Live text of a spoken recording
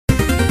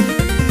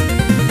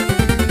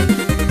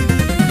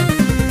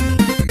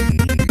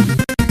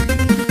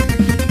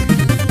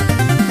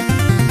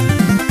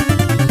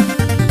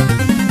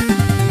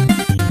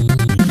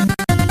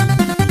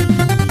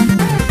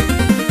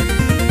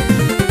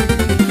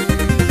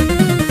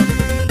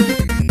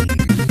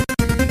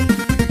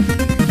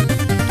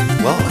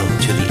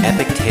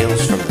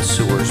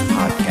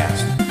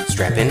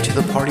into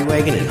the party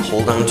wagon and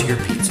hold on to your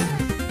pizza.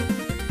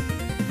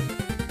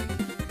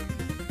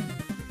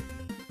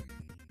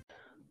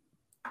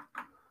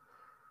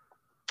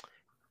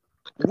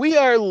 We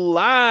are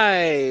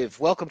live.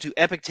 Welcome to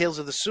Epic Tales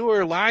of the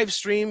Sewer live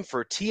stream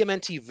for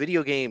TMNT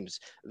Video Games.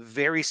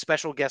 Very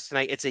special guest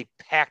tonight. It's a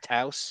packed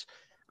house.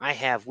 I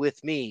have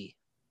with me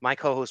my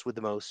co-host with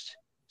the most.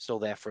 Stole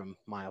that from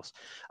Miles.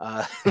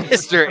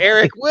 Mr.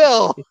 Eric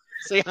Will.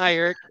 Say hi,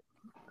 Eric.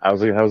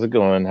 How's it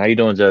going? How you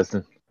doing,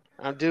 Justin?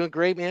 I'm doing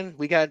great, man.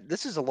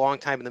 This is a long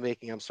time in the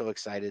making. I'm so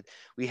excited.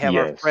 We have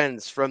our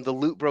friends from the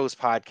Loot Bros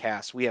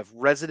podcast. We have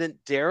Resident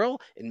Daryl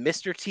and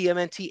Mr.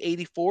 TMNT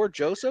 84,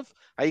 Joseph.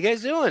 How you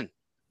guys doing?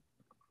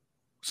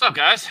 What's up,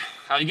 guys?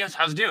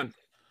 How's it doing?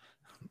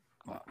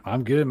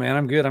 I'm good, man.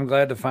 I'm good. I'm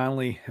glad to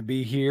finally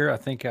be here. I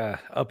think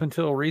up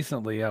until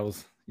recently, I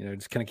was,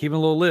 just kind of keeping a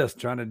little list,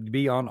 trying to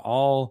be on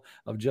all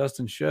of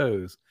Justin's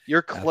shows.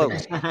 You're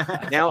close.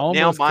 Now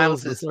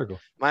Miles is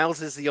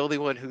the only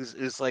one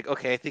who's like,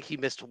 okay, I think he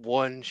missed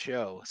one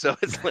show. So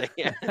it's like,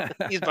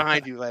 he's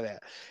behind you by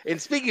that.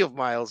 And speaking of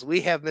Miles,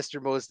 we have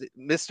Mr.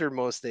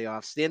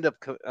 Mostayoff, stand-up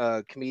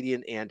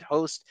comedian and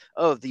host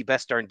of the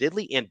Best Darn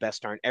Diddly and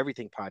Best Darn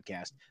Everything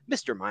podcast,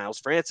 Mr. Miles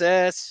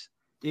Francis.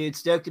 Dude,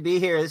 stoked to be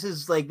here. This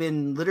has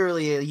been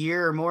literally a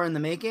year or more in the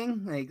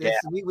making.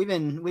 We've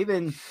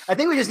been. I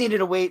think we just needed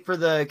to wait for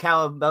the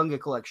Cowabunga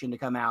collection to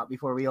come out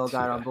before we all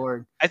got on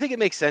board. I think it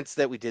makes sense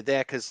that we did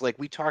that because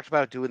we talked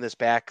about doing this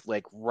back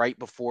right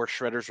before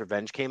Shredder's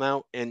Revenge came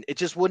out, and it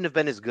just wouldn't have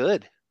been as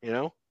good,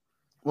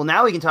 Well,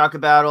 now we can talk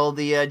about all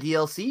the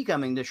DLC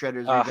coming to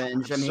Shredder's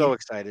Revenge. I'm so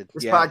excited.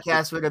 This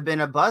podcast would have been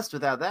a bust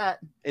without that.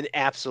 An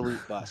absolute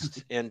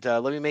bust. And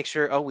let me make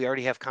sure. Oh, we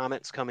already have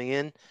comments coming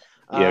in.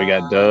 Yeah, we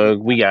got Doug.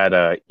 We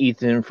got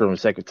Ethan from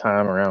Second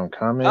Time Around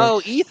Comments.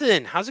 Oh,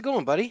 Ethan. How's it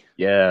going, buddy?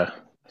 Yeah.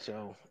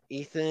 So,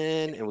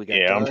 Ethan, and we got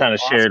Doug. I'm trying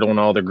to share it on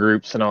all the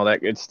groups and all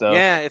that good stuff.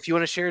 Yeah, if you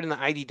want to share it in the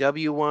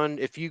IDW one.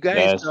 If you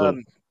guys get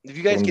a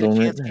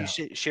chance, if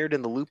you share it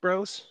in the Loot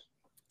Bros.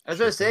 I was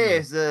going to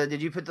say, did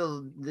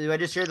I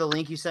just share the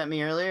link you sent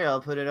me earlier?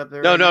 I'll put it up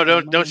there. No,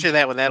 don't share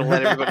that one. That'll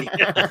let everybody.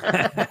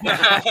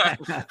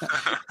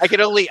 I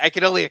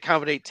can only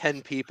accommodate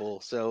 10 people.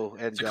 So,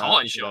 and it's a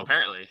call-in show,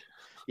 apparently.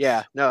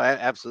 Yeah, no,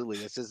 absolutely.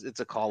 It's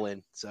a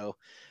call-in. So,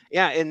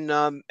 yeah,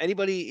 and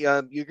anybody,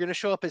 you're going to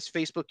show up as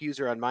Facebook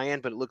user on my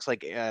end, but it looks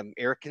like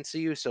Eric can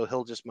see you, so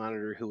he'll just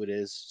monitor who it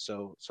is.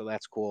 So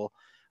that's cool.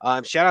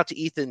 Shout out to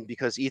Ethan,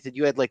 because Ethan,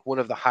 you had one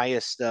of the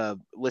highest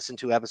listened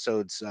to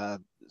episodes.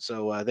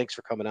 So thanks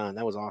for coming on.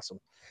 That was awesome.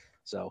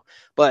 So,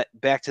 but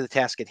back to the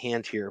task at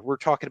hand here. We're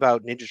talking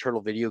about Ninja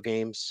Turtle video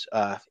games.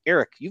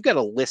 Eric, you've got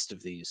a list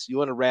of these. You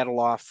want to rattle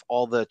off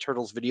all the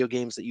Turtles video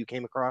games that you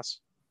came across?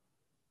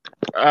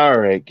 All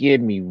right,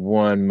 give me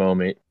one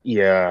moment.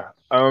 Yeah.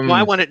 Well,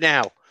 I want it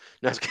now.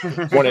 No,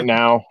 want it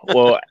now?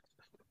 Well,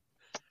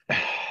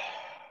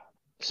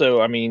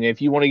 so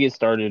if you want to get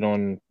started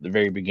on the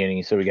very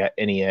beginning, so we got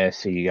NES,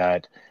 so you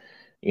got,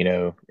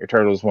 your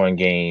Turtles 1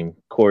 game,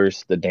 of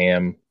course, the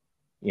dam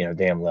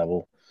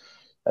level.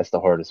 That's the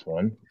hardest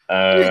one.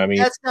 Dude,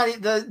 that's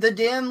not the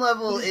dam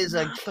level is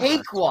a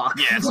cakewalk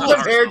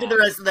compared to the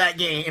rest of that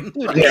game.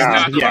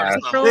 Yeah.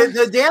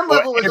 The dam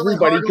level was only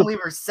hard when we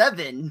were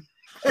 7.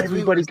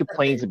 Everybody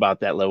complains about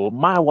that level.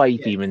 My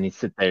wife even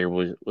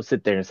will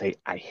sit there and say,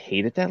 "I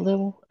hated that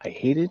level. I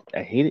hate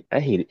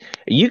it."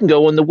 You can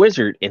go on the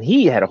Wizard, and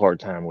he had a hard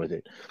time with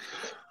it.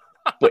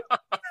 But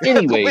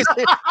anyway,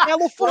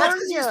 California. Well, that's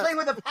because he was playing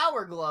with a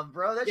power glove,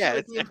 bro. That shit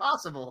would be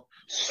impossible.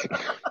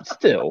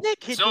 Still,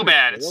 so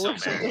bad. It's so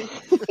bad.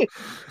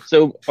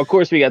 So of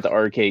course we got the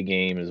arcade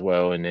game as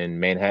well, and then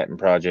Manhattan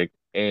Project,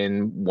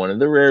 and one of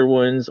the rare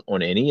ones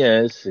on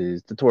NES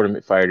is the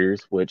Tournament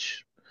Fighters,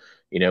 which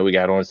we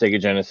got on Sega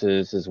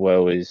Genesis as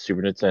well as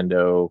Super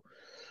Nintendo,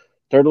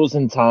 Turtles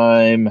in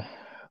Time,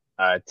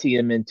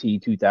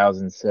 TMNT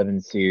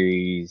 2007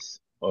 series.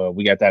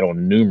 We got that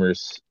on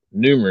numerous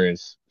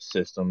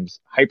systems.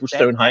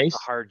 Hyperstone Heist. That's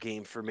a hard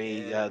game for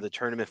me. The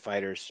Tournament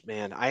Fighters,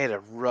 man, I had a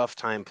rough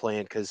time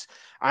playing because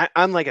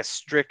I'm like a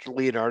strict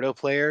Leonardo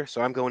player.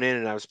 So I'm going in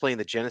and I was playing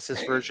the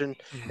Genesis version,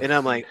 and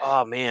I'm like,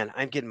 oh man,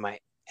 I'm getting my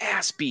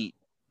ass beat.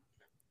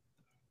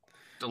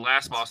 The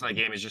last boss in that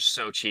game is just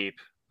so cheap.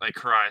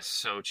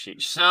 Christ, so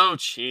cheap,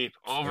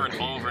 over and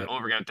over and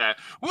over again. That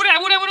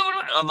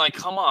I'm like,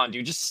 come on,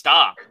 dude, just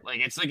stop.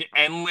 It's an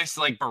endless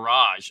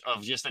barrage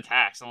of just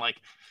attacks. I'm like,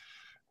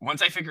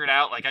 once I figured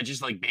out, I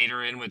just bait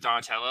her in with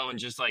Donatello and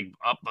just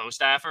up bow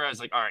staff her. I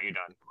was like, all right, you're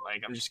done.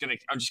 I'm just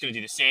gonna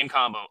do the same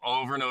combo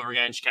over and over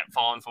again. She kept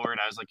falling for it.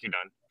 I was like, you're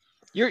done.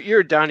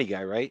 You're a Donnie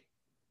guy, right?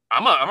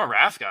 I'm a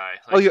Raph guy.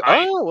 Okay.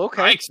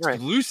 I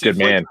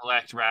exclusively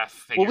collect Raph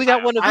figures. Well, we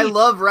got one of these. I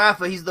love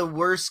Raph. He's the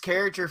worst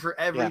character for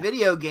every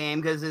video game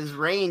because his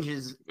range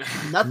is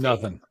nothing.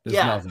 Nothing.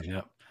 Yeah.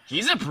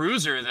 He's a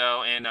bruiser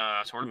though in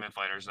Tournament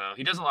Fighters though.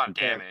 He does a lot of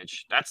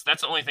damage. That's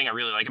the only thing I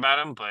really like about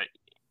him. But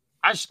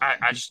I just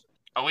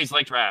Always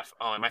liked Raph.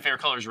 Oh, and my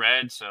favorite color is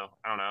red, so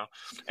I don't know.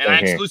 And Same I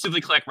here.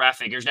 exclusively collect Raph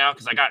figures now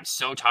because I got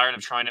so tired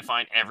of trying to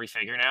find every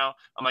figure now.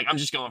 I'm like, I'm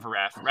just going for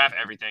Raph. Raph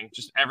everything.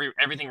 Just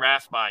everything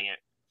Raph, buying it.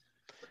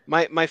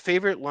 My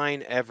favorite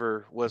line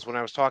ever was when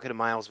I was talking to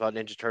Miles about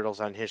Ninja Turtles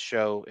on his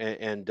show,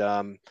 and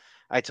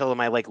I told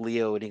him I like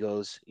Leo, and he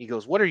goes,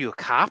 "What are you, a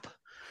cop?"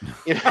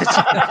 You know,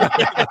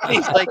 and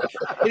he's like,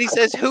 and he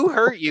says, "Who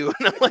hurt you?"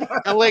 And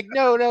I'm like,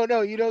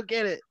 no, you don't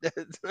get it.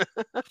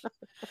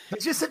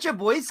 He's just such a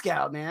Boy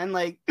Scout, man.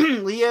 Like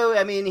Leo,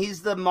 I mean,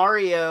 he's the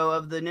Mario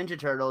of the Ninja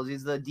Turtles.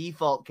 He's the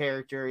default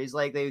character. He's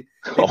like they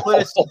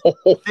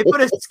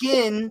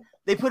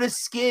put a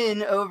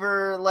skin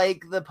over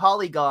like the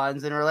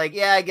polygons, and we're like,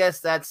 yeah, I guess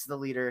that's the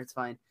leader. It's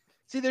fine.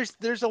 See,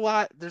 there's a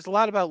lot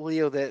about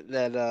Leo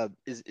that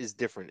is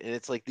different, and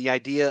it's like the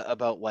idea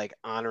about like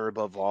honor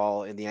above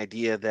all, and the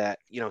idea that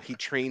he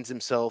trains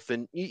himself,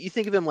 and you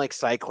think of him like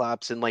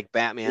Cyclops and like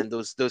Batman,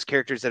 those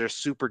characters that are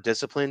super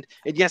disciplined.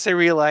 And yes, I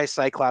realize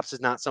Cyclops is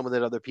not someone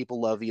that other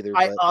people love either.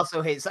 I but,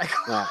 also hate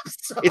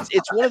Cyclops.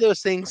 it's one of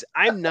those things.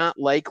 I'm not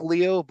like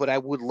Leo, but I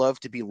would love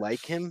to be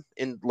like him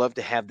and love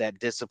to have that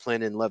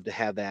discipline and love to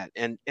have that.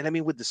 And I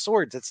mean, with the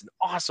swords, that's an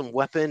awesome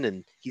weapon,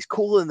 and he's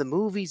cool in the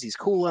movies. He's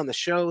cool on the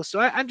show.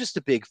 So I'm just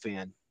a big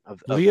fan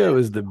of Leo that.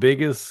 is the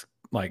biggest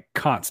like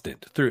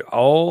constant through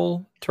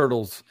all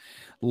Turtles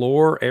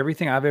lore.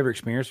 Everything I've ever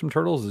experienced from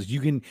Turtles is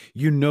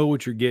you know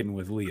what you're getting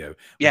with Leo.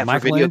 Yeah, for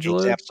video games,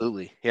 Michelangelo,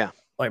 absolutely. Yeah.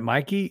 like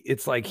Mikey,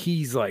 it's like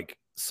he's like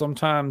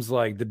sometimes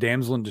like the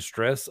damsel in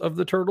distress of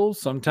the Turtles.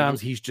 Sometimes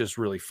he's just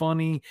really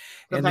funny.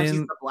 Sometimes and he's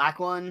then the black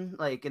one,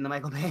 like in the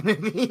Michael Bay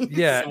movie.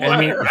 yeah, Well, I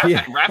mean,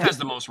 Raph has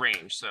the most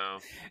range, so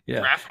yeah.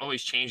 Raph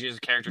always changes.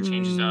 Character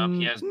changes up.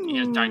 He has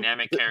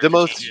dynamic character The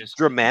most changes.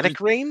 dramatic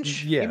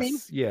range? Yes, You mean?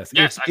 yes.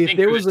 Yes, I think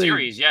there through was the a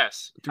series,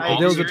 yes. Through I all if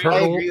there was the a series. I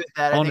turtle agree with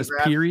that. I on think his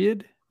Raph-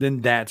 period, then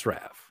that's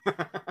Raph.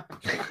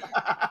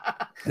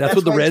 That's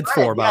what the why red's it's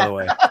for, red, by yeah. the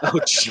way. Oh,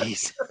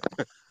 jeez.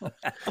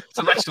 It's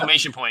an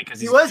exclamation point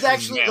because He was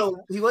actually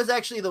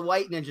the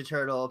white Ninja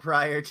Turtle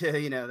prior to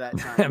that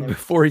time.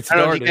 Before he I don't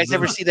know. started. Do you guys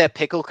ever see that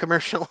pickle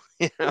commercial?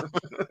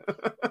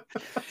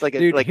 It's like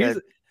Dude, a here's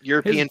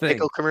European the thing.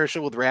 pickle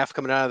commercial with Raph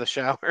coming out of the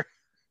shower.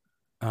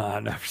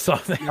 I never saw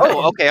that.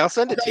 Oh, okay. I'll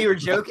send I it thought to you you. were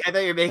joking. I thought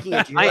you were making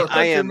a joke. I thought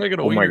you were am. making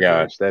a Oh my wiener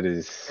joke. gosh, that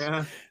is.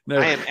 Yeah. No.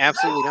 I am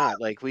absolutely not.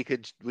 Like we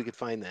could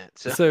find that.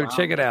 So Wow.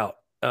 check it out.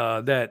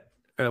 That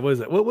what is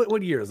it?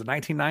 What year is it?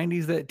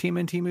 1990s that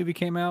TMNT movie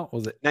came out?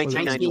 Was it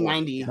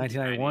 1990.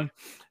 1991?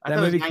 I That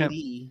thought it movie was came.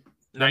 90.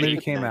 That movie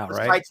 90, came I out, was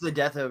right? tied to the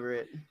death over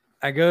it.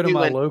 I go to You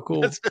my went-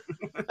 local,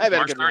 I had a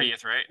March good one.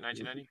 30th, right?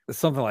 1990.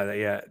 something like that.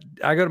 Yeah,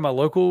 I go to my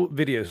local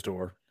video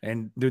store,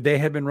 and dude, they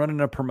had been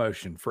running a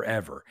promotion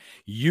forever.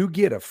 You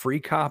get a free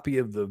copy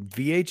of the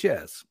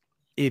VHS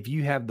if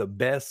you have the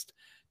best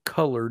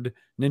colored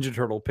Ninja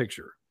Turtle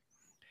picture.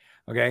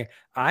 Okay,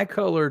 I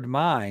colored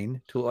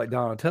mine to like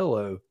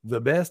Donatello,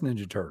 the best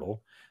Ninja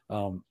Turtle,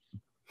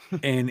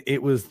 and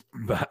it was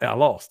I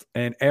lost.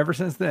 And ever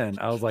since then,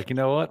 I was like, you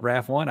know what,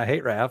 Raph won. I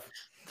hate Raph.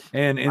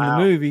 And in the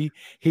movie,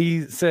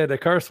 he said a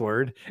curse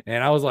word,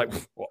 and I was like,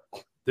 well,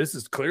 this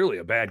is clearly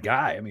a bad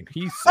guy. I mean,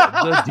 he said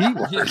the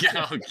D word.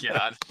 Oh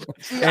God.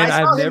 See, And I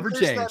saw I've him never curse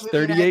that changed. movie,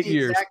 and I had 38 the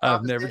years, exact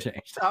I've never opposite-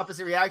 changed.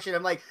 Opposite reaction.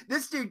 I'm like,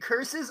 this dude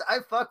curses. I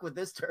fuck with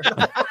this turtle.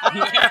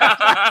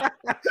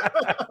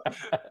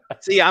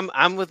 See,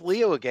 I'm with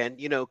Leo again.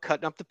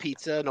 Cutting up the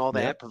pizza and all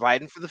that, Yep.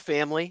 providing for the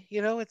family.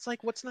 It's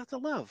like, what's not to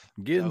love?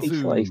 Getting So- He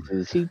sued.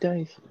 slices, he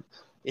dices.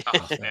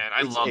 Oh man,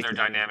 I love their Exactly.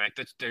 dynamic.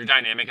 Their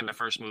dynamic in the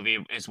first movie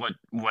is what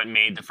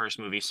made the first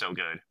movie so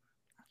good.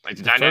 Like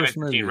the The dynamic first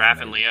movie between is Raph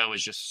and amazing. Leo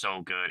is just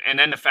so good. And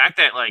then the fact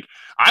that like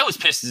I was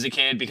pissed as a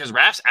kid because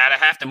Raph's out of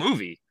half the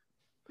movie.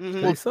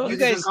 Mhm. Well, so- You He's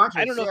guys, I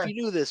unconscious, don't know yeah. if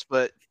you knew this,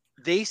 but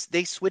they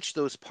switched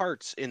those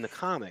parts in the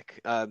comic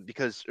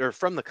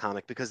from the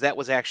comic because that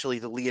was actually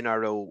the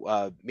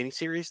Leonardo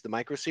miniseries, the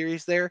micro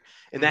series there,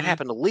 and that Mhm.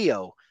 happened to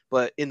Leo.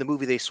 But in the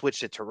movie, they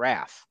switched it to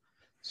Raph.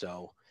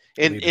 So,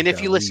 and Leader's if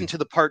gotta you listen lead. to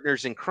the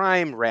Partners in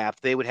Crime rap,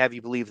 they would have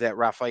you believe that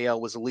Raphael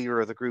was the leader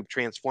of the group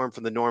transformed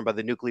from the norm by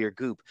the nuclear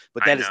goop,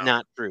 but I that is know.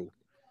 not true.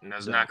 And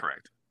that's So- not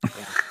correct.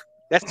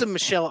 That's the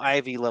Michelle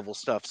Ivy level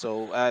stuff.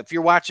 So if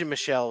you're watching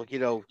Michelle, you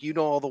know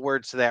all the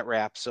words to that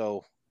rap.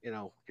 So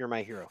you're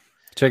my hero.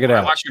 Check it I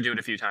out. watched her do it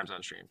a few times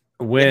on stream.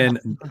 When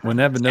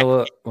that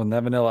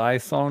Vanilla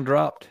Ice song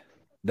dropped,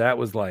 that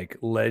was like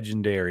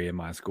legendary in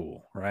my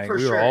school, right? For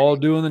we were sure. all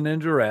doing the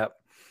ninja rap.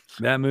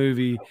 That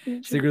movie,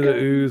 Secret of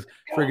the Ooze,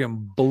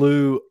 friggin'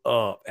 blew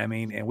up. I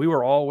mean, and we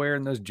were all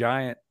wearing those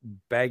giant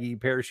baggy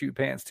parachute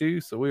pants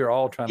too. So we were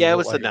all trying to Yeah, it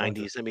look was the like a bunch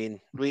of- 90s. I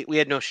mean, we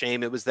had no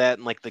shame. It was that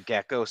and like the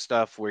gecko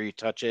stuff where you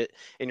touch it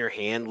and your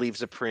hand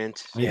leaves a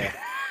print. Yeah.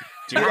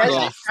 Dude,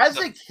 As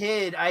a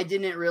kid, I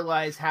didn't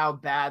realize how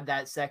bad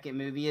that second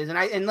movie is,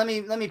 and let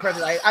me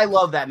preface. I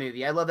love that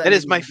movie. I love that. That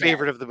is movie my to death.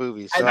 favorite of the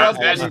movies. I So love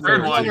that's that the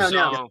movie. third one.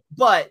 No.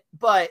 So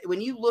But when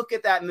you look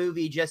at that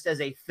movie just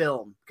as a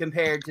film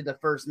compared to the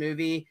first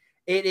movie,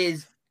 it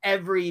is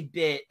every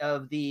bit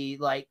of the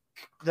like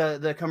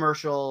the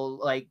commercial,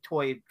 like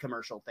toy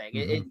commercial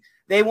thing.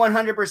 They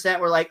 100%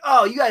 were like,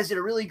 oh, you guys did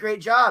a really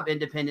great job,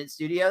 independent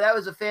studio. That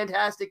was a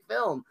fantastic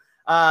film.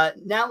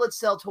 Now let's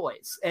sell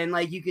toys. And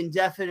like, you can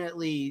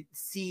definitely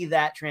see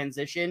that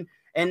transition.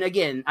 And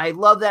again, I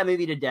love that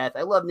movie to death.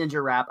 I love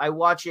Ninja Rap. I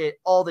watch it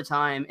all the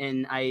time.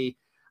 And I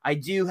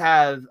do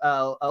have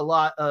a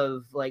lot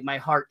of like my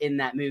heart in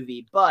that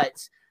movie,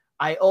 but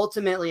I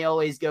ultimately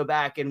always go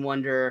back and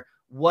wonder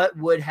what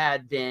would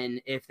have been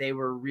if they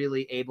were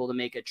really able to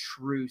make a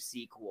true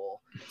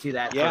sequel to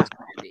that first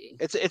movie.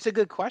 It's a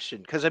good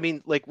question, because I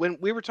mean, like when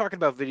we were talking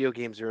about video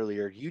games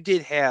earlier, you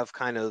did have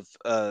kind of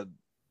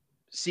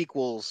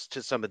sequels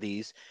to some of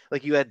these.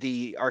 Like you had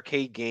the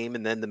arcade game,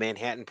 and then the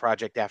Manhattan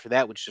Project after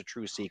that, which is a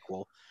true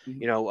sequel.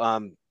 You know,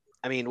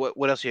 I mean,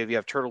 what else do you have? You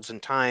have Turtles in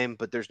Time,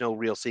 but there's no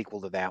real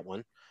sequel to that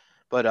one.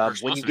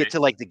 But when you get to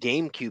like the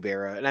GameCube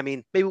era, and I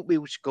mean, maybe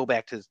we should go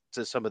back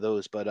to some of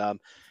those. But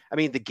I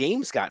mean, the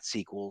games got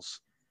sequels,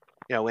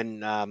 you know,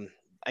 and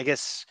I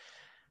guess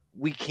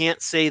we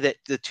can't say that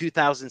the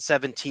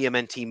 2007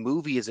 TMNT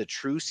movie is a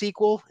true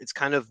sequel. It's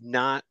kind of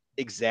not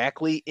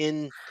exactly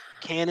in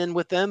canon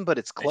with them, but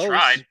it's close. They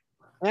tried.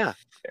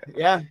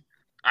 Yeah.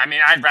 I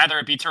mean, I'd rather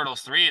it be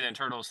Turtles 3 than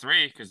Turtles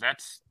 3 because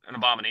that's an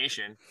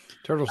abomination.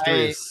 Turtles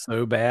 3 is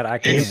so bad. I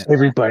can't.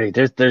 Everybody,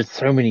 there's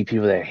so many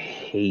people that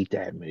hate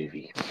that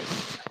movie.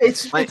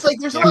 It's like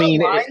there's a lot I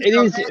mean, of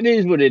lines it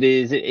is what it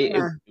is.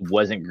 It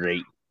wasn't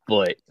great,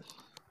 but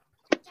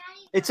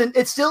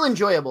it's still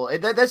enjoyable.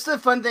 That's the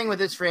fun thing with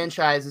this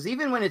franchise is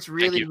even when it's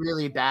really,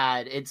 really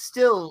bad, it's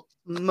still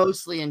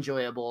mostly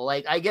enjoyable.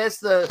 Like, I guess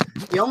the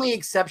only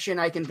exception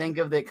I can think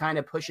of that kind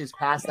of pushes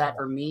past that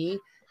for me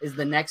is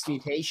the Next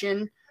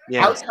Mutation.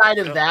 Yeah. Outside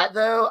of that,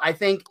 though, I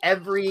think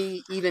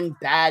every even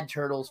bad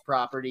Turtles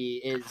property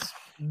is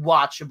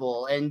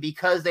watchable, and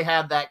because they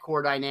have that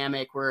core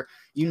dynamic where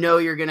you know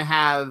you're going to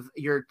have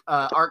your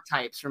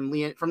archetypes from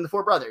the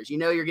Four Brothers, you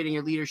know you're getting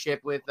your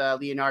leadership with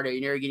Leonardo,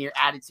 you know you're getting your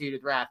attitude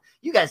with Raph.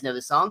 You guys know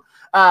the song,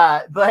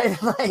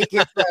 but like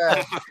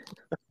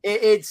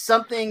it's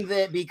something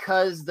that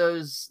because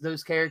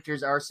those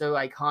characters are so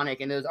iconic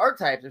and those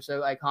archetypes are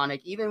so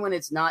iconic, even when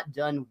it's not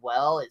done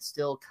well, it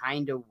still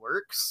kind of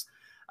works.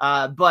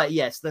 But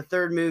yes, the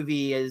third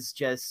movie is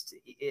just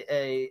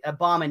a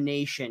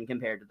abomination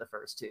compared to the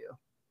first two.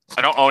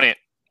 I don't own it.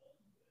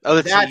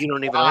 Oh, so you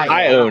don't even own it.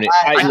 I own it.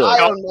 I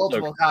own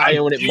multiple copies. I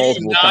own it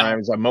multiple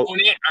times. I own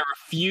it. I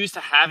refuse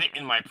to have it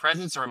in my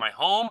presence or in my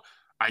home.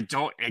 I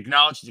don't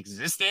acknowledge its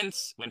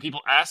existence. When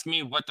people ask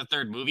me what the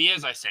third movie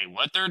is, I say,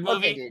 "What third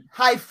movie?" Okay, dude.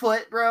 High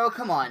foot, bro.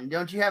 Come on.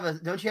 Don't you have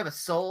a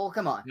soul?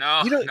 Come on.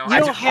 No,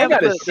 I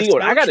got it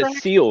sealed. I got it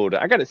sealed.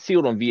 I got it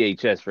sealed on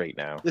VHS right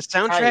now. The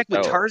soundtrack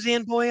with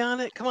Tarzan Boy on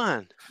it. Come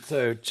on.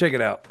 So check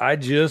it out. I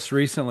just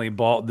recently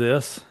bought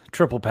this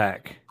triple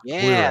pack.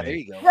 Yeah, Blu-ray. there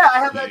you go. Yeah, I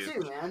have that too,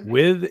 man.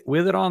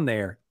 With it on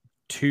there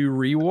to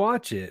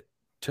rewatch it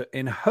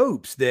in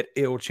hopes that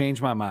it will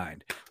change my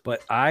mind.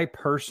 But I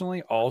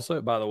personally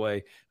also, by the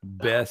way,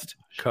 best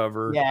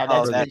cover. Yeah,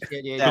 that's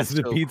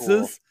the so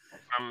pizzas.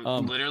 Cool.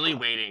 I'm literally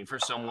waiting for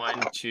someone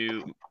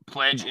to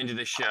pledge into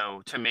the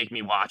show to make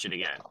me watch it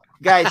again.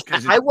 Guys,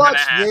 I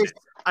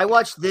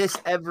watch this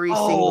every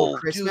single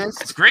Christmas.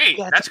 It's great.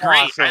 That's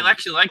great. Awesome. I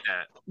actually like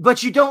that.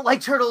 But you don't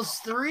like Turtles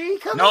 3?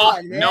 Come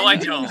on, man. No, I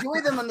don't.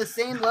 Enjoy them on the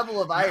same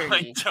level of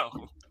irony. I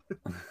don't.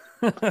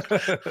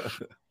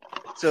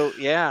 So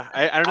yeah,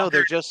 I don't know.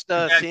 They're just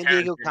San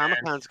Diego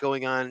Comic-Con's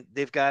going on.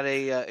 They've got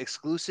a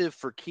exclusive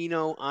for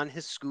Kino on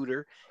his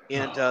scooter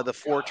and the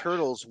four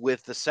turtles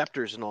with the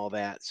scepters and all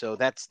that. So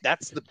that's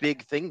the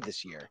big thing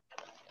this year.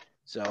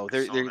 So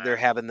they're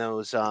having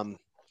those. And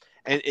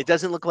it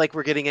doesn't look like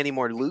we're getting any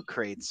more loot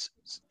crates,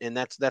 and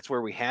that's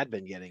where we had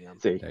been getting them.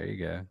 There you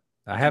go.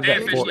 I have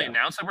that officially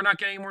announced that we're not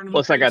getting more loot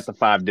crates? Plus, I got the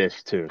 5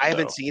 discs too. I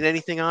haven't seen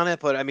anything on it,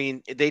 but I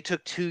mean, they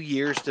took 2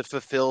 years to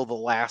fulfill the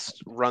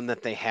last run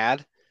that they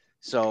had.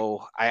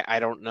 So I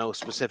don't know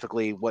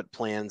specifically what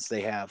plans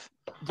they have.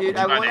 Dude,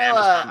 I want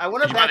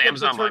to back up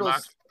the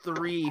Turtles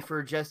 3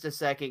 for just a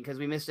second because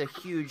we missed a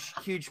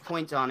huge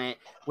point on it.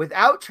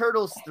 Without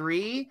Turtles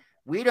 3,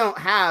 we don't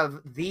have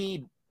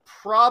the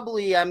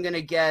probably, I'm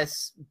gonna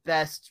guess,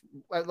 best,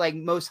 like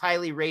most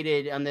highly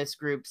rated on this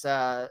group's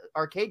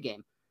arcade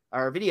game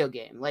or video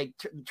game. Like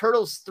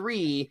Turtles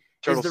 3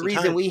 is the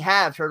reason we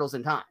have Turtles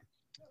in Time.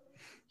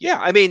 Yeah,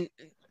 I mean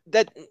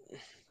that.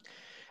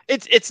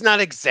 It's not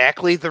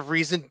exactly the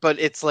reason, but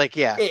it's like,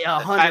 yeah,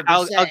 100%.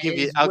 I'll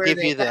give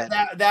you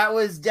that. That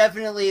was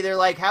definitely, they're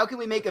like, how can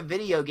we make a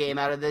video game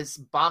out of this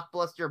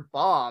blockbuster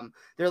bomb?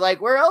 They're like,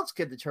 where else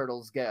could the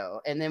Turtles go?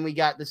 And then we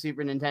got the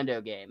Super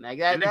Nintendo game. Like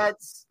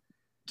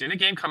didn't the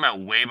game come out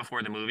way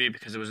before the movie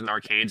because it was in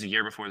arcades a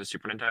year before the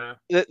Super Nintendo?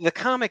 The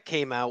comic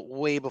came out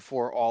way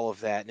before all of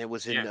that, and it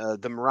was in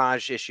the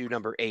Mirage issue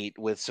number 8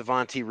 with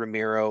Savanti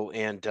Ramiro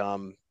and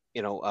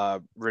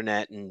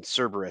Renette and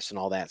Cerberus and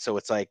all that. So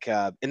it's like,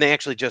 and they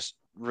actually just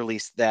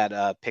released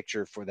that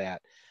picture for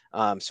that,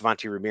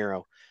 Savanti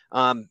Ramiro.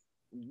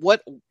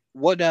 What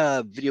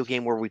video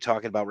game were we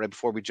talking about right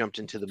before we jumped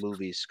into the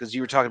movies? Because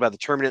you were talking about the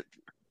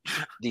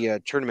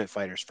tournament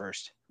fighters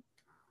first.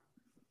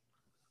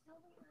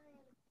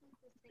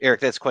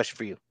 Eric, that's a question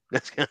for you.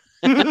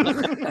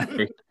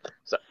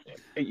 So,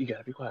 you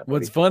gotta be quiet.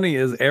 What's buddy. funny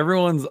is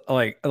everyone's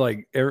like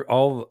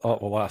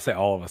well, I say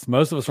all of us.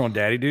 Most of us are on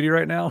daddy duty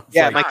right now. It's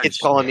Yeah, like, my kid's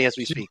calling me as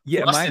we speak.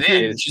 yeah, my Busted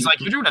kid. in. She's like,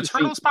 "You're doing a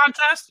Turtles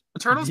podcast? A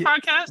Turtles Yeah.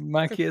 podcast?"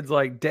 My kid's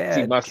like, Dad.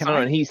 See, my can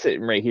son, I-" he's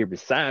sitting right here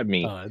beside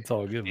me, It's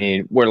all good. Man.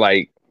 and we're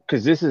like,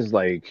 because this is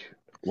like,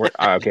 we're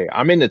okay.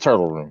 I'm in the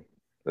turtle room.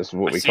 That's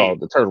what I we see. call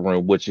the turtle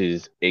room, which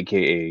is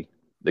AKA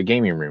the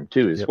gaming room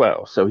too, as Yep.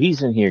 well. So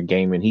he's in here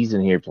gaming. He's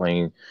in here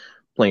playing,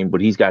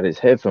 but he's got his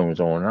headphones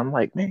on. And I'm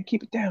like, man,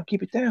 keep it down.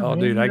 Oh, man,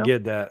 dude, you I know?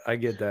 get that. I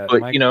get that.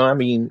 But I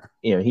mean,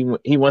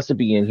 he wants to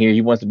be in here. He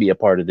wants to be a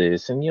part of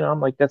this, and I'm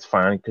like, that's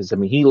fine, because I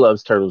mean, he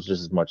loves turtles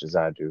just as much as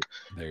I do.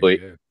 There But you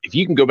go. if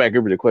you can go back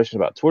over the question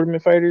about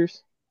tournament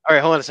fighters, All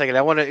right, hold on a second.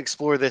 I want to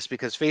explore this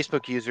because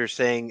Facebook users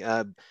saying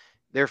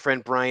their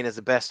friend Brian has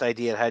the best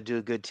idea on how to do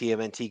a good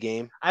TMNT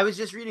game. I was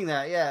just reading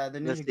that. Yeah, the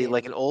Let's ninja see, game.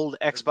 like an old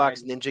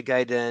Xbox Ninja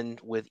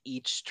Gaiden with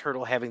each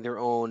turtle having their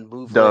own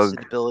move Doug. list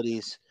and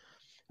abilities.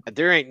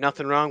 There ain't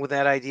nothing wrong with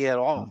that idea at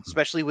all,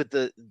 especially with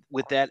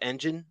that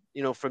engine,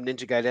 from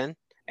Ninja Gaiden.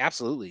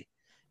 Absolutely.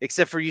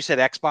 Except for you said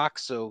Xbox,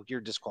 so you're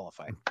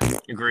disqualified.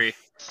 Agree.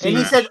 And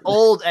he said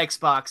old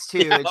Xbox too.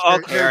 Yeah, It's,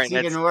 okay, all right, it's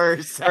even that's-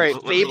 worse. All right,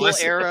 Fable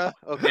Listen, era.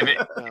 Okay.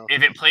 no.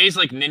 If it plays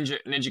like Ninja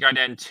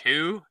Gaiden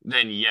 2,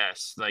 then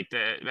yes. Like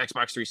the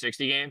Xbox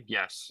 360 game,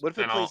 yes. What if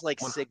it Then plays I'll- like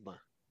Sigma?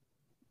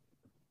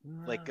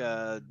 Like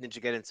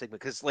Ninja Gaiden Sigma,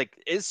 because like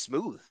it's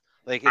smooth.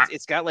 Like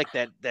it's got like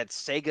that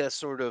Sega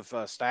sort of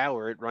style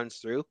where it runs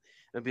through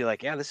and be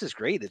like, yeah, this is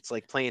great. It's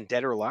like playing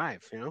Dead or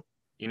Alive,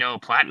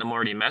 Platinum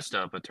already messed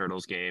up a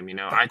Turtles game.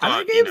 I That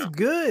thought, game's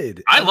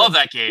good. I love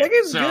that game. That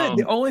game's so, good.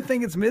 The only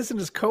thing it's missing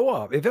is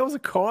co-op. If that was a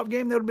co-op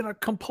game, that would have been a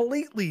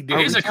completely It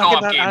different. is a talking co-op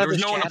about game. Out There of was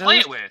the no one to play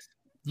it Shadows? with.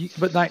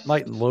 But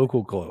like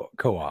local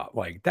co-op,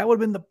 like that would have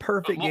been the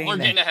perfect game. We're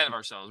that- getting ahead of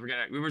ourselves.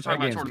 We were talking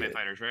about game's tournament good.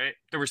 fighters, right?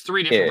 There was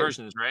 3 different Yeah.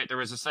 versions, right? There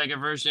was a Sega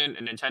version,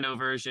 a Nintendo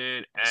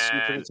version, Super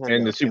and Nintendo.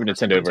 and the Super yeah.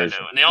 Nintendo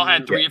version. And they all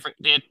had 3 different.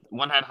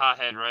 One had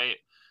Hothead, right?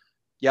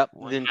 Yep.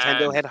 One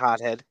Nintendo had- had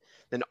Hothead.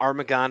 Then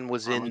Armagon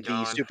was in the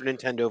Armagon. Super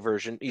Nintendo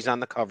version. He's on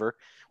the cover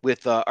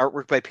with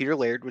artwork by Peter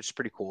Laird, which is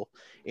pretty cool.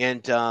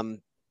 And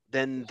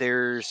then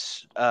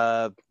there's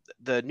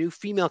the new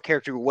female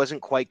character who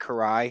wasn't quite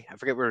Karai. I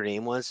forget what her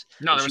name was.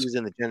 No, and there she was. was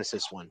in the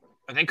Genesis one.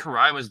 I think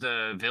Karai was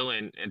the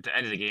villain at the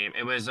end of the game.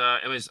 It was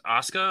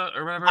Asuka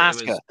or whatever.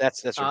 Asuka. It was,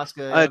 That's right.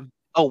 Oscar.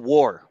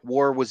 War.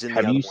 War was in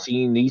Have the other you one.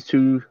 seen these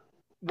two?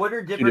 What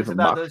are different different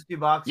about boxes. those two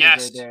boxes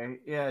Yes. right there?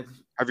 Yeah.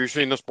 it's- Have you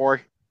seen this, boy?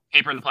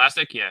 paper in the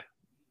plastic, yeah.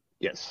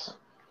 Yes.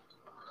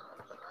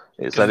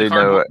 Yes, 'Cause I the didn't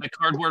know.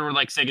 cardboard were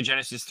like Sega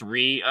Genesis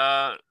 3.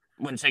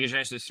 When Sega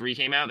Genesis 3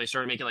 came out, they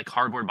started making like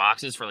cardboard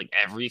boxes for like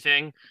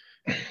everything.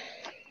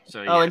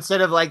 So yeah, Oh,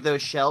 instead of like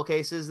those shell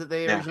cases that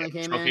they Yeah. originally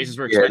came showcases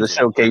in. were Yeah, the expensive.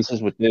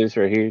 showcases with this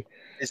right here.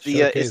 Is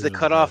Showcase the was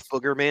cutoff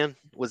nice. Booger Man?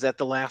 Was that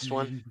the last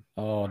one?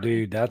 Oh,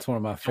 dude, that's one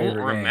of my I favorite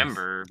don't games.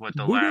 remember what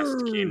the last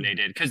Booger. game they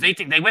did, because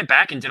they went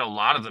back and did a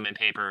lot of them in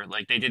paper.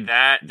 Like they did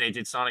that. They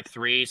did Sonic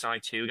 3,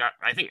 Sonic 2 got.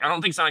 I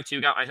don't think Sonic 2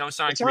 got. I know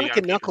Sonic 3 Sonic got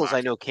and a paper Knuckles, box.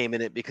 I know, came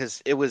in it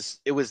because it was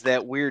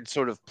that weird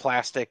sort of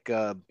plastic,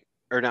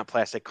 or not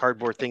plastic,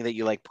 cardboard thing that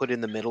you like put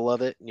in the middle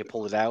of it and you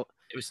pull it out.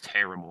 It was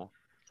terrible.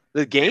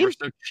 The They game? were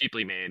so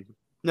cheaply made.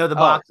 No, the Oh,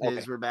 boxes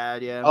okay. were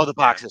bad. Yeah. Oh, the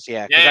boxes,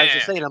 yeah. Because I was Yeah,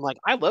 just yeah. saying, I'm like,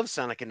 I love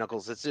Sonic and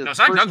Knuckles. It's the No,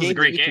 Sonic first Knuckles is a game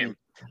great that you game.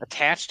 can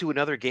attach to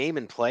another game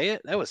and play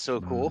it. That was so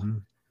cool.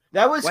 Mhm.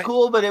 That was What?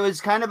 cool, but it was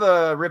kind of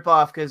a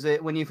ripoff because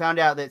when you found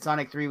out that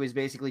Sonic 3 was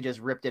basically just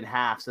ripped in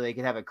half so they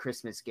could have a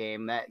Christmas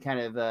game, that kind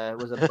of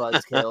was a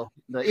buzzkill.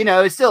 But it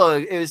was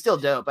still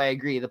dope. I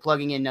agree. The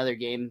plugging in other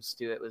games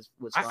to it was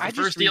fun. I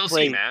First just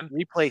DLC, man.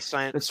 replay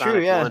Sonic. That's Sonic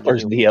true, yeah. 1.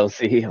 First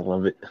DLC, I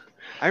love it.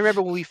 I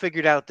remember when we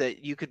figured out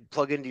that you could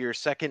plug into your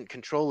second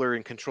controller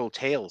and control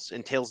Tails,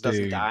 and Tails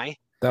doesn't Dude, die.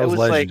 That It was was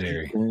like-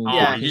 legendary. Oh,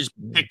 Yeah. you just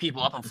pick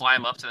people up and fly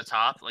them up to the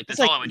top. Like It's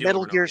that's all I like would do.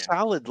 Metal over and Gear over again.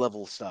 Solid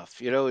level stuff,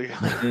 You're like,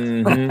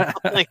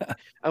 Mhm.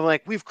 I'm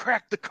like, we've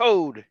cracked the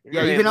code.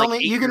 Yeah, Right? you can Like only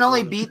 8 you can years only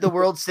old. beat the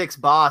World 6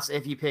 boss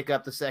if you pick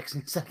up the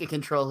second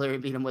controller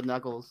and beat him with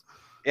Knuckles.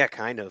 Yeah,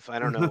 kind of. I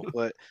don't know,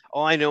 but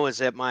all I know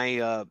is at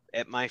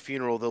my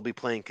funeral they'll be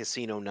playing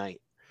Casino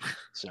Night.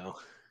 So.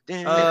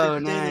 Oh,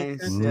 nice.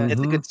 It's a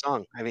Mhm. good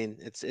song. I mean,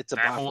 it's a That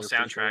whole bopper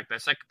for sure. soundtrack.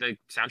 That's like the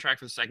soundtrack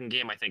for the second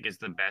game. I think is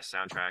the best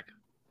soundtrack.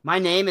 My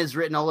name is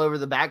written all over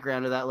the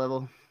background of that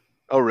level.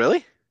 Oh,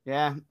 really?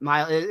 Yeah,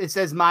 it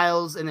says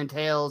Miles and then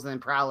Tails and then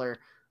Prowler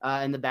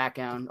in the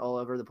background all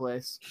over the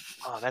place.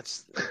 Oh,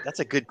 that's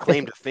a good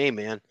claim to fame,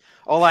 man.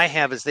 All I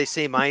have is they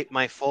say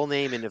my full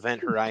name in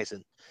Event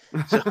Horizon.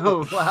 So,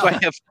 Oh, so wow.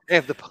 I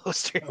have the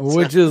poster.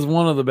 Which is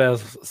one of the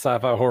best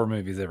sci-fi horror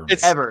movies ever made.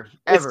 It's- Ever.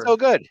 It's so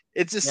good.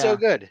 It's just so Yeah.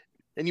 good.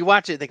 And you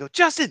watch it, they go,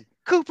 Justin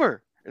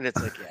Cooper, and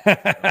it's like,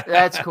 yeah.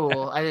 That's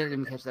cool. I didn't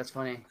even catch. That's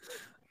funny.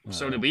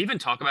 So did we even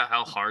talk about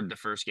how hard the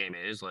first game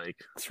is? Like,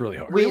 it's really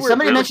hard.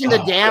 Somebody mentioned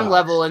the dam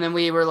level, and then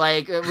we were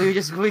like,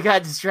 we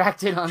got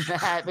distracted on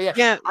that. But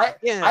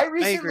I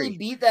recently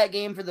beat that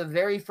game for the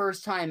very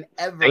first time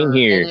ever, Same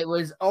here. and it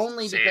was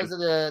only because of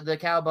the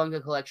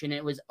Cowabunga collection.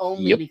 It was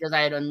only because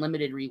I had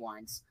unlimited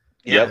rewinds.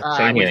 Yep,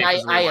 which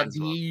I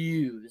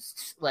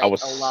abused like I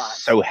was a lot.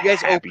 so You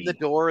guys happy. open the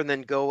door and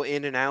then go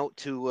in and out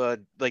to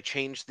like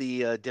change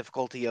the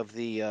difficulty of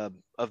the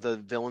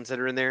villains that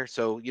are in there,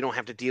 so you don't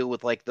have to deal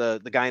with like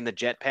the guy in the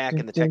jetpack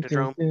and the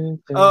Technodrome.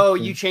 Oh,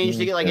 you changed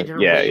to get like a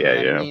different wave of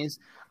enemies.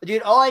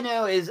 Dude, all I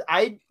know is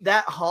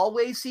that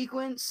hallway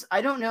sequence.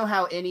 I don't know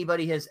how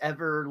anybody has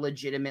ever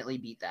legitimately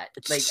beat that.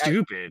 It's like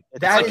stupid.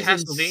 That is is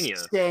Castlevania.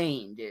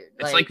 Insane, dude.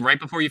 It's like right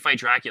before you fight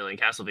Dracula in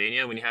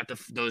Castlevania when you have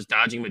those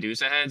dodging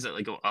Medusa heads that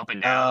like go up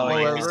and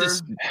down.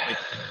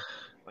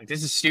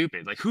 This is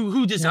stupid. Like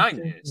who designed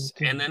this?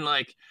 And then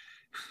like.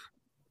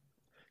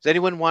 Does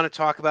anyone want to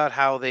talk about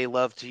how they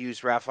love to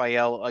use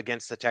Raphael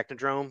against the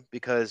Technodrome?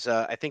 Because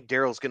I think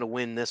Daryl's going to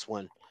win this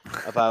one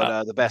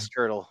about the best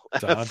turtle.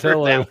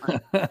 Donatello.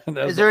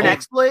 Is there an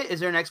exploit?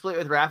 Is there an exploit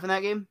with Raph in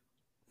that game?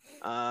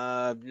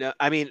 No,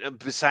 I mean,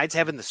 besides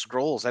having the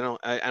scrolls, I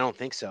don't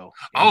think so.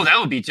 Oh, that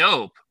would be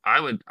dope. I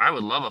would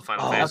love a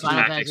Final Fantasy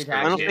Tactics.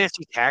 Final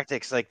Fantasy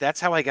Tactics, like that's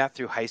how I got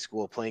through high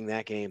school playing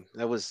that game.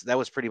 That was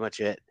pretty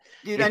much it.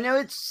 Dude, I know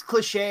it's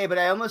cliche, but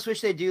I almost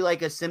wish they do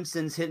like a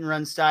Simpsons hit and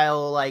run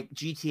style like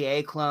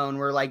GTA clone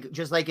where like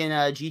just like in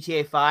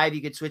GTA 5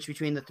 you could switch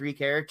between the 3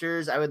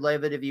 characters. I would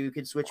love it if you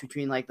could switch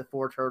between like the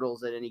 4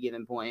 turtles at any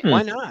given point.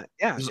 Why not?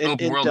 Yeah. Just an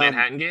open world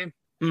Manhattan game?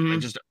 Mm-hmm.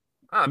 Like just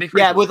cool.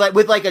 with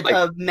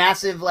a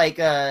massive like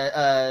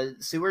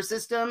sewer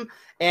system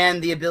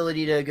and the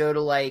ability to go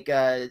to like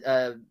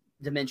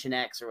Dimension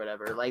X or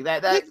whatever. Like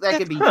that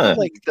could be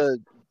like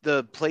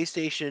the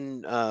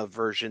PlayStation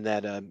version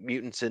that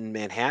Mutants in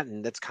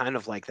Manhattan. That's kind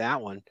of like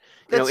that one.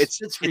 You know,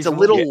 it's a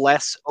little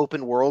less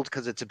open world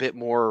because it's a bit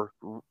more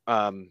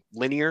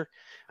linear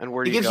and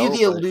where it gives you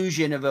the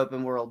illusion of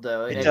open world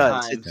though. It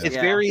does. It's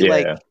very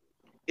like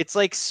it's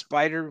like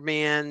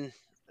Spider-Man.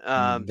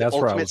 The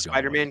Ultimate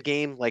Spider-Man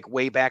game, like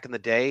way back in the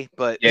day,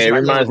 but it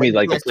reminds me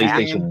like the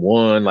PlayStation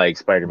 1 like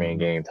Spider-Man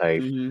game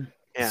type. Mm-hmm.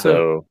 Yeah.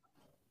 So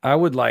I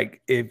would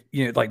like if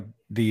like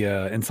the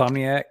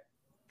Insomniac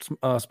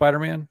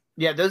Spider-Man.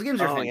 Yeah, those games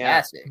are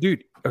fantastic,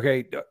 dude.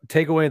 Okay,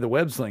 take away the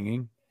web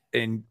slinging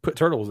and put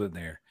turtles in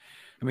there.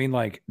 I mean,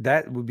 like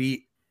that would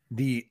be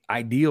the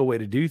ideal way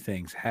to do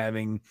things.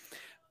 Having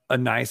a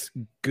nice,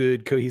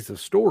 good, cohesive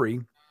story.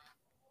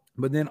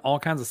 But then all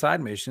kinds of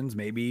side missions,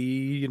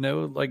 maybe,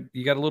 like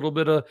you got a little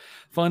bit of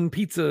fun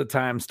pizza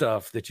time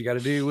stuff that you got to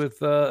do with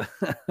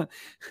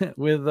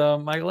with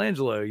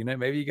Michelangelo.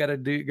 Maybe you got to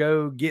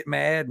go get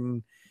mad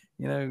and,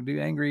 do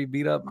angry,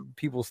 beat up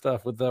people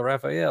stuff with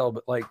Raphael.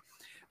 But like,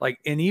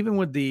 and even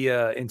with the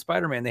in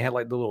Spider-Man, they had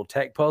like the little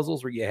tech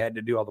puzzles where you had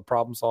to do all the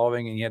problem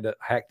solving and you had to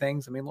hack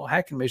things. I mean, little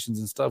hacking missions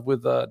and stuff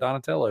with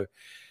Donatello,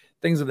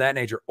 things of that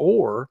nature.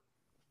 Or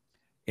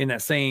in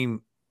that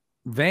same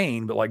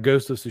vein, but like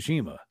Ghost of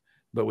Tsushima.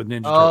 But with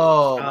Ninja Turtles.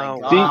 Oh my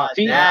god,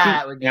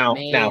 that would be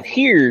amazing.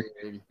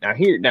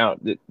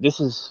 This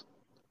is.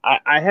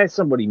 I had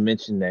somebody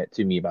mention that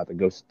to me about the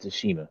Ghost of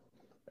Tsushima.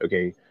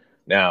 Okay,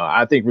 now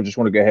I think we're just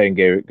going to go ahead and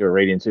go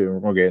right into it. We're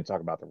going to go ahead and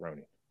talk about the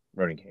Ronin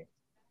game.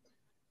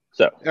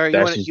 So, all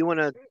right, you want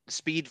to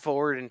speed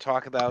forward and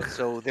talk about?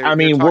 So, I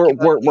mean,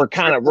 we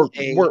kind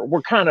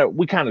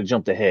of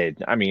jumped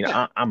ahead. I mean,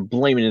 I'm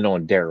blaming it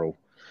on Daryl.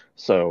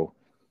 So,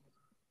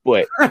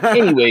 but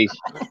anyways,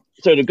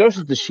 so the Ghost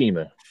of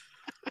Tsushima.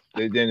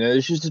 Then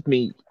it's just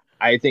me.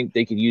 I think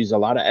they could use a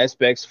lot of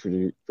aspects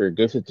for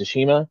Ghost of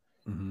Tsushima,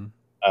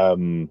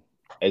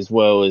 as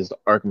well as the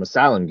Arkham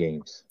Asylum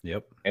games.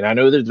 Yep. And I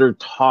know that there are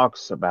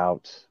talks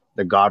about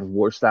the God of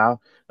War style.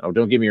 Oh,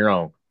 don't get me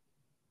wrong.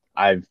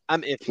 I've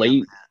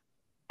played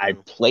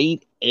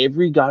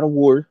every God of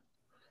War,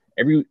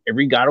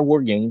 every God of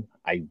War game.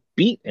 I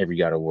beat every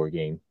God of War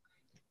game,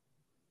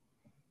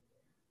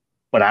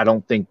 but I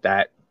don't think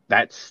that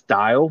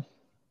style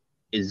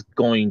is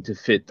going to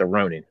fit the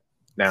Ronin.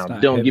 Now,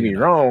 don't get me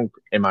wrong.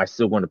 Am I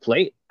still going to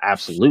play it?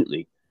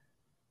 Absolutely.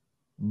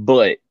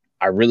 But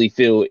I really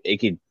feel it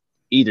could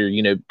either,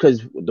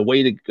 because the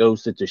way that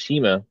goes to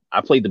Tsushima,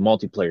 I played the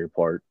multiplayer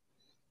part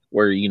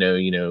where, you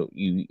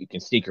can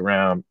sneak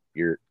around.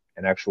 You're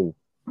an actual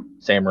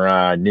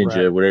samurai,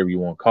 ninja, whatever you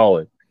want to call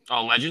it.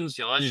 Oh, Legends?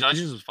 Yeah,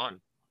 Legends was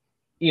fun.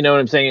 You know what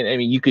I'm saying? I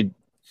mean, you could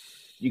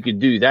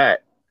do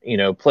that,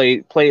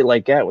 play it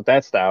like that with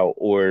that style,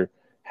 or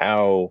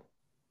how,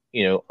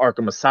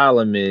 Arkham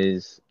Asylum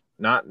is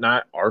not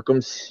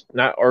Arkham,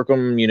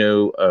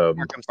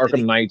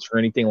 Arkham Knights or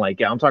anything like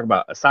that. I'm talking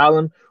about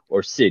Asylum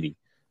or City,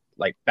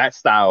 like that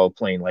style of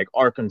playing. Like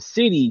Arkham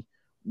City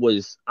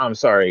was, I'm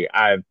sorry,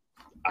 I've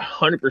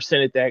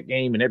 100% at that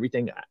game and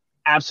everything. I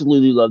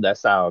absolutely love that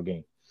style of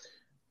game.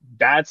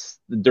 That's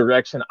the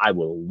direction I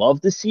would love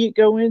to see it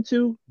go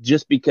into,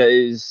 just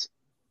because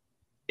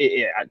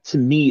to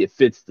me it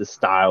fits the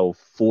style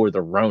for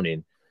the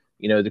Ronin,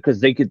 because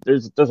they could.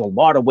 There's a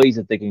lot of ways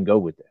that they can go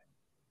with that.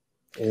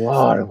 A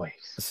lot of ways.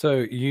 So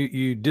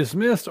you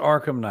dismissed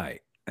Arkham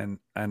Knight, and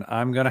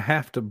I'm gonna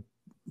have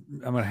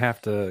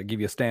to give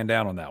you a stand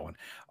down on that one.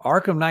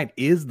 Arkham Knight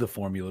is the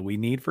formula we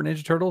need for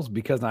Ninja Turtles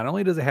because not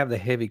only does it have the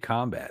heavy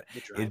combat,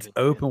 it's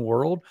open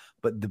world,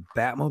 but the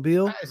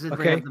Batmobile,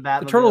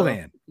 the turtle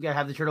van. You gotta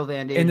have the turtle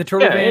van, dude. In the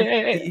turtle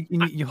van,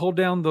 you hold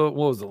down the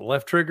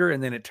left trigger,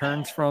 and then it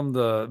turns from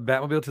the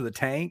Batmobile to the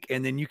tank,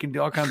 and then you can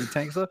do all kinds of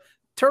tank stuff.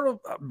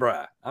 Turtle,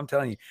 bruh, I'm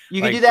telling you,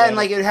 you can do that, and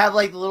it would have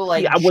the little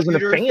I wasn't a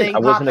fan. I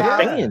wasn't a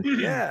fan.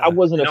 Yeah, I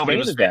wasn't a fan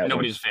of that.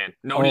 Nobody's a fan.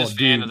 Nobody's a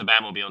fan of the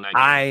Batmobile in that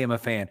game. I am a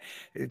fan.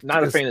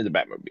 Not a fan of the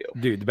Batmobile,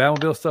 dude. The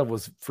Batmobile stuff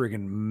was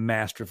freaking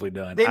masterfully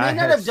done. They may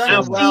not have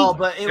done it well,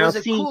 but it was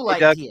a cool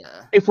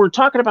idea. If we're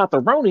talking about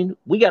the Ronin,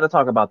 we got to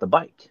talk about the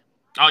bike.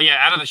 Oh yeah,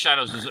 Out of the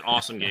Shadows was an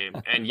awesome game,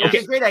 and yes,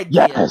 okay, great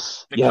idea.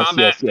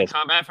 The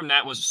combat from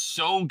that was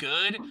so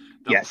good.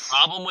 The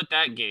problem with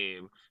that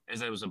game is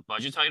that it was a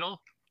budget title.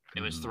 It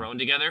was thrown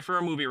together for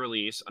a movie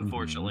release,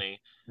 unfortunately,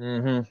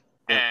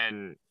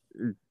 and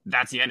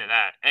that's the end of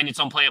that. And it's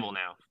unplayable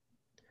now.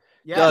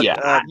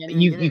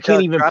 You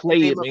can't even play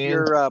it, man.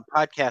 Your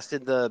podcast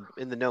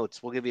in the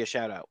notes. We'll give you a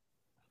shout out.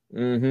 I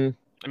mean,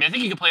 I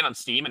think you can play it on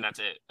Steam, and that's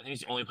it. I think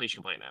it's the only place you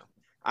can play it now.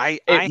 I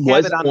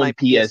was have it on my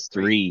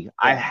PS3.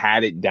 I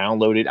had it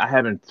downloaded. I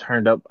haven't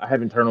turned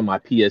on my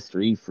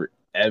PS3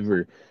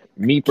 forever.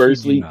 Me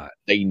personally,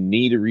 they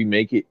need to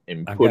remake it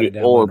and put it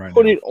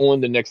on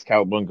the next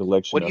Cowabunga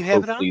collection. What do you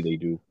have hopefully it on? they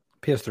do.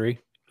 PS3.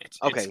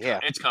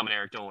 It's coming,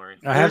 Eric. Don't worry.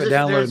 I have it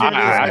downloaded.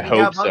 I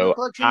hope so.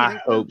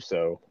 I hope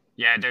so.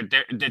 Yeah,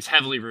 it's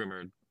heavily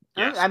rumored.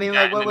 Yes. I mean,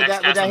 what would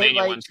that hit?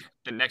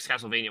 The next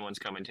Castlevania one's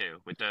coming too.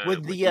 With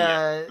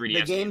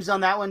the games on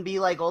that one be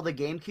all the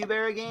GameCube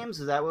era games?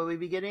 Is that what we'd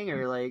be getting,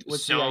 or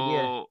what's the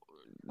idea?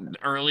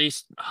 Early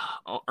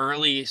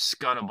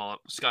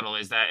scuttle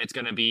is that it's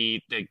going to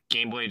be the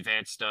Game Boy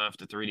Advance stuff,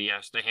 the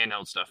 3DS, the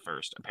handheld stuff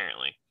first,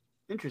 apparently.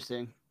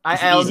 Interesting. I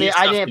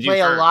didn't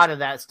play a lot of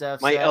that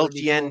stuff. My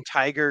LGN cool.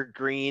 Tiger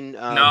Green.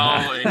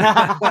 No.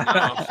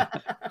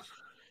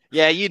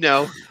 Yeah,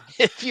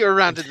 if you're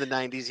around in the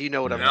 90s, you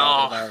know what I'm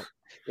talking about.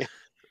 Yeah.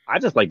 I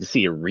just like to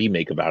see a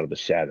remake of Out of the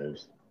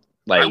Shadows.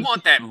 I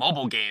want that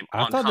mobile game.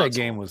 I thought that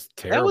game was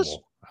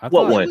terrible.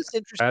 What one? It was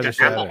interesting. The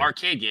Apple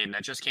arcade game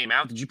that just came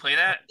out. Did you play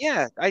that?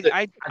 Yeah, I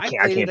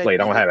can't play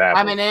it. I don't have Apple.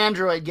 I'm an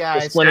Android guy.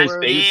 That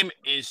game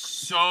is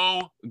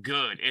so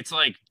good. It's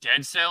like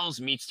Dead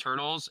Cells meets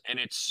Turtles, and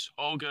it's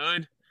so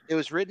good. It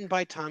was written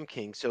by Tom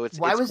King, so it's.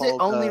 Why was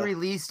called, it only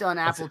released on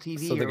Apple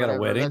TV? So they got a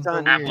wedding. It's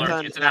an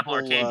Apple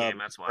arcade game.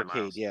 That's why.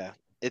 Arcade, yeah.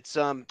 It's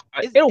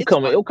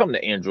It'll come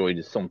to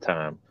Android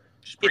sometime.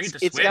 Just bring it to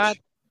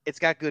Switch. It's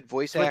got good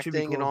voice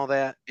acting and all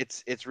that.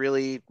 It's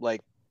really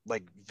like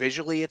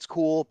visually it's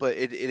cool, but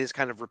it is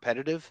kind of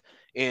repetitive,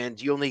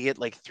 and you only get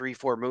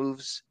 3-4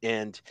 moves,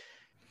 and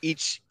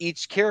each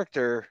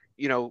character,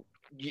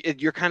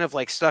 you're kind of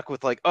stuck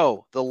with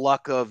the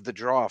luck of the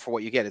draw for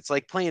what you get. It's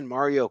like playing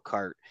Mario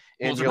Kart,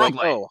 and you're like,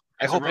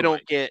 I hope I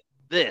don't get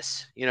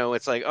this.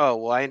 It's like, oh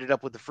well, I ended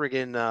up with the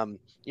friggin'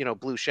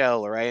 blue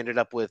shell, or I ended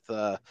up with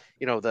the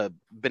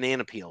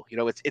banana peel.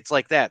 It's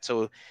like that.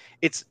 So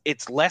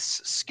it's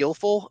less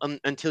skillful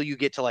until you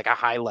get to a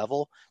high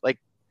level.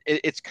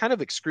 It's kind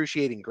of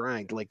excruciating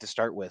grind to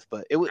start with,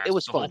 but it was fun.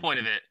 That's the whole point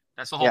of it.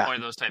 That's the whole point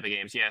of those type of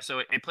games. Yeah. So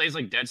it plays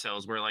like Dead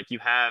Cells, where you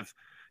have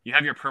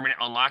your permanent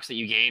unlocks that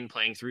you gain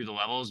playing through the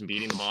levels and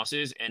beating the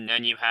bosses, and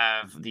then you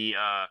have the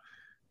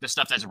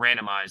stuff that's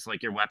randomized,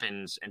 like your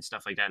weapons and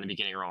stuff like that in the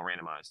beginning are all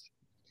randomized.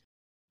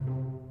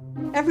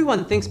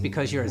 Everyone thinks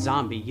because you're a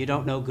zombie, you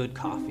don't know good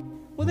coffee.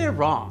 Well, they're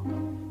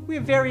wrong. We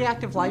have very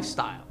active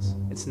lifestyles.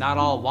 It's not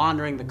all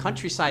wandering the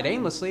countryside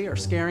aimlessly or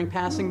scaring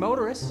passing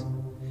motorists.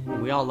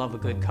 And we all love a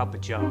good cup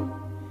of joe.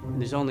 And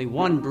there's only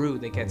one brew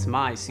that gets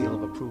my seal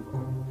of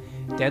approval.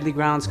 Deadly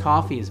Grounds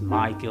coffee is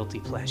my guilty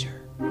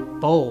pleasure.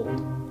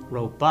 Bold,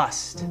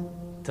 robust,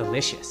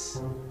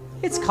 delicious.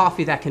 It's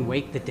coffee that can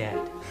wake the dead.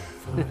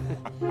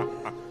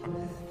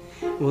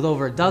 With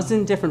over a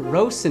dozen different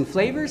roasts and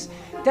flavors,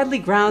 Deadly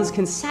Grounds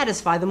can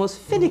satisfy the most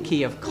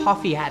finicky of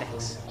coffee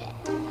addicts.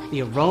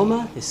 The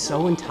aroma is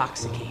so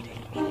intoxicating.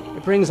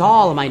 It brings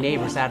all of my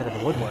neighbors out of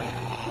the woodwork.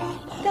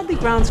 Deadly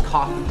Grounds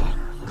coffee.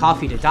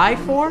 Coffee to die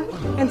for,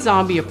 and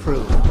zombie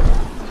approved.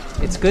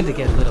 It's good to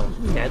get a little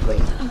deadly.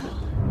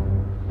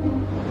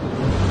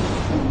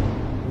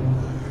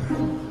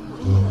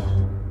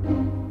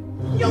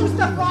 Use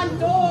the front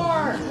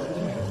door!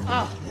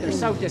 Oh, they're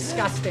so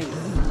disgusting.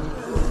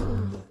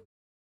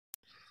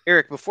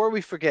 Eric, before we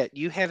forget,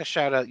 you had a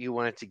shout out you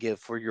wanted to give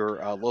for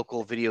your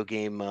local video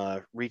game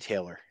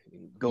retailer.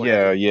 Go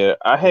ahead. Yeah.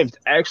 I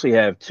actually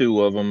have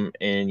two of them,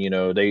 and you're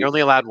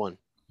only allowed one.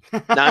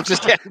 No, I'm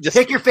just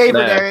pick your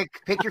favorite, Eric.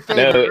 Pick your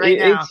favorite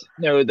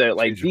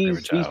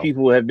These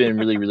people have been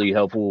really, really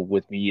helpful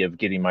with me of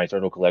getting my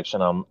turtle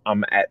collection.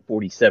 I'm at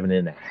 47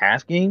 and a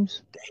half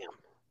games. Damn.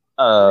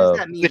 What does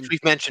that mean? Which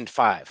we've mentioned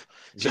 5.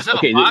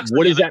 Okay,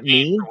 what does that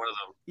mean?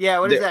 Yeah,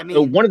 what does that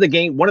mean? One of the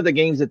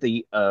games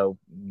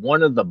that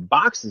one of the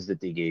boxes that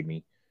they gave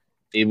me,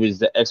 it was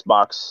the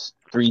Xbox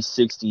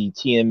 360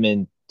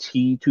 TMNT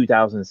TMNT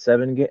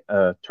 2007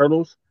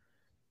 Turtles.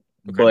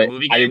 Okay, But the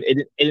movie game?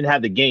 it didn't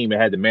have the game. It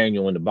had the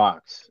manual in the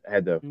box. It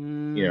had the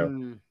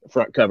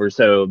front cover.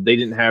 So they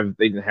just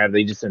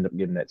ended up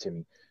giving that to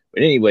me.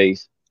 But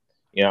anyways,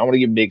 I want to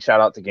give a big shout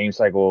out to Game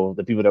Cycle,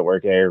 the people that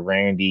work there,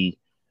 Randy,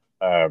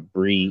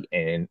 Bree,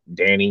 and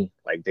Danny.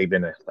 Like they've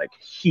been a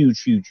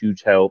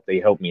huge help. They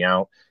helped me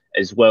out,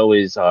 as well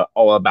as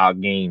All About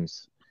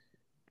Games.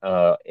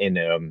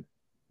 And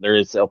there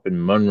is up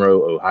in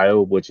Monroe,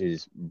 Ohio, which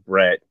is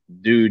Brett.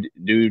 Dude,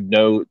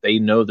 they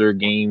know their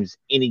games.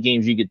 Any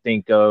games you could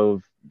think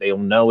of, they'll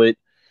know it.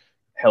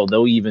 Hell,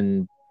 they'll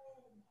even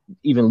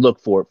look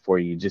for it for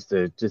you just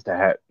to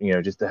have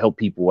just to help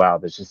people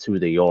out. That's just who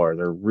they are.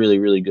 They're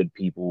really good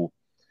people.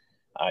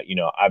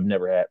 I've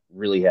never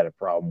really had a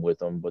problem with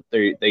them, but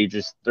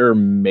they're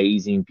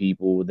amazing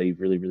people. They've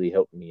really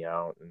helped me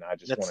out, and I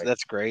just want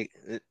that's great.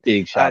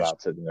 Big shout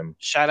out to them.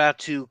 Shout out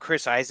to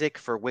Chris Isaac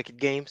for Wicked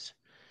Games.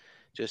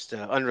 Just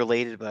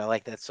unrelated, but I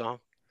like that song.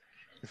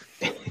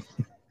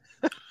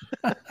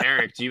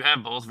 Eric, do you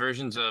have both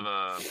versions of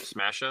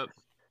Smash Up?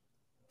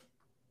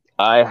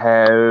 I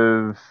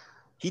have.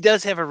 He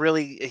does have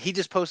he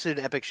just posted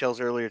an Epic Shells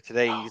earlier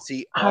today. You can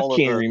see all I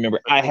can't remember.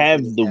 I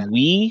have the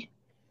Wii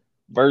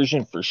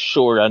version for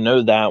sure. I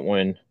know that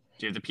one.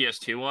 Do you have the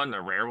PS2 one,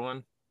 the rare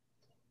one?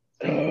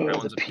 Oh, that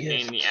one's a pain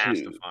in the ass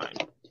to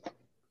find.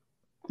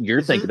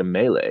 You're thinking of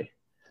Melee.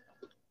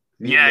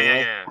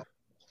 Yeah.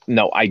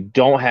 No, I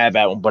don't have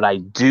that one, but I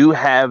do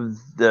have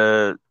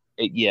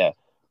yeah.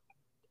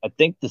 I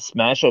think the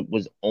Smash Up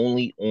was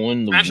only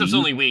on the Smash Up's Wii.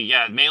 only Wii,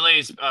 yeah.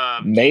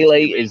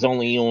 Melee is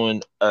only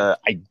on.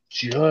 I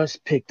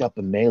just picked up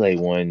a Melee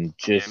one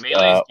Melee's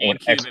on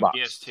GameCube Xbox.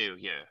 and PS2,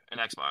 yeah, and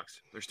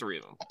Xbox. There's 3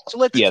 of them. So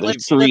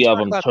there's 3 of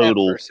them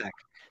total. For a sec.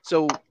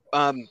 So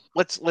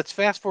let's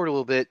fast forward a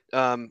little bit.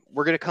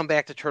 We're gonna come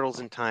back to Turtles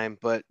in time,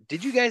 but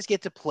did you guys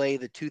get to play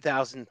the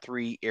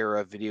 2003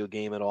 era video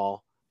game at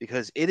all?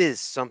 Because it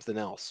is something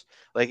else.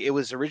 Like it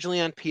was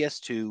originally on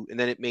PS2, and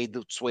then it made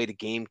its way to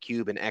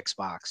GameCube and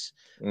Xbox.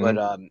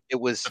 But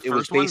it was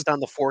based on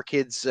the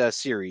 4Kids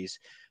series.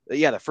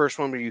 The first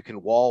one where you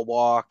can wall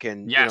walk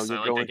and you're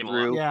going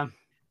through. Yeah.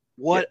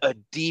 What a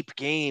deep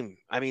game!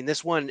 I mean,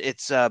 this one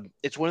it's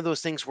one of those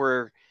things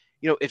where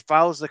it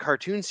follows the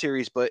cartoon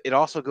series, but it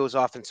also goes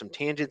off in some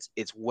tangents.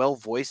 It's well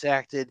voice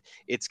acted.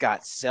 It's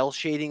got cell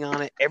shading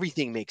on it.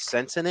 Everything makes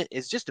sense in it.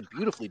 It's just a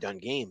beautifully done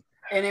game.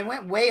 And it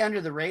went way under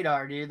the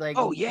radar, dude. Like,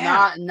 oh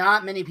yeah,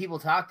 not many people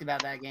talked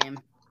about that game.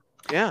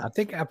 Yeah, I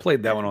think I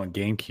played that one on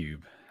GameCube.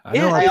 I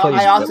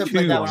also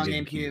played that one on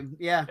GameCube.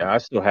 Yeah, I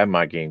still have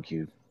my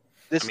GameCube.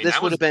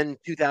 This would have been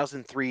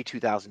 2003,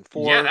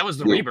 2004. Yeah, that was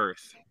the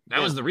rebirth. That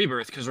was the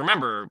rebirth. Because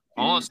remember,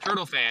 all us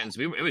Turtle fans,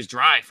 it was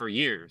dry for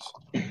years,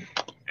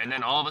 and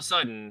then all of a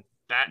sudden,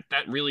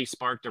 that really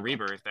sparked the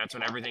rebirth. That's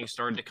when everything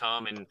started to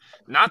come, and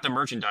not the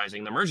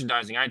merchandising. The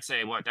merchandising, I'd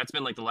say, that's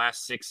been like the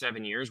last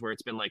 6-7 years where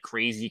it's been like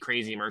crazy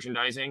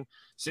merchandising.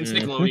 Since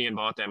Nickelodeon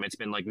bought them, it's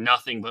been like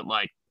nothing but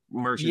like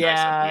merchandise.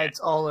 Yeah, it's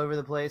all over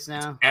the place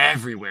now.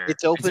 Everywhere.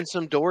 It's opened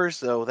some doors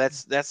though.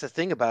 That's the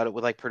thing about it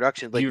with like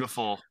production. Like,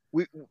 beautiful.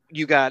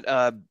 You got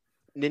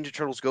Ninja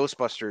Turtles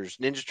Ghostbusters,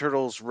 Ninja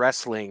Turtles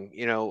Wrestling,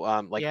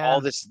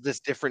 all this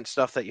different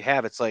stuff that you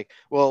have. It's like,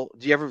 well,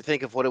 do you ever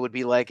think of what it would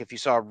be like if you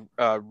saw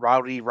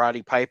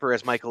Roddy Piper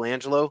as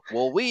Michelangelo?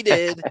 Well, we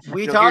did.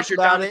 We talked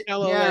about it.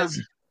 Yeah.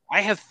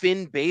 I have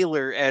Finn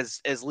Balor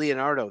as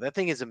Leonardo. That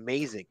thing is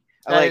amazing.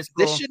 Cool.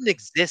 This shouldn't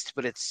exist,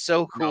 but it's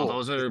so cool. No,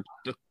 those are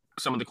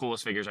some of the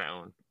coolest figures I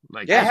own.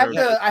 Like, I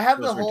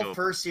have the whole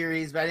first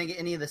series, but I didn't get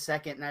any of the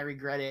second, and I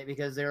regret it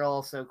because they're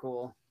all so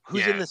cool.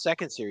 Who's in the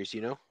second series?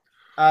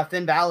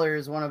 Finn Balor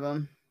is one of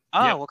them.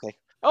 Oh, okay.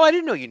 Oh, I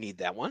didn't know you need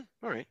that one.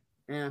 All right.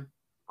 Yeah.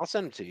 I'll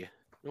send it to you.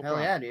 No Hell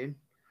problem. yeah, dude.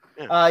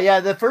 Yeah.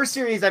 The first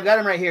series, I've got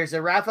them right here. So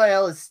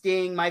Raphael is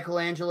Sting,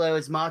 Michelangelo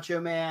is Macho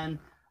Man,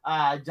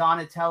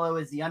 Donatello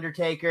is The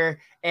Undertaker,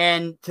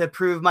 and to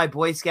prove my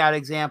Boy Scout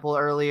example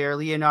earlier,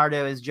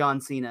 Leonardo is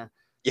John Cena.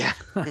 Yeah.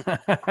 What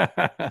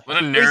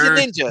a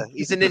nerd.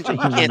 He's a ninja.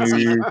 You can't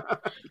see him.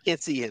 You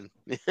can't see him.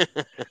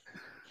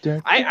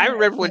 I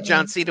remember when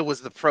John Cena was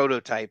the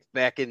prototype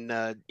back in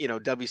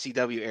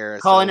WCW era.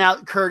 Calling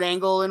out Kurt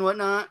Angle and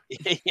whatnot.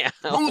 Yeah.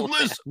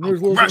 Ruthless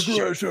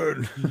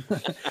aggression.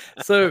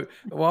 So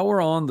while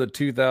we're on the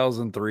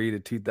 2003 to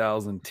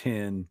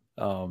 2010,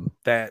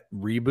 that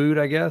reboot,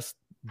 I guess,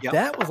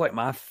 that was like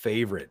my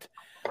favorite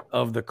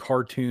of the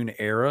cartoon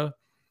era.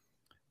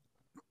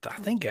 I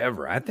think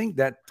ever. I think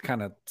that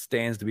kind of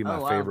stands to be my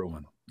favorite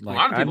one. Like, a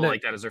lot of people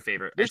like that as their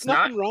favorite. There's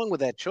nothing wrong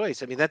with that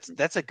choice. I mean,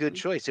 that's a good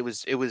choice. It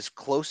was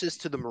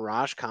closest to the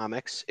Mirage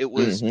comics. It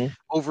was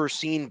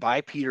overseen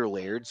by Peter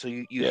Laird, so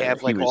you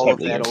have like all of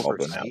that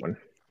oversight.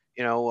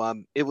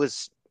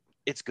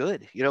 It's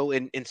good.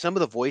 In some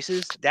of the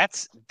voices,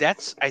 that's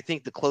I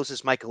think the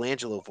closest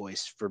Michelangelo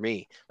voice for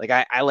me. Like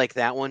I like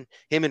that one.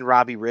 Him and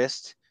Robbie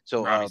Rist.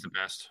 So Robbie's the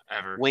best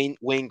ever.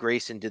 Wayne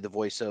Grayson did the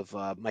voice of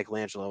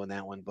Michelangelo in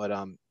that one, but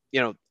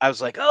I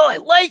was like, oh, I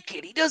like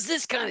it. He does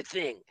this kind of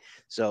thing.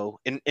 So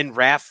and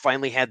Raph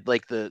finally had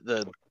like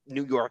the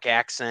New York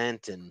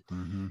accent, and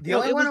The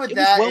only one with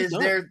that is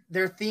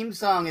their theme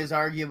song is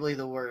arguably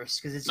the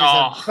worst because it's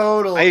just a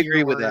total. I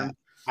agree with that.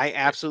 I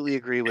absolutely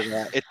agree with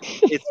that.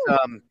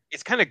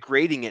 It's kind of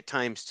grating at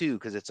times too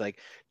because it's like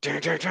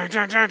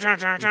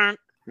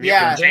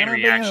yeah,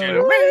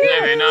 reaction.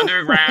 Living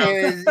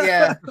underground.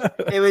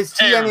 It was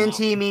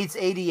TMNT meets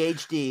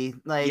ADHD.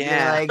 Like,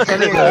 yeah, like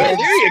there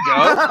you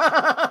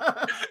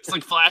go. It's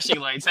like flashing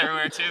lights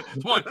everywhere too.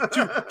 1,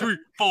 2, 3,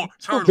 4,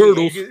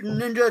 turtles.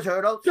 Ninja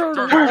Turtles.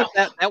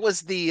 That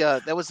was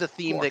the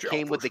theme that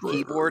came with the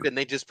keyboard, and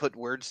they just put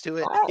words to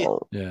it.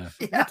 Yeah.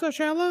 It's a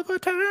shell of a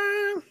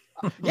time.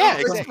 Yeah,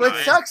 exactly. What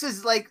sucks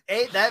is like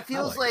that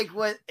feels like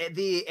what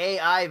the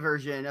AI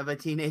version of a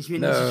Teenage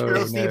Mutant Ninja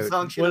Turtles theme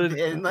song should have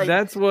been. Like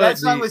that's what that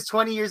song was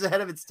 20 years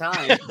ahead of its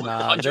time.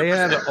 Nah, they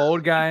had an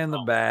old guy in the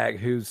back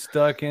who's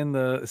stuck in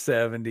the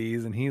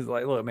 70s, and he's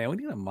like, "Look, man, we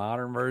need a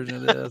modern version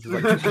of this.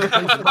 It's like,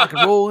 play some rock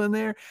and roll in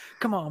there.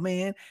 Come on,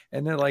 man."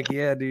 And they're like,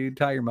 "Yeah, dude,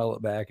 tie your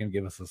mullet back and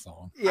give us a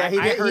song." Yeah, he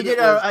did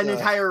an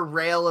entire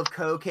rail of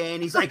cocaine.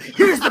 He's like,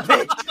 "Here's the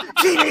pitch,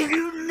 Teenage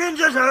Mutant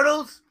Ninja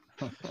Turtles."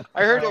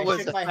 I heard it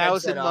was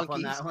 1,000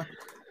 monkeys.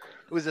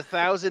 It was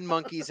 1,000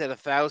 monkeys at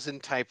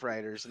 1,000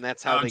 typewriters, and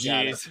that's how they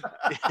got it.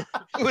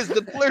 It was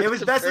the blur. It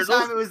was best of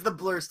time. It was the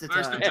blurst of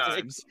time.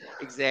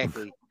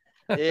 Exactly.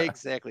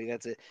 Exactly.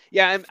 That's it.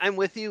 Yeah, I'm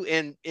with you.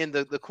 And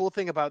the cool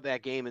thing about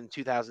that game in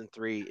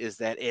 2003 is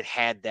that it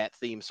had that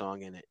theme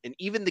song in it, and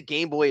even the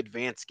Game Boy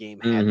Advance game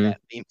had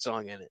that theme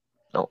song in it.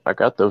 Oh, I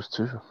got those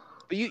too.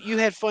 But you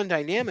had fun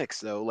dynamics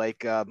though,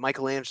 like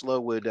Michelangelo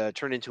would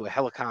turn into a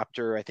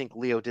helicopter. I think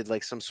Leo did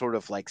like some sort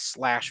of like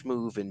slash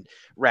move, and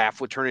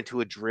Raph would turn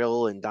into a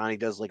drill, and Donnie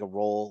does like a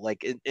roll.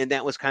 Like, and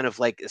that was kind of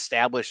like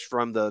established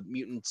from the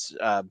mutants.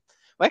 Well,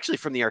 actually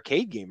from the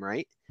arcade game,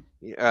 right?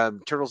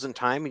 Turtles in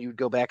Time, and you would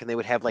go back and they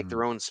would have like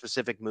their own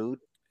specific mood.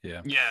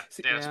 Yeah,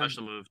 they had a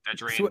special move that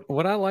drained. So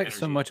what I like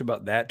so much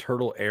about that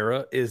Turtle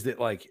era is that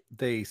like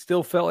they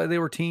still felt like they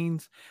were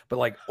teens, but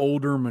like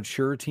older,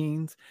 mature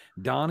teens.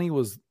 Donnie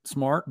was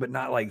smart, but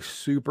not like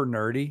super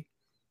nerdy.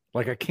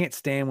 Like I can't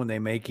stand when they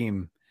make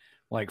him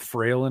like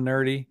frail and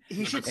nerdy.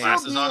 He should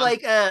still be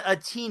like a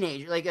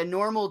teenager, like a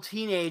normal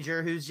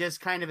teenager who's just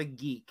kind of a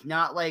geek,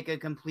 not like a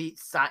complete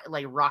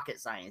like rocket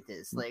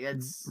scientist. Like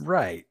that's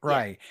right.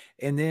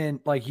 And then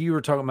like you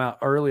were talking about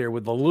earlier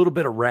with a little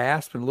bit of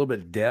rasp and a little bit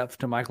of depth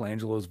to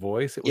Michelangelo's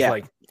voice, it was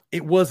like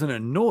it wasn't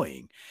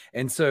annoying.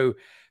 And so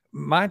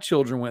my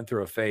children went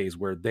through a phase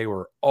where they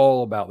were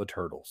all about the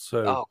Turtles.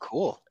 So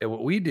cool. And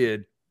what we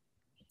did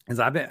is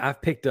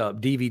I've picked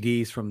up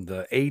DVDs from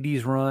the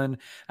 80s run.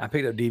 I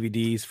picked up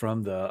DVDs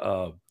from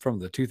the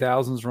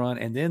 2000s run,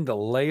 and then the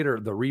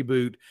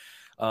reboot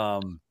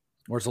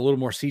where it's a little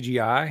more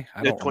CGI.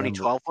 The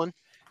 2012 one.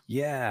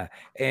 Yeah,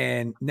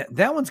 and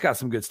that one's got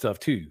some good stuff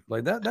too.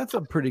 Like that's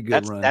a pretty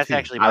good run. That's too.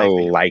 actually my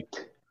favorite. I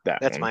liked that.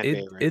 That's my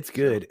favorite. It's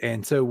good.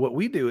 And so what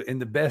we do,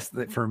 and the best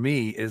that for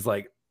me is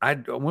like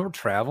when we're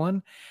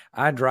traveling,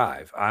 I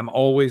drive. I'm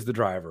always the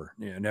driver.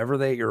 You know, never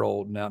the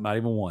 8-year-old. Not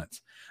even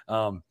once.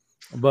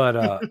 But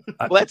well,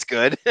 that's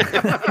good.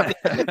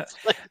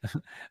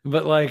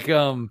 But like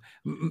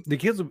the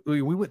kids,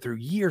 we went through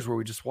years where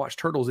we just watched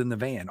Turtles in the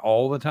van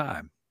all the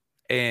time.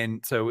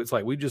 And so it's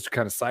like we just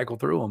kind of cycle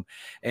through them.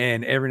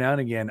 And every now and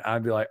again,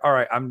 I'd be like, all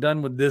right, I'm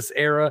done with this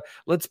era.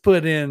 Let's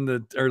put in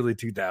the early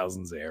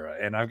 2000s era.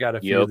 And I've got a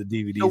few of the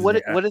DVDs. So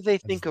what do they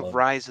think of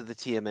Rise of the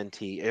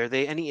TMNT? Are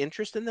they any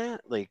interest in that?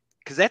 Like,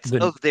 because that's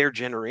of their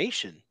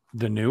generation.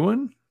 The new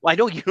one? Well, I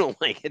know you don't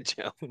like it,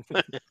 Joe.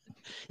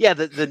 Yeah,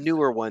 the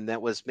newer one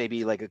that was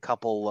maybe like a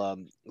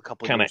couple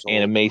kind of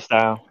anime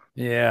style.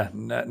 Yeah,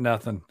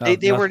 nothing.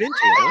 They weren't into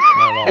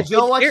it. Did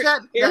you watch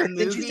that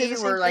movie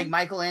where like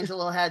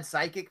Michelangelo had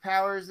psychic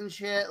powers and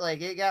shit?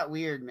 Like it got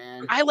weird,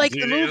 man. I like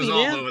the movie, it was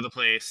man. all over the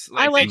place.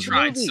 Like they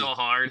tried so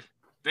hard.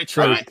 They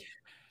tried.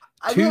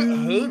 I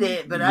didn't hate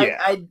it, but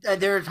I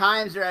there were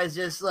times where I was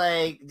just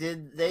like,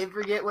 did they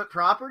forget what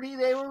property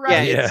they were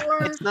writing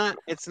for?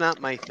 It's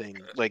not my thing.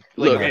 Like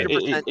Look,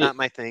 100% not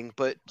my thing.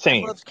 But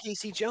same. I love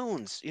Casey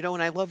Jones,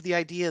 and I love the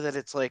idea that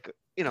it's like,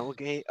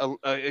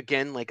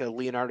 again, like a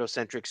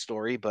Leonardo-centric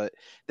story, but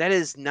that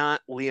is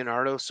not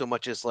Leonardo so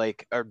much as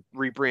like a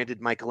rebranded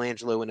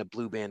Michelangelo in a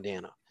blue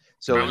bandana.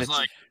 So I was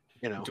like,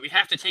 do we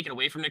have to take it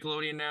away from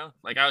Nickelodeon now?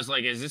 Like I was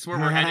like, is this where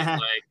we're headed?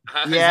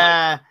 Like,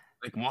 yeah.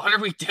 Like, what are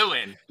we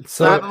doing?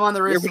 Slap him on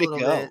the wrist a little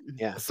bit.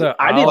 Yeah. So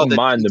I didn't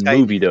mind the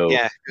movie though.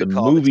 Yeah, the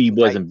movie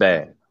wasn't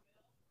bad.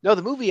 No,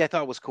 the movie I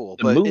thought was cool.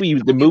 The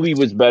movie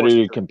was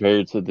better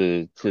compared to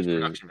the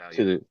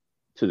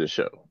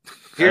show.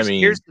 Here's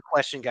the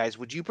question, guys.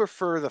 Would you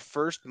prefer the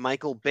first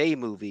Michael Bay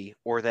movie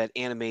or that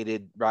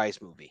animated Rise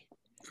movie?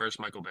 First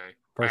Michael Bay.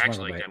 I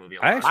actually like that movie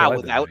a lot.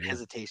 Without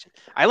hesitation.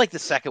 I like the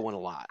second one a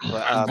lot.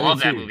 But, I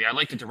love that movie. I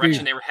like the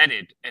direction they were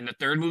headed, and the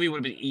third movie would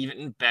have been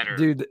even better.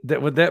 Dude,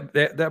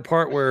 that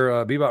part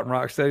where Bebop and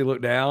Rocksteady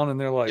look down and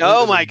they're like,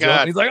 "Oh my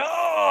god!" He's like,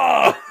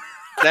 "Oh,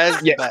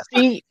 that's the best."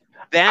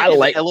 That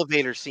the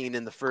elevator scene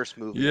in the first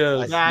movie.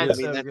 Yeah, that's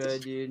so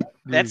good, dude.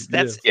 That's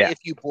if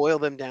you boil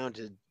them down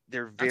to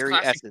their very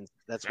essence.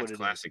 That's what it is.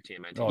 Classic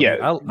TMNT. Oh, Yeah.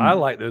 dude, I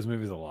like those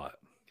movies a lot.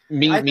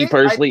 Me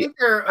personally, I think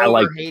they're I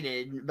like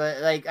overhated, but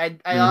like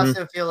I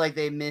also feel like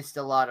they missed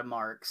a lot of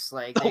marks.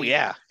 Like, Oh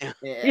yeah.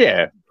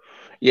 yeah.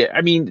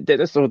 I mean,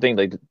 that's the whole thing.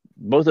 Like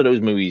both of those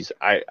movies,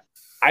 I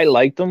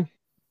liked them.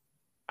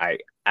 I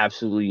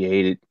absolutely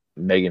hated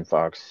Megan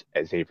Fox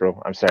as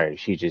April. I'm sorry,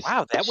 she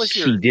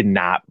did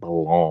not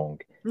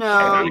belong.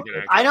 No,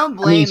 I don't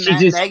blame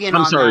Megan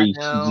on that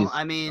though.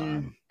 I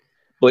mean,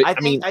 but I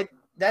think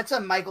that's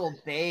a Michael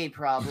Bay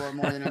problem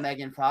more than a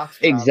Megan Fox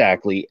problem.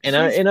 Exactly, and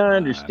I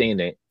understand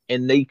that.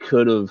 And they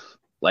could have,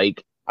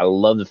 like, I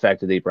love the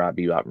fact that they brought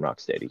Bebop and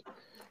Rocksteady.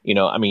 You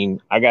know, I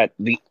mean, I got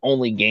the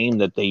only game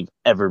that they've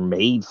ever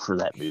made for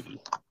that movie.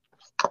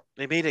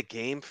 They made a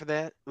game for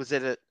that? Was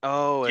it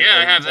I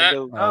have that.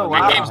 Oh, wow.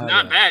 That game's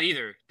not bad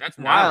either. That's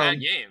not a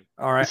bad game.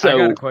 All right, I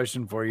got a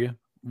question for you.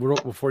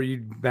 Before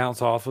you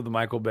bounce off of the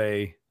Michael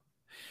Bay,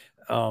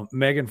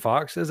 Megan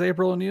Fox as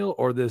April O'Neil,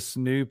 or this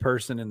new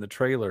person in the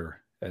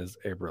trailer as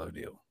April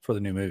O'Neil for the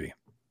new movie?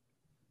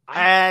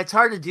 It's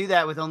hard to do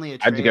that with only a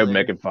trailer. I have to go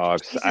Megan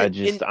Fox.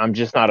 I'm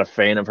just not a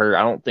fan of her.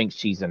 I don't think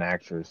she's an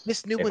actress.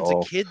 This new one's a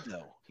kid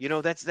though. You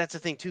know, that's the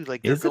thing too.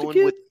 Like they're Is it a going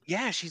kid? with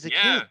she's a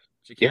kid.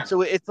 Yeah.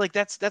 So it's like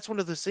that's one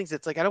of those things.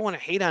 It's like I don't want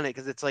to hate on it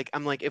because it's like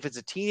I'm like if it's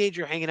a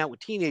teenager hanging out with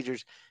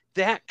teenagers,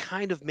 that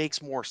kind of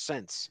makes more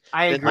sense.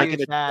 I agree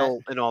with that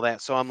and all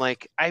that. So I'm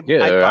like, I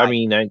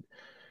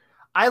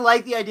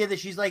like the idea that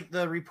she's like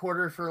the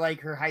reporter for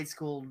like her high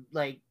school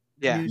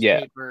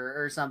newspaper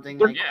or something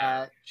like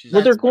that.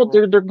 Well,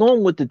 they're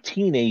going with the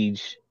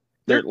teenage.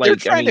 They're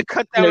trying to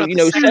cut down.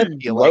 Seth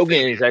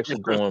Rogen is actually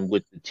going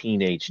with the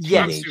teenage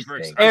thing.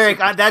 Eric,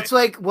 that's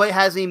like what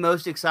has me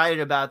most excited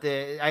about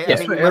this. I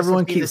think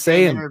everyone keeps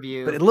saying,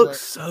 but it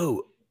looks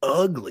so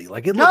ugly.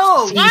 Like it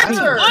looks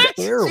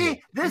terrible.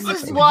 See, this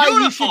is why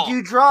you should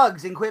do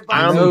drugs and quit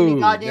buying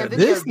goddamn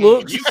video games.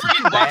 Looks you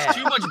freaking watch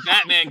too much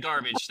Batman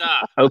garbage.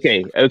 Stop.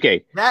 Okay.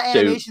 That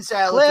animation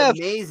style looks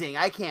amazing.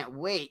 I can't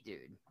wait, dude.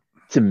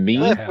 To me,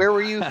 where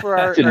were you for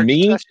our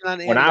discussion on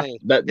when anime?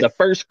 the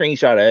first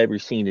screenshot I ever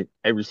seen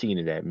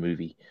in that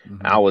movie,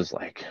 I was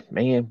like,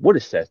 man, what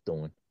is Seth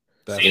doing?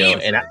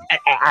 And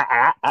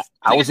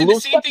I was a little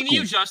the same thing to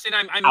you, Justin.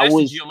 I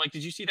messaged you. I'm like,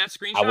 did you see that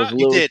screenshot? I was a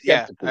little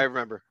Yeah, skeptical. I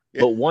remember.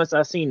 Yeah. But once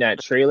I seen that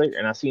trailer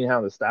and I seen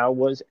how the style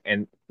was,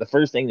 and the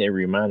first thing that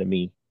reminded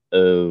me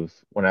of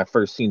when I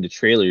first seen the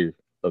trailer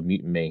of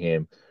Mutant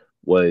Mayhem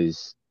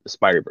was the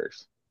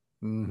Spider-Verse.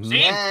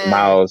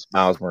 Miles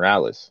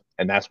Morales.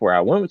 And that's where I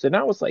went with it. And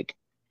I was like,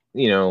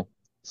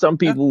 some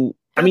people,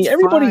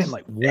 everybody's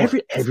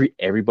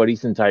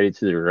everybody's entitled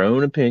to their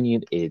own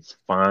opinion. It's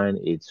fine.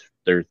 It's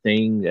their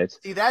thing. That's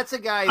a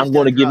guy. I'm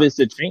going to give this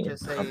a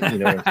chance. That's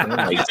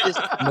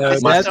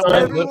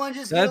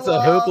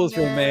a hopeless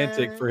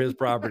romantic for his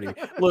property.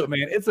 Look,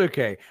 man, it's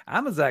okay.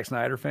 I'm a Zack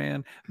Snyder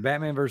fan.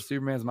 Batman vs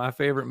Superman is my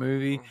favorite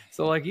movie.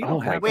 So, like, you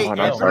don't have to.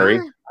 I'm sorry.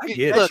 I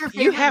get Look, it.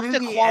 you have to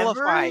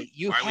qualify.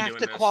 You have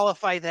to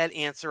qualify that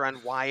answer on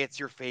why it's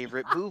your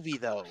favorite movie,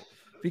 though.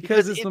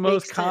 Because it's the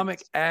most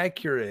comic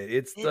accurate.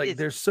 It's like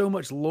there's so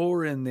much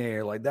lore in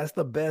there. Like that's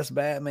the best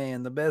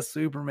Batman, the best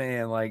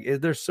Superman. Like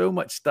there's so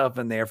much stuff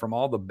in there from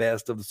all the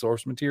best of the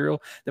source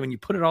material that when you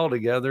put it all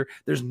together,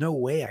 there's no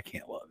way I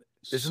can't love it.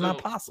 This is not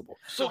possible.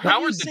 So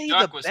Howard the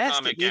Duck was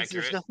comic accurate.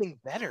 There's nothing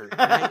better.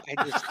 I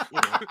just,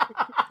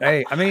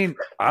 Hey, I mean,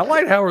 I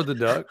like Howard the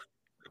Duck.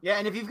 Yeah,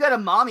 and if you've got a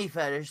mommy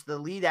fetish, the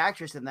lead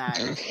actress in that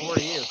is for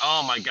you.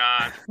 Oh my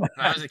god, when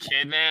I was a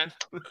kid, man.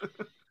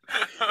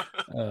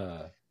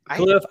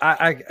 Cliff,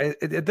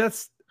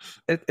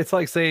 it's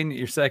like saying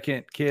your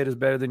second kid is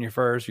better than your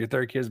first, your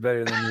third kid is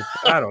better than your.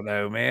 I don't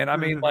know, man. I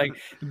mean, like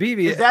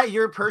BB. Is that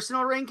your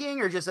personal ranking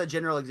or just a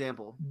general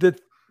example?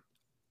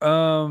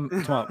 of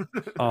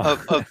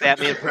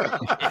Batman Pro.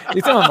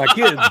 You're talking about my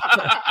kids.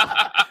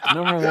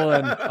 Number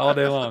one all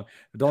day long.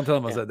 Don't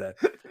tell them I said that.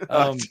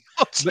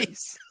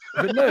 Jeez.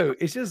 But no,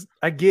 it's just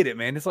I get it,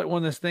 man. It's like one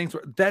of those things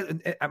where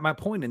my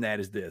point in that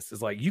is this: is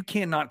like you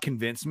cannot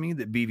convince me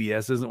that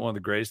BVS isn't one of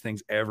the greatest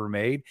things ever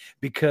made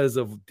because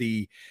of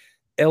the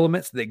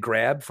elements they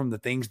grab from the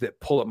things that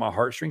pull at my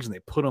heartstrings and they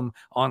put them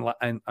on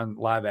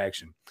live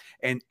action.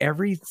 And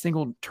every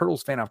single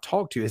Turtles fan I've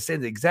talked to has said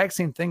the exact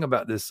same thing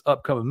about this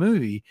upcoming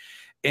movie.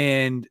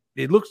 And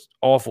it looks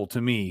awful to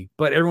me,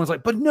 but everyone's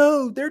like, but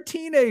no, they're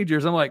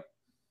teenagers. I'm like,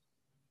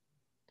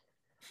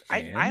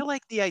 I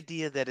like the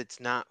idea that it's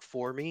not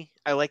for me.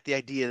 I like the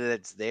idea that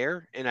it's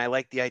there, and I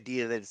like the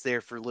idea that it's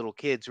there for little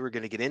kids who are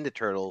going to get into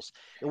Turtles.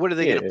 And what are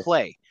they going to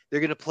play?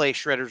 They're going to play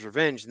Shredder's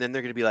Revenge, and then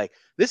they're going to be like,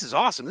 "This is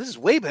awesome. This is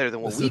way better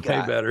than what we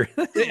got." Way better.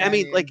 I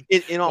mean, like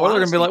in all. Or they're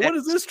going honesty, to be like, "What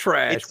is this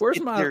trash? Where's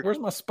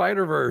my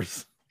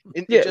Spider-Verse?"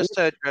 Just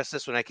to address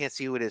this one, I can't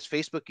see who it is.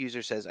 Facebook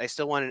user says, "I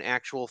still want an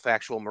actual,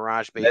 factual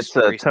Mirage-based."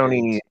 That's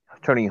Tony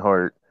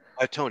Hart.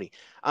 Tony.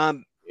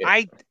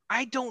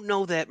 I don't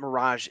know that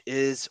Mirage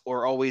is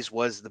or always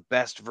was the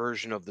best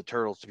version of the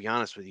Turtles, to be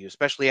honest with you,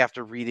 especially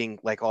after reading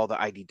like all the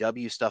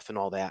IDW stuff and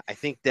all that. I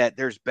think that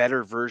there's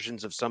better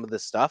versions of some of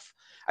this stuff.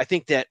 I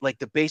think that like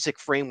the basic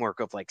framework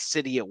of like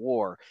City at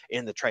War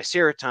and the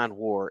Triceraton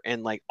War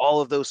and like all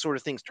of those sort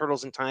of things,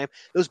 Turtles in Time,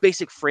 those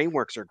basic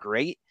frameworks are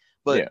great.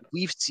 But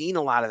we've seen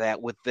a lot of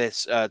that with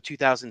this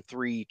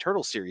 2003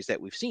 Turtle series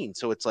that we've seen.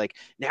 So it's like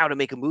now to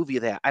make a movie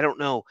of that, I don't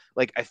know.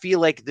 Like, I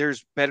feel like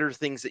there's better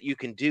things that you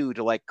can do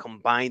to like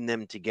combine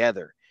them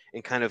together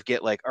and kind of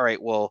get like, all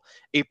right, well,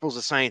 April's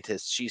a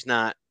scientist. She's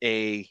not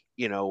a,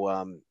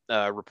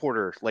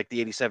 reporter like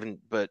the 87,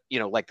 but,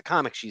 like the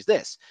comics, she's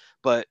this.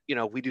 But,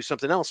 we do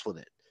something else with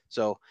it.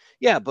 So,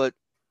 yeah, but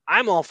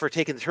I'm all for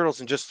taking the Turtles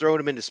and just throwing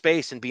them into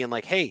space and being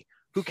like, hey,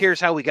 who cares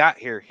how we got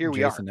here? Here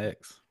we are. Jason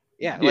X.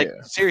 Yeah, like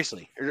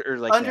seriously, or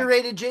like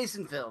underrated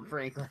Jason film,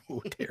 frankly.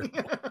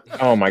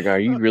 Oh my god,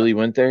 you really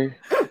went there?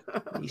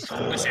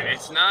 Listen,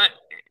 it's not.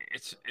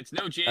 It's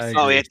no Jason.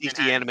 Oh, yeah, DC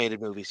animated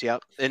movies.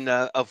 Yep, and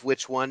of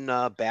which one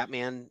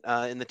Batman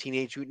in the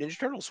Teenage Mutant Ninja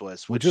Turtles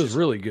was, which is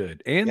really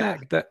good, and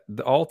that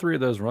all three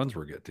of those runs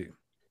were good too.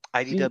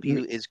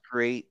 IDW is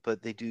great,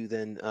 but they do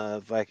then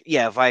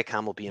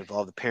Viacom will be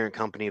involved, the parent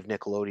company of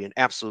Nickelodeon.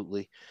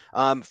 Absolutely.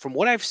 From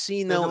what I've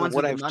seen though, and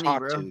what I've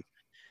talked to.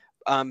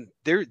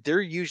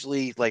 They're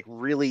usually like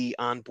really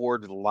on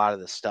board with a lot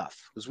of this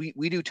stuff because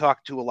we do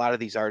talk to a lot of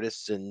these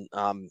artists and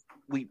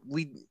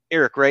we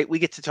Eric, right, we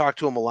get to talk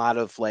to them a lot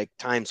of like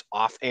times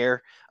off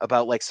air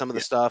about like some of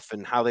the stuff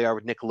and how they are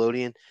with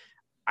Nickelodeon.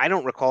 I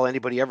don't recall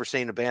anybody ever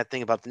saying a bad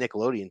thing about the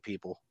Nickelodeon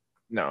people.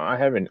 No, I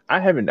haven't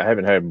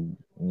had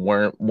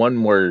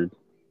one word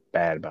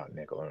bad about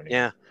Nickelodeon.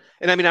 Yeah.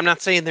 And I mean, I'm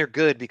not saying they're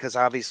good because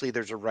obviously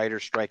there's a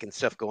writer's strike and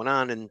stuff going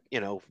on and,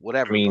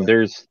 whatever. I mean,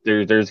 there's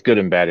good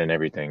and bad in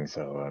everything.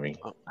 So, I mean,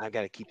 I've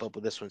got to keep up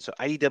with this one. So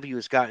IDW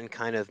has gotten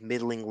kind of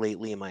middling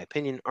lately, in my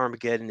opinion.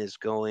 Armageddon is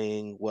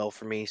going well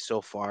for me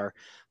so far,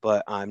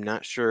 but I'm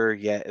not sure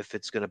yet if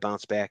it's going to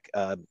bounce back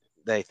that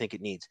I think it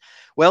needs.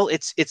 Well,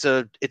 it's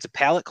a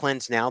palette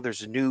cleanse now.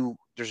 There's a new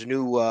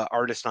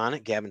artist on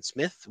it, Gavin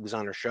Smith, who was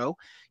on our show.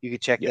 You can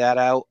check that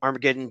out.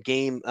 Armageddon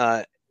game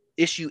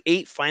issue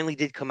 8 finally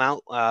did come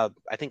out,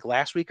 I think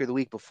last week or the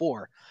week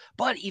before.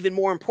 But even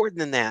more important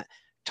than that,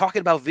 talking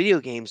about video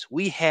games,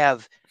 we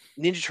have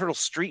Ninja Turtles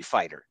Street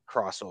Fighter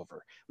crossover,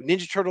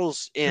 Ninja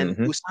Turtles and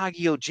Usagi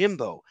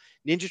Yojimbo,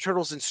 Ninja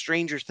Turtles and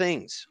Stranger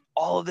Things.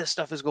 All of this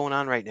stuff is going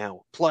on right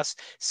now. Plus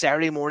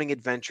Saturday Morning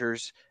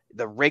Adventures,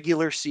 the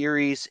regular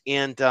series,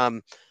 and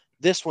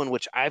this one,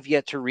 which I've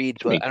yet to read,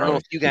 but I don't know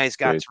if you guys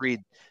got to read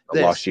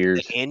this, Lost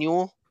Years. The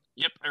annual.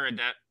 Yep, I read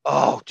that.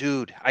 Oh,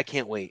 dude, I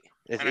can't wait.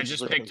 And I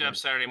just picked up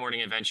Saturday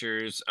Morning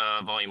Adventures,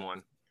 Volume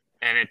 1,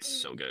 and it's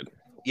so good.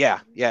 Yeah,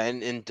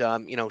 and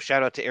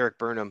shout out to Eric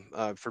Burnham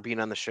for being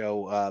on the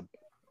show.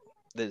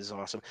 That is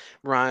awesome.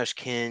 Mirage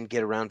can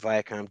get around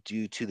Viacom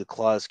due to the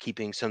clause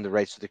keeping some of the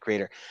rights to the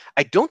creator.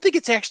 I don't think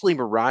it's actually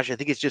Mirage. I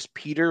think it's just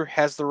Peter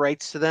has the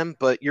rights to them.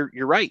 But you're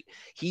right.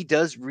 He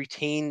does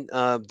retain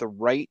the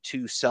right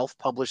to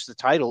self-publish the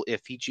title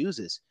if he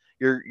chooses.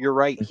 You're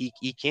right.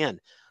 He can.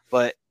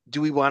 But do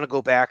we want to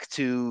go back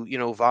to,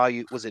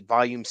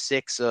 volume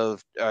 6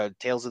 of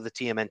Tales of the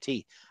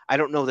TMNT? I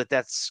don't know that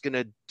that's going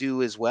to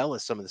do as well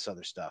as some of this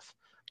other stuff,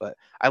 but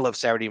I love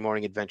Saturday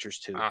Morning Adventures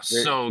too. Oh,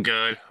 so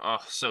good. Oh,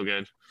 so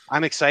good.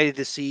 I'm excited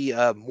to see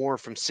more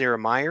from Sarah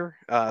Meyer,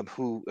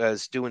 who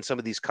is doing some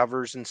of these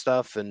covers and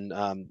stuff. And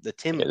the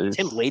Tim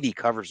Lady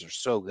covers are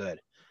so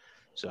good.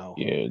 So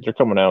yeah, they're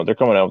coming out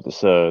with this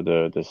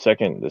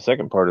the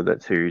second part of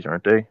that series,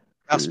 aren't they?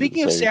 Now,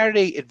 speaking of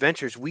Saturday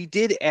Adventures, we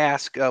did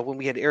ask when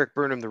we had Eric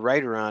Burnham, the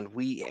writer, on.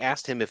 We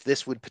asked him if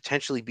this would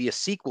potentially be a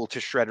sequel to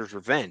Shredder's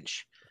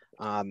Revenge,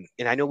 and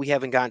I know we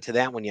haven't gotten to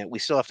that one yet. We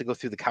still have to go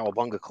through the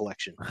Cowabunga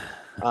collection.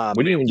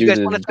 You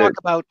guys want to talk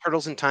about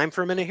Turtles in Time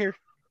for a minute here?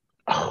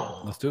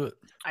 Let's do it.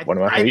 One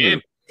of my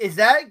favorites. Is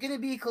that going to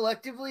be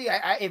collectively?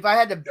 If I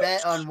had to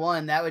bet on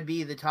one, that would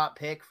be the top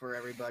pick for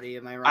everybody.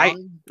 Am I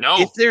wrong? No.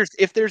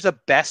 If there's a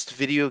best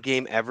video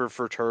game ever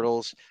for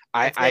Turtles,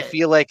 I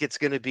feel like it's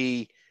going to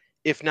be,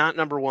 if not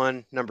number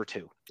 1, number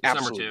 2.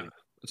 Absolutely. Number 2.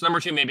 It's number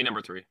 2, maybe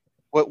number 3.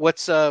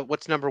 What's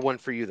number 1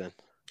 for you then?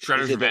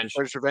 Shredder's Revenge.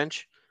 Shredder's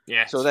Revenge.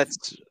 Yeah. So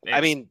I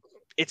mean,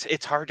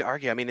 it's hard to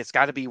argue. I mean, it's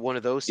got to be one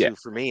of those two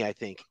for me, I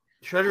think.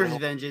 Shredder's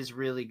Revenge is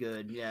really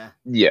good. Yeah.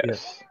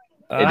 Yes.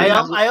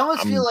 I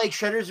almost feel like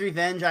Shredder's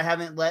Revenge I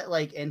haven't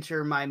let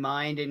enter my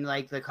mind in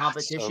the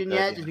competition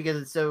yet, just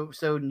because it's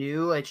so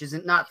new, which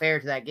isn't not fair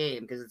to that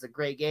game because it's a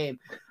great game.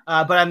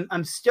 But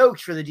I'm stoked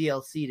for the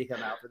DLC to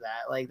come out for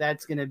that.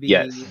 That's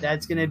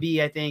gonna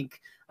be I think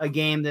a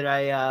game that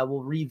I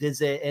will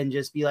revisit and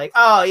just be like,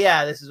 oh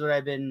yeah, this is what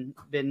I've been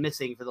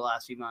missing for the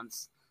last few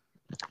months.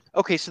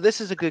 Okay, so this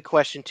is a good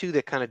question too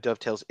that kind of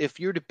dovetails. If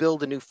you're to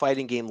build a new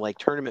fighting game like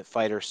Tournament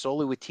Fighter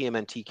solely with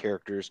TMNT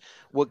characters,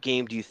 what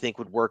game do you think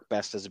would work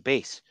best as a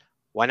base?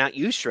 Why not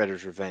use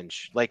Shredder's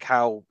Revenge? Like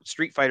how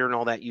Street Fighter and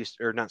all that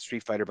not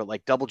Street Fighter, but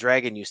like Double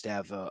Dragon used to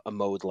have a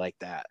mode like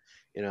that,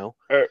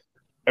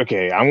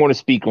 Okay, I'm going to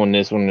speak on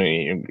this one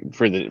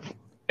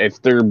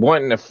if they're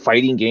wanting a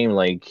fighting game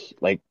like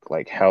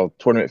how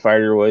Tournament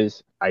Fighter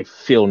was, I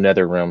feel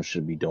NetherRealm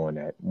should be doing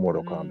that.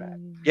 Mortal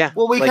Kombat. Yeah.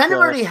 Well, we like, kind of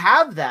already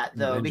have that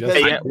though, because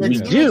Injustice Yeah, we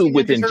the do Teenage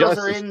with Ninja Turtles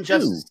are Injustice in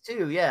Injustice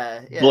 2.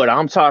 Yeah. But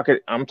I'm talking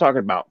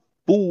about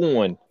full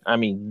on. I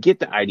mean, get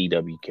the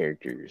IDW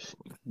characters.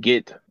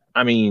 Get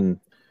any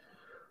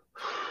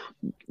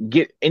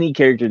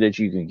character that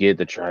you can get,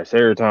 the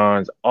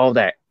Triceratons, all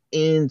that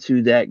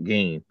into that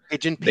game.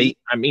 Agent Pete.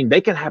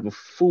 They could have a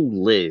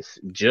full list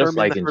just Herman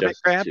like the Hermit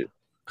Injustice Crab? 2.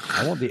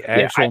 I want the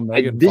actual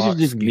Megan this Fox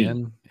is just me.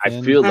 skin.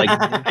 I feel like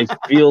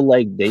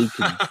they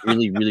could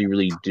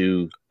really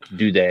do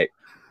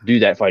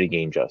that fighting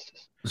game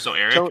justice. So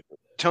Eric,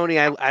 Tony,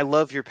 I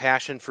love your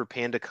passion for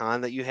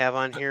PandaCon that you have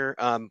on here.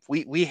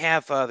 We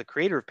have the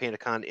creator of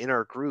PandaCon in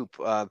our group,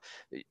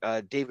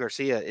 Dave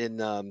Garcia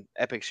in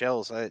Epic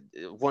Shells.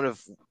 One of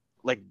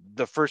like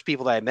the first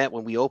people that I met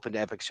when we opened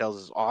Epic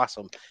Shells is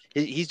awesome.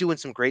 He's doing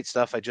some great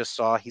stuff. I just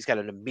saw he's got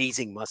an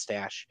amazing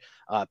mustache.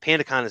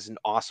 PandaCon is an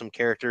awesome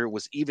character.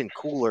 Was even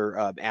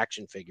cooler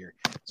action figure.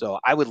 So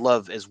I would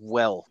love as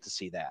well to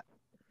see that.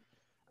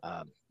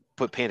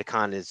 Put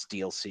PandaCon as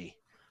DLC.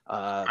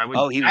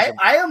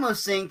 I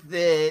almost think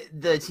the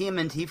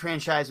TMNT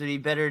franchise would be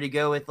better to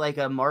go with like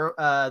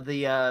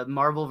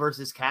Marvel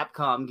versus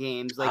Capcom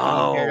games. Like,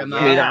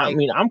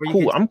 I'm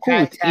cool. I'm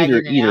cool with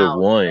either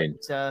one.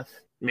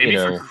 Maybe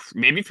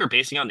if you're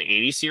basing on the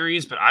 80s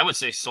series, but I would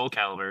say Soul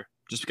Calibur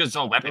just because it's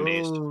all weapon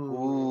based.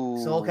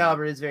 Soul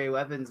Calibur is very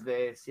weapons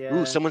based. Yeah.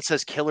 Ooh, someone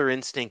says Killer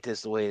Instinct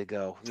is the way to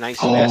go.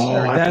 Nice. No,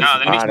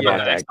 that makes me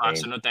want the Xbox.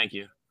 So no, thank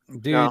you.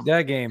 Dude,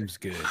 that game's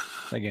good.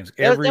 That game's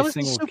that was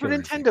single the Super Killer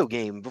Nintendo Instinct.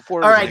 game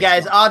before. All right,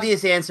 guys.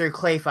 Obvious answer: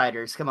 Clay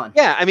Fighters. Come on.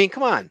 Yeah, I mean,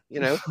 come on. You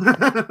know.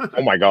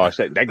 Oh my gosh,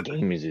 that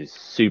game is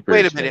super.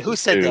 Wait a minute, who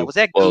said that? Was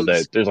that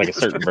Goose? There's like a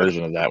certain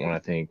version of that one. I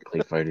think Clay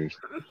Fighters.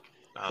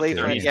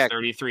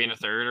 33 and a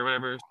third or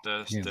whatever.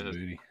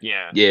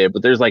 Yeah,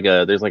 but there's like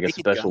a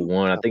special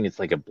one. I think it's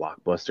like a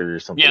Blockbuster or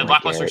something. Yeah,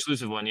 like Blockbuster that.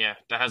 exclusive one. Yeah,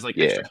 that has like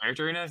extra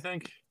character in it. I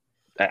think.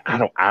 I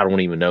don't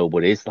even know,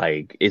 but it's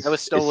like that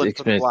was stolen it's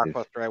from the expensive.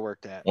 Blockbuster I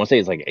worked at. I want to say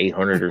it's like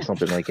 800 or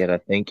something like that. I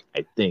think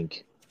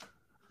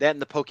that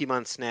and the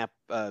Pokemon Snap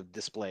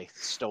display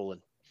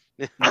stolen.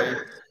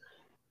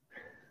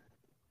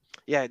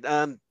 Yeah,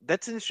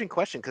 that's an interesting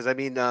question because I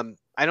mean,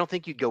 I don't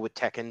think you'd go with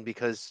Tekken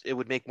because it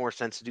would make more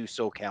sense to do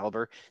Soul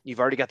Calibur. You've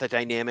already got the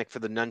dynamic for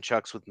the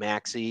nunchucks with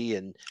Maxi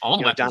and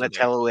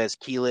Donatello as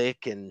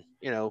Keelik, and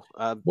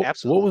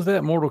absolutely. What was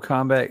that Mortal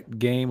Kombat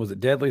game? Was it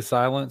Deadly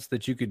Silence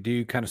that you could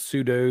do kind of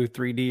pseudo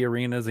 3D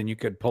arenas and you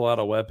could pull out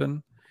a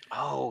weapon?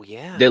 Oh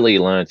yeah, Deadly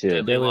Alliance.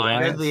 Yeah,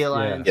 Deadly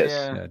Alliance.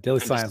 Yeah. Deadly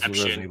Silence was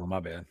Resident Evil.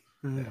 My bad.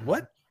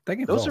 What?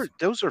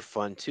 Those are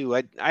fun too.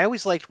 I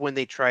always liked when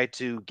they tried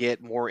to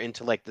get more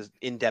into like the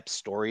in-depth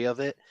story of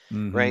it,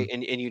 right?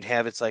 And you'd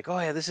have it's like, oh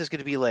yeah, this is going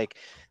to be like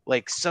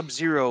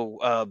Sub-Zero,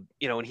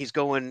 and he's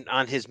going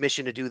on his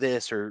mission to do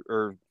this,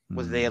 or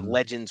was they have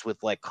legends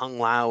with like Kung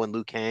Lao and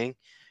Liu Kang.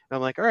 And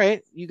I'm like, all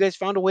right, you guys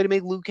found a way to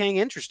make Liu Kang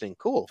interesting.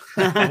 Cool.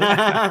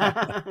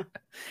 That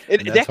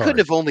couldn't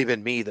have only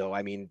been me, though.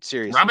 I mean,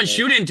 seriously. Robin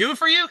Shou didn't do it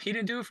for you? He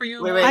didn't do it for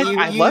you? Wait,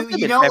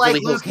 you don't like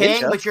Liu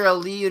Kang, but you're a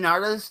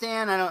Leonardo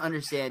stan? I don't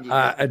understand you.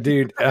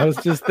 Dude, I was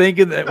just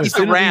thinking that he's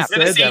a rap.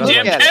 It's the same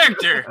damn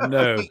character.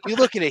 No. You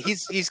look at it.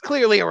 He's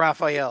clearly a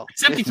Raphael.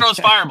 Except he throws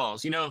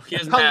fireballs. He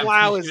doesn't Kung have...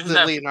 Lao is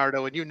the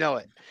Leonardo, and you know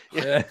it.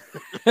 Yeah.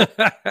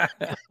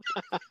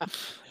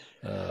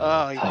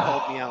 You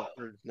called me out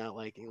for not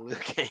liking Liu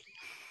Kang.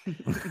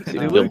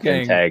 Liu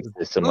Kang tags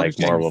some like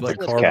Marvel like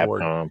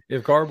Capcom.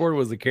 If Cardboard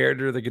was the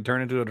character that could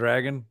turn into a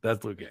dragon,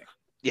 that's Liu Kang.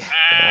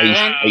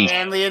 Yeah,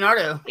 and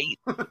Leonardo. I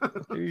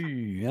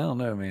don't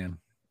know, man.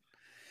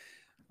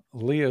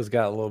 Leo's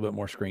got a little bit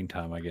more screen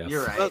time, I guess.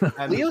 You're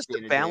right. Leo's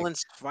the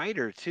balanced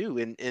fighter too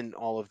in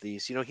all of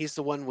these. He's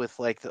the one with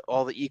like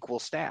all the equal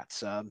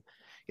stats. And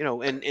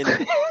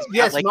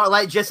yes,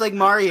 just like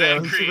Mario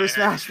in Super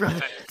Smash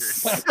Bros.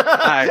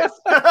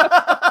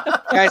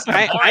 Guys,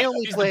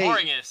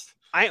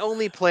 I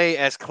only play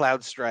as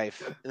Cloud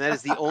Strife, and that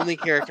is the only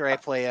character I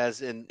play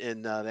as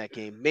in that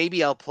game.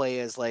 Maybe I'll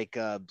play as like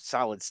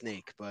Solid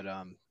Snake, but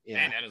yeah.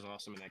 Man, that is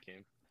awesome in that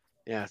game.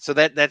 Yeah, so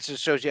that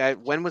just shows you.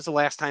 When was the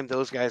last time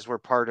those guys were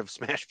part of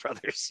Smash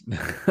Brothers?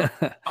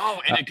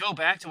 Oh, and to go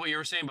back to what you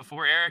were saying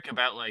before, Eric,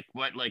 about like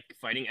what like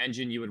fighting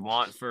engine you would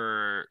want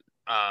for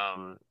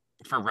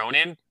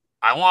Ronin.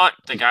 I want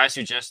the guys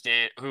who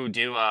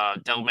do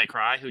Devil May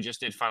Cry, who just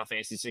did Final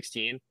Fantasy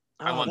 16.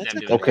 I want them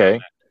to do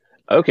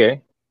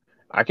Okay.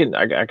 I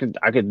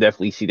could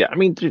definitely see that. I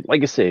mean,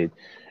 like I said,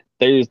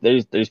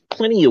 there's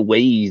plenty of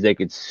ways that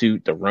could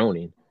suit the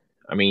Ronin.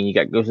 I mean, you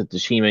got Ghost of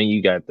Tsushima,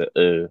 you got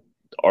the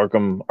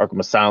Arkham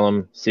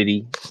Asylum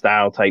City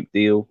style type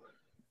deal,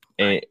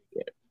 and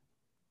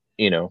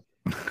I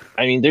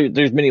mean,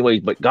 there's many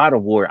ways, but God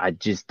of War, I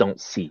just don't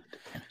see it.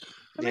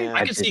 Yeah,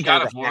 I can see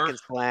God of War hack and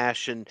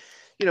slash, and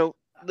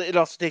it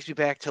also takes me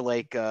back to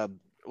like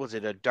was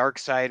it a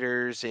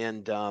Darksiders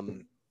and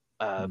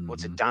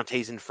what's it,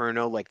 Dante's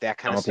Inferno, like that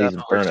kind of Dante's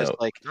stuff. Where it's Inferno.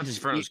 just like Dante's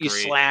Inferno's you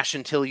great. slash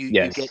until you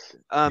Yes. get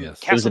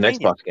Yes. It was an Castlevania.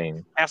 Xbox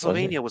game.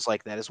 Castlevania was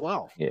like that as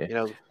well. Yeah. You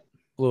know,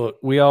 Look,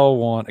 we all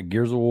want a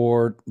Gears of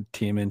War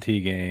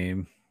TMNT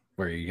game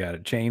where you got a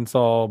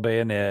chainsaw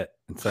bayonet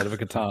instead of a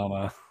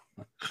katana.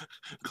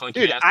 Clunky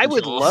dude, ass I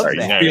would controls. love Sorry,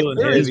 that. now Feeling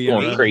There he's is heavy on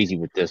going that. crazy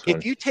with this one.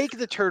 If you take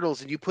the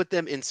turtles and you put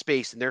them in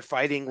space and they're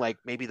fighting like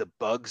maybe the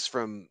bugs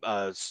from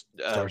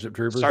Starship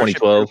Troopers. Starship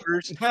 2012.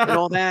 Troopers and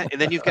all that,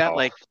 and then you've got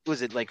like,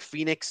 was it like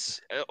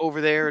Phoenix over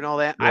there and all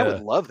that? I would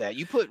Yeah. love that.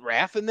 You put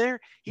Raph in there,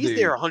 he's Dude.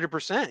 there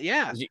 100%.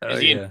 Yeah.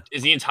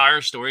 Is the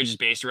entire story just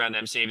based around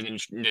them saving the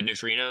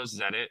neutrinos? Is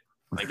that it?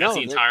 Like that's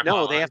the entire no,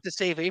 plot they line? have to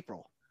save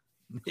April.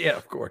 Yeah,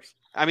 of course.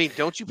 I mean,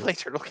 don't you play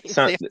turtle games?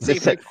 Sound- They have to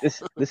this save April.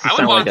 this I would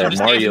sound want like them a to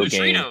save Mario the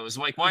game. neutrinos.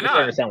 Like, why It's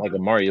starting not? to sound like a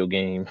Mario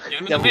game. Get them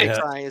in the Devil May mix.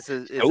 Cry is a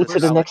Go to the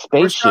solid- next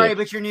We're sorry, spaceship.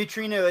 but your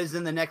neutrino is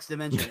in the next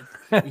dimension.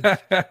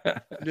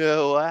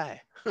 No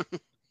way.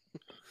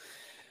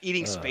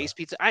 Eating Uh. space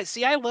pizza.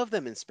 I love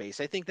them in space.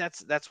 I think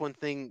that's one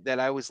thing that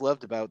I always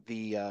loved about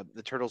the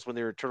turtles when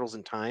they were turtles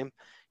in time.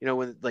 You know,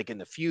 when like in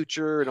the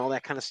future and all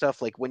that kind of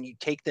stuff. Like when you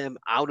take them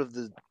out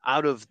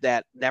of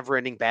that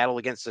never-ending battle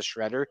against the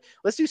Shredder,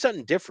 let's do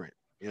something different.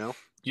 You know?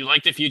 You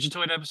like the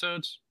Fugitoid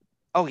episodes?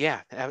 Oh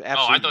yeah, absolutely.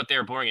 Oh, I thought they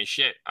were boring as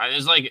shit. It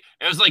was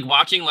like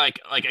watching like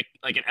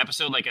an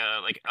episode like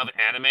of an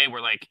anime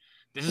where like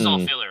this is all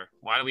filler.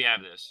 Why do we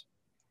have this?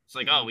 It's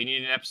like, oh, we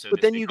need an episode.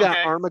 But this then you week. got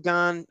Okay.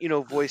 Armagon, you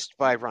know, voiced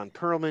by Ron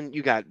Perlman.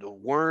 You got the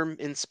Worm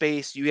in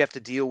space. You have to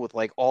deal with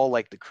like all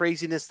like the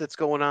craziness that's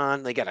going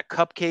on. They got a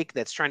cupcake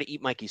that's trying to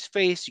eat Mikey's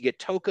face. You get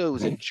Toko,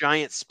 who's a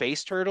giant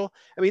space turtle.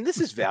 I mean,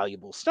 this is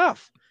valuable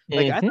stuff.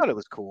 Like I thought it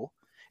was cool.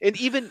 And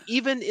even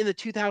in the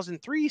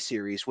 2003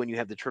 series, when you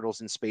have the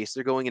turtles in space,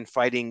 they're going and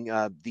fighting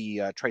the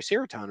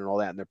Triceraton and all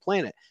that on their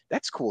planet.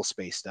 That's cool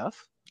space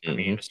stuff. I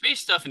mean, the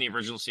space stuff in the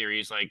original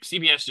series, like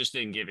CBS just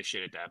didn't give a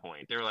shit at that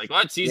point. They were like,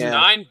 "What? Season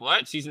 9?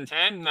 What? Season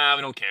 10? Nah,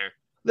 we don't care."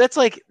 That's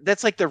like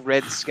the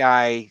Red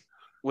Sky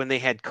when they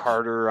had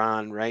Carter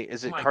on, right?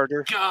 Is it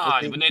Carter?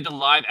 God, when they had the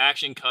live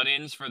action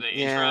cut-ins for the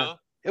intro,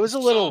 it was a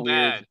so little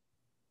weird. bad.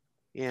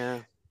 Yeah,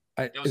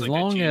 It was as like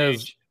long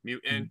as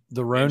mutant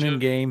the Ronin ninja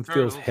game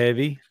feels turtles.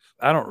 heavy,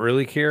 I don't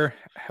really care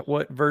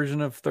what version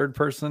of third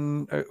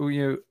person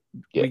we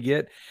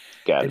get.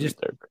 Gotta be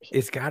third person.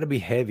 It's got to be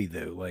heavy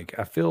though. Like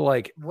I feel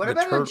like What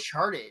about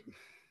Uncharted?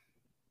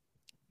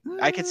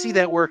 I could see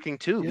that working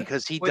too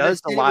because he With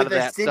does a lot of with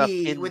that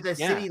city, stuff with a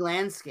city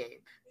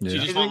landscape. So you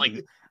just want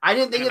like I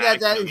didn't think about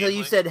that cinematic until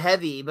you gameplay? said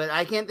heavy, but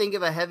I can't think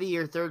of a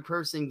heavier third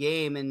person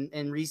game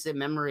in recent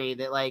memory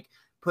that like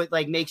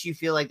makes you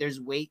feel like there's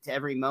weight to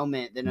every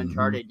moment than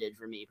Uncharted did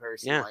for me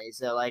personally.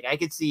 So like I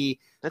could see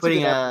that's putting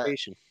a good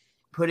application.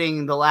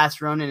 Putting the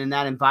Last Ronin in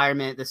that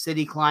environment, the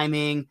city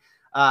climbing,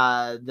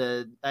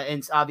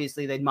 and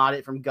obviously they'd mod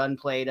it from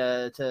gunplay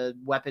to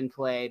weapon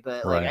play,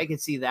 but like I could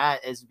see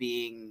that as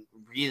being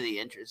really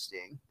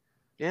interesting.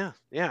 Yeah,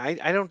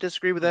 I don't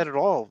disagree with that at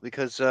all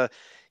because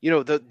you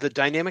know the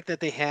dynamic that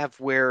they have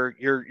where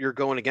you're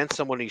going against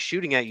someone who's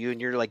shooting at you and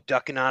you're like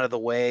ducking out of the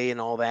way and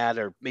all that,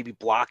 or maybe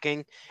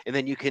blocking, and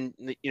then you can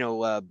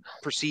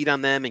proceed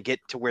on them and get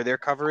to where their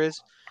cover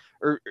is.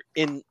 Or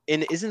isn't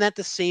that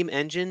the same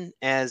engine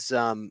as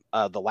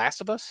The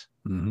Last of Us?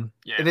 Mm-hmm.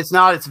 Yeah. If it's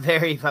not, it's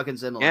very fucking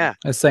similar. Yeah,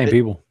 the same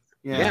people.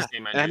 Yeah.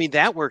 And I mean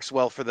that works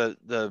well for the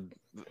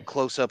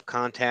close-up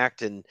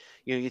contact, and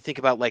you think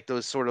about like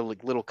those sort of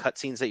like little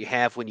cutscenes that you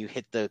have when you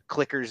hit the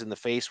clickers in the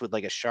face with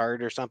like a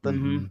shard or something.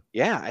 Mm-hmm.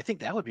 Yeah, I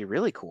think that would be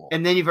really cool.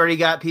 And then you've already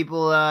got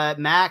people at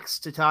Max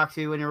to talk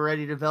to when you're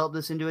ready to develop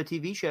this into a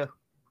TV show.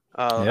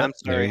 I'm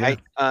sorry.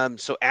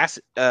 So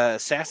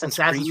Assassin's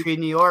Creed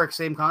New York,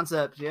 same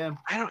concept. Yeah.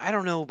 I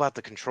don't know about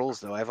the controls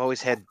though. I've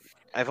always like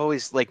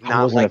I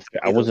not wasn't like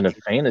I wasn't a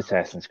fan of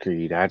Assassin's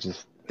Creed.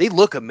 They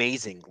look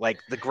amazing. Like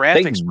the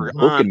graphics were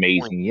look on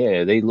amazing. point.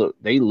 Yeah, they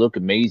look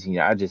amazing.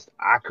 I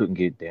couldn't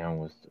get down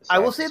with. I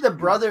will say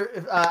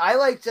I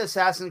liked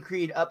Assassin's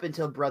Creed up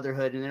until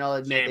Brotherhood, and then I'll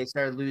admit they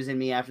started losing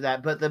me after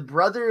that. But the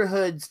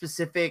Brotherhood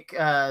specific,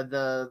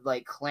 the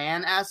like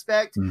clan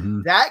aspect,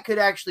 that could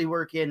actually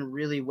work in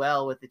really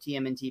well with the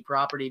TMNT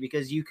property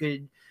because you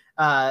could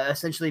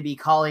essentially be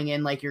calling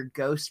in like your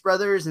ghost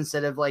brothers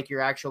instead of like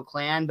your actual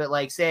clan. But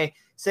like say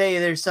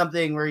there's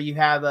something where you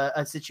have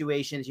a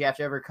situation that you have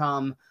to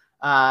overcome.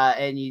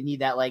 And you need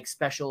that like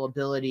special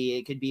ability.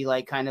 It could be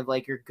like kind of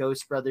like your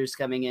ghost brothers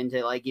coming in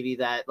to like give you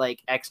that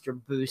like extra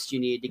boost you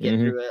need to get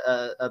through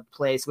a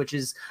place, which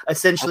is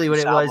essentially what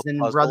it was in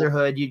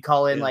Brotherhood. You'd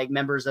call in like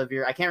members of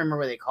I can't remember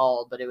what they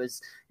called, but it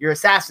was your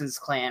assassin's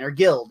clan or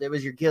guild. It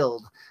was your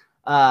guild.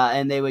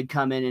 And they would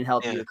come in and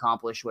help you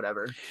accomplish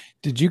whatever.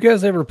 Did you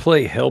guys ever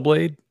play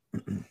Hellblade?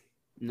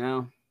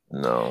 No.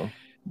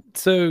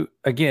 So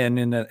again,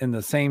 in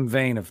the same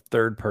vein of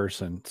third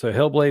person, so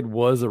Hellblade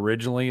was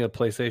originally a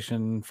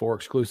PlayStation 4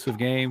 exclusive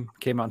game.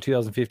 Came out in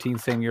 2015,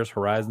 same year as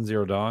Horizon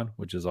Zero Dawn,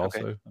 which is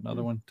also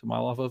another one to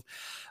mile off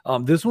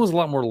of. This one was a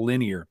lot more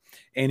linear,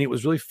 and it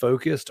was really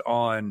focused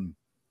on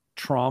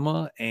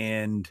trauma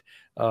and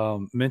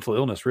mental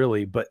illness,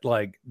 really. But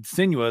like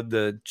Senua,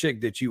 the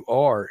chick that you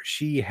are,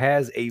 she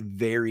has a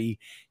very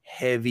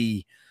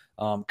heavy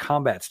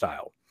combat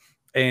style,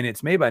 and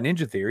it's made by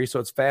Ninja Theory, so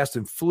it's fast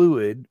and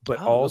fluid, but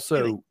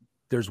also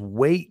there's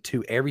weight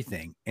to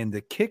everything. And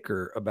the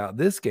kicker about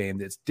this game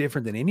that's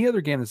different than any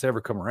other game that's ever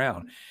come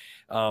around,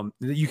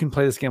 you can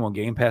play this game on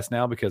Game Pass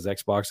now because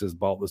Xbox has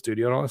bought the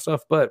studio and all that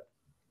stuff, but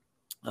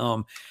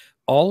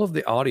all of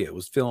the audio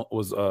was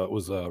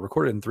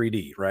recorded in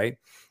 3D, right?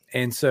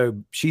 And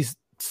so she's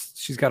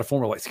got a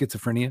form of like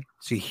schizophrenia.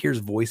 She hears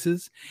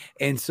voices,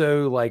 and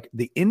so like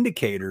the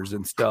indicators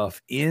and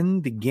stuff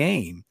in the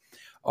game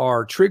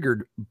are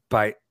triggered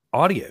by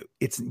audio.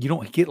 You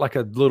don't get like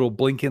a little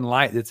blinking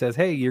light that says,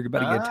 "Hey, you're about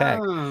to get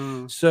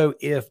attacked." So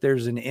if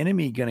there's an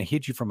enemy going to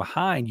hit you from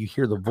behind, you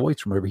hear the voice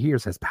from over here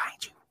says,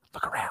 "Behind you,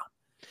 look around."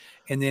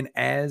 And then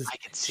as I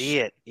can see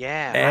it,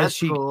 as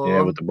she,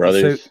 yeah, with the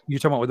brothers. So you're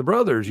talking about with the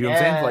brothers, you know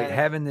what I'm saying? Like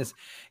having this,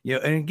 you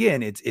know, and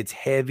again, it's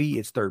heavy,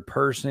 it's third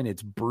person,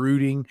 it's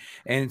brooding,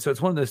 and so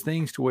it's one of those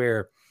things to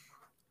where,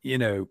 you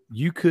know,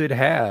 you could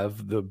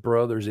have the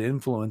brothers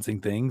influencing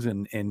things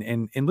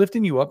and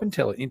lifting you up and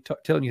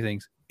telling you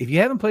things. If you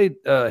haven't played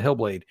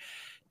Hellblade,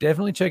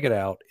 definitely check it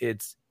out.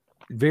 It's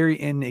very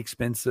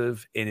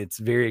inexpensive and it's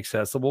very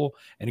accessible.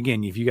 And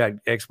again, if you got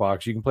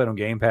Xbox, you can play it on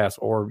Game Pass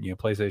or, you know,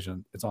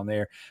 PlayStation. It's on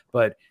there.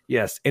 But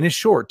yes, and it's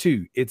short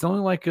too. It's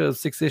only like a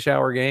 6-ish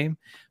hour game,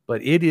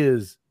 but it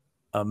is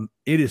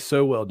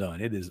so well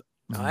done. It is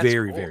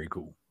very, very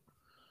cool.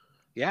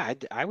 Yeah,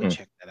 I would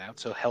check that out.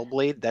 So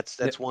Hellblade, that's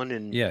one.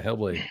 And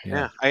Hellblade.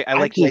 Yeah, I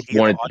like the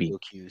idea of audio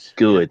cues.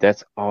 Good.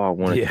 That's all I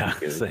wanted. Yeah, to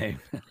be good. Same.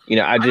 You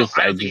know, I don't just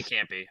think it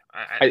can't be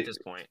at this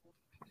point.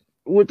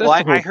 Well,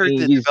 I heard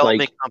the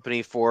development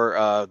company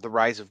for the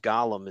Rise of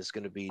Gollum is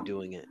going to be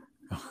doing it.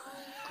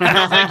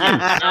 No, thank you. No,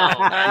 they're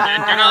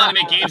not allowed to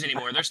make games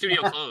anymore. Their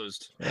studio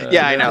closed.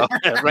 Yeah, I know.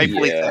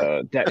 Rightfully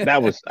so.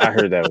 That was. I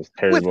heard that was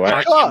terrible.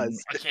 I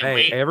can't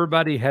wait.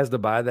 Everybody has to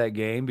buy that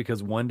game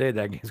because one day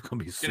that game's going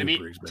to be super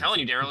expensive. I'm telling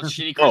you, Daryl, it's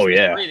Shitty Christmas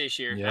 3 this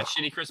year. Yeah. That's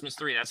Shitty Christmas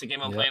 3. That's the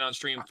game I'm playing on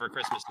stream for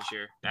Christmas this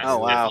year. That's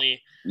wow.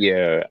 definitely...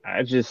 Yeah,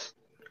 I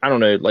don't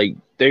know. Like,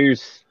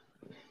 there's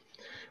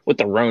with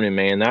the Ronin,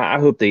 man. I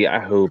hope they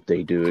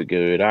do it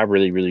good. I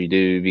really, really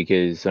do,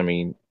 because I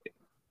mean,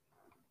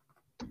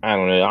 I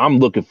don't know. I'm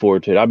looking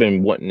forward to it. I've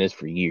been wanting this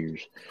for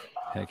years.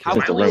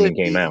 Since the Ronin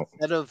came out.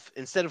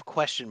 Instead of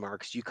question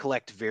marks, you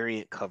collect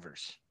variant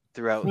covers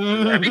throughout.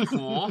 That'd be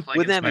cool. Like,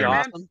 wouldn't that be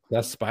awesome?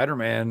 That's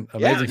Spider-Man. Yeah,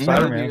 Amazing That would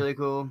Spider-Man. be really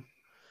cool.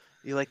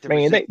 You like the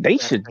Man, they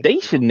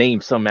should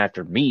name some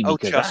after me,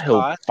 because I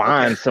hope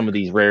find some of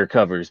these rare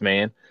covers,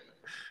 man.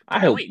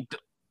 The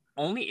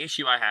only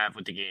issue I have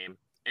with the game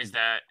is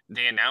that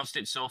they announced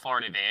it so far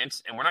in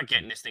advance, and we're not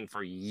getting this thing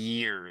for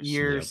years.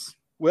 Yep.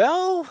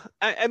 Well,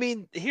 I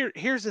mean,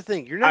 here's the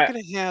thing: you're not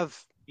going to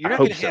have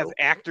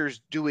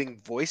actors doing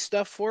voice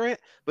stuff for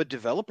it, but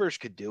developers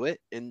could do it,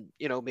 and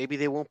you know, maybe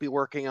they won't be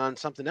working on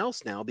something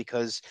else now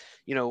because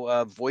you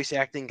know, voice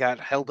acting got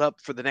held up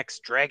for the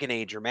next Dragon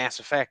Age or Mass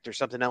Effect or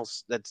something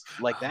else that's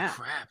like that.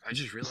 Crap! I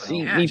just realized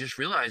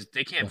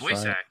they can't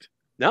voice act.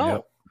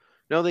 No,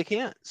 they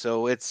can't.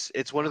 So it's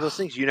one of those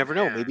things. You never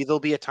know. Maybe there'll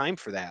be a time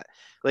for that.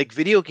 Like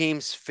video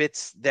games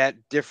fits that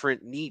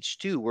different niche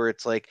too, where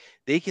it's like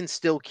they can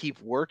still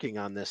keep working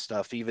on this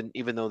stuff even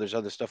though there's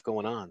other stuff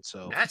going on.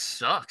 So that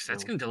sucks.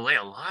 That's going to delay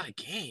a lot of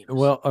games.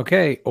 Well,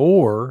 okay,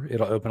 or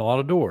it'll open a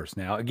lot of doors.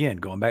 Now, again,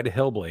 going back to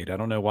Hellblade, I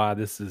don't know why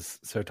this is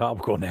so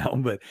topical now,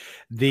 but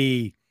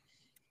I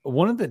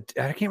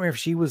can't remember if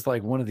she was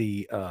like one of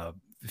the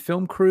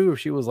film crew or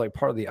she was like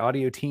part of the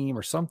audio team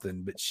or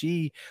something, but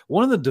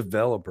one of the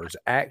developers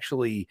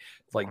actually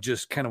like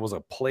just kind of was a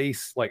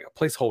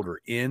placeholder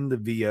in the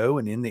VO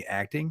and in the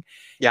acting.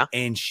 Yeah.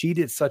 And she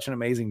did such an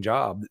amazing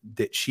job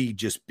that she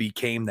just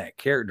became that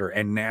character,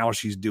 and now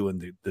she's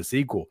doing the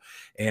sequel.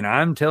 And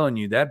I'm telling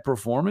you, that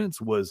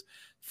performance was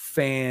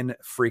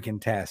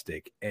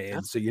fan-freaking-tastic.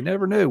 And so you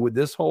never know, with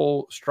this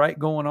whole strike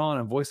going on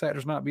and voice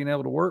actors not being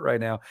able to work right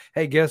now,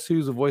 hey, guess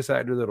who's a voice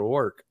actor that'll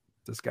work?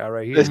 This guy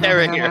right here. This guy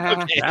right here.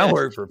 Okay. That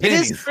worked for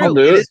pennies. It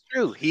is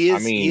true. He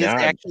is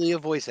actually a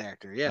voice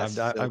actor. Yes.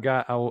 I'll do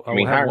it. I'll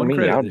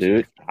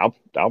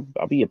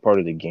be a part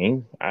of the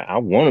game. I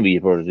want to be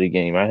a part of the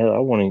game. I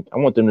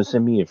want them to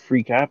send me a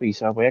free copy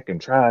so I can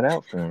try it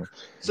out for them.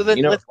 So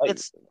then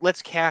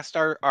let's cast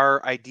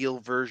our ideal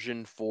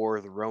version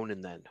for the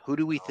Ronin then. Who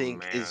do we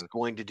think is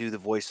going to do the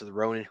voice of the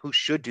Ronin? Who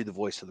should do the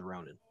voice of the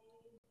Ronin?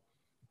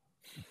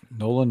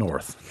 Nolan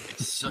North.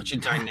 Such a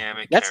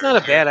dynamic. That's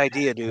not a bad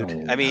idea,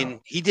 dude. I mean,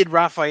 he did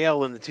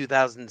Raphael in the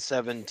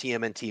 2007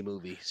 TMNT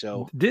movie.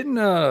 So didn't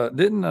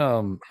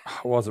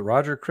was it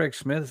Roger Craig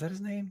Smith? Is that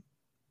his name?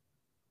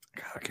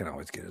 God, I can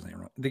always get his name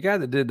wrong. The guy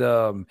that did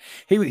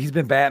he's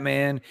been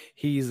Batman.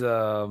 He's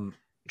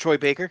Troy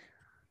Baker.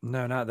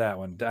 No, not that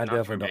one. I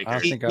definitely don't. I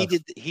think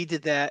he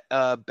did that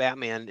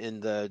Batman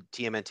in the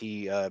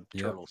TMNT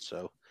Turtles.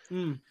 So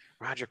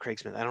Roger Craig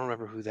Smith. I don't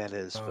remember who that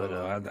is, but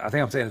I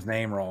think I'm saying his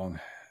name wrong.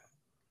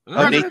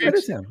 Nathan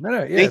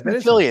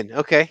Fillion.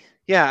 Okay,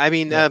 yeah. I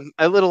mean, a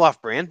little off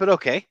brand, but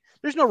okay.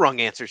 There's no wrong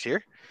answers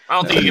here. I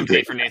don't think you can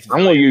pay for Nathan. I'm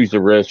gonna use the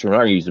restroom.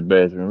 I use the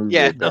bathroom.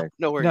 Yeah,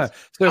 no worries. No,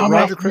 so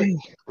Roger Craig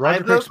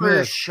vote for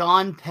Smith.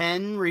 Sean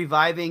Penn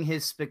reviving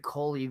his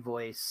Spicoli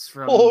voice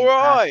from All past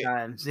right.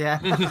 times. Yeah.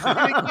 Get you,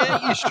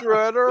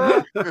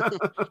 Shredder.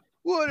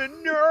 What a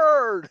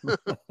nerd.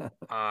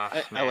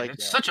 I like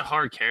it's that. such a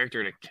hard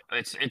character to.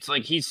 It's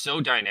like he's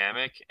so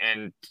dynamic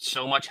and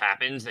so much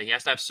happens that he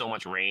has to have so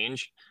much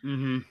range.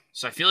 Mm-hmm.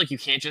 So I feel like you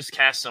can't just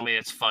cast somebody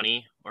that's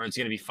funny or it's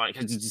gonna be funny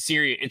because it's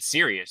serious. It's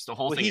serious. The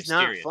whole Well, thing he's is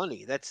not serious.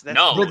 funny. That's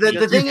No, But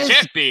the thing you is-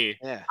 can't be.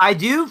 yeah. I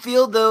do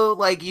feel though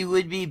like you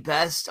would be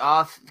best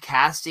off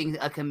casting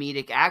a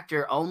comedic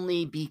actor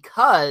only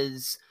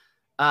because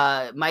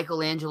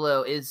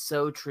Michelangelo is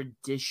so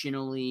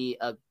traditionally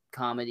a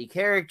comedy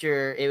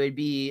character. It would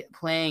be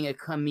playing a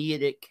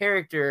comedic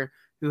character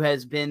who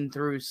has been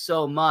through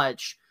so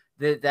much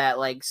that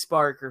like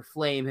spark or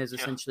flame has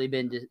essentially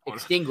been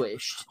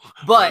extinguished,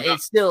 but it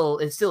still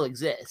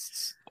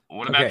exists.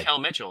 What about Okay. Kel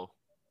Mitchell?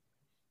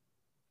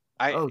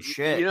 Oh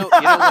shit! You know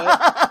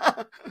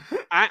what?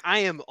 I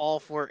am all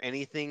for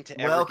anything to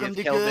ever Welcome give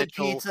to Kel Good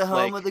Mitchell, Pizza,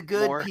 home like, of the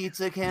good more-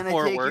 pizza. Can I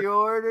more take work. your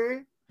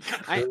order?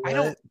 I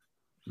don't.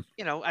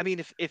 You know, I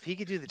mean, if he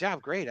could do the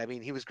job, great. I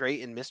mean, he was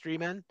great in Mystery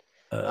Men.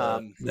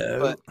 No.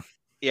 But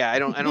yeah, I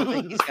don't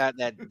think he's got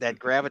that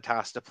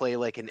gravitas to play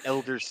like an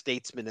elder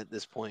statesman at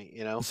this point.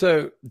 You know.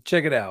 So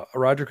check it out.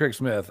 Roger Craig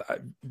Smith,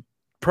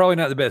 probably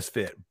not the best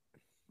fit.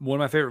 One of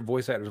my favorite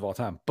voice actors of all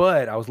time.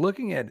 But I was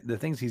looking at the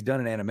things he's done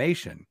in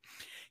animation.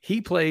 He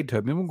played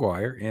Tobey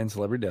Maguire in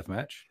Celebrity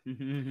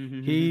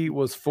Deathmatch. He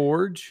was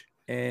Forge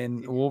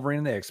and Wolverine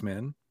and the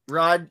X-Men.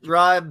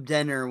 Rob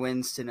Denner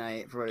wins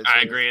tonight for what it's I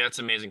worth. agree. That's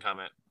an amazing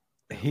comment.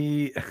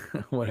 He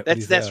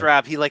That's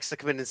Rob. He likes to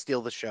come in and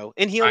steal the show,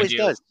 and he I always do.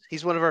 does.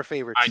 He's one of our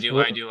favorites. I do.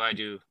 What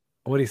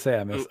do you say?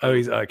 I missed. Oh,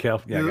 he's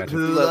Kel. Yeah, I got you.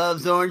 Who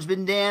loves orange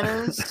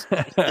bandanas?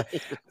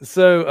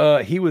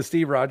 So he was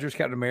Steve Rogers,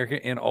 Captain America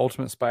in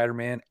Ultimate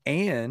Spider-Man,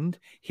 and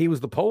he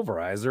was the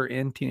Pulverizer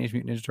in Teenage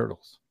Mutant Ninja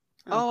Turtles.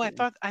 Oh, I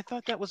thought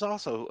that was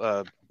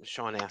also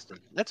Sean Astin.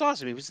 That's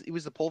awesome. He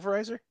was the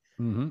Pulverizer.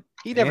 Mm-hmm.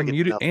 He never gets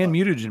enough love.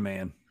 Mutagen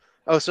Man.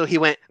 Oh, so he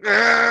went.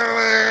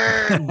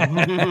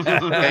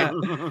 Okay.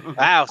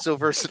 Wow, so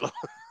versatile.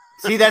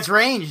 See, that's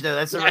range though.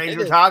 That's the Yeah, range it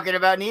we're is. talking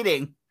about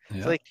needing. Yeah.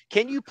 It's like,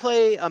 can you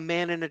play a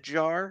man in a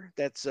jar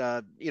that's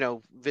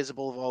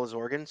visible of all his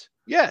organs?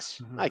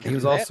 Yes, I can. He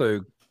was do that.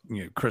 also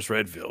Chris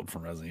Redfield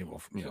from Resident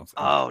Evil.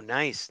 Oh,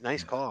 nice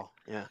call.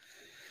 Yeah,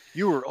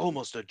 you were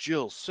almost a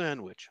Jill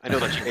sandwich. I know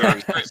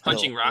that's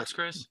Punching rocks,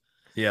 Chris.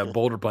 Yeah,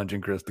 boulder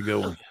punching Chris, the good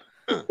one.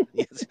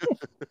 Yes.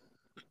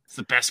 It's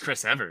the best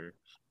Chris ever.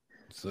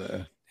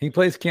 So he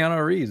plays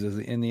Keanu Reeves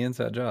in the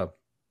Inside Job.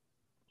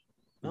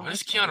 What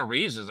is Keanu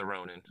Reeves as a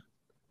Ronin?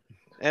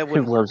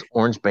 Who loves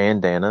orange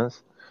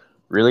bandanas?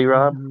 Really,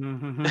 Rob?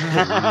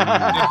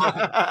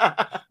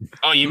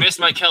 Oh, you missed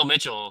my Kel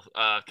Mitchell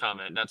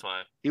comment. That's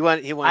why. He won.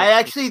 I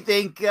actually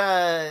think.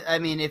 I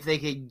mean, if they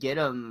could get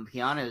him,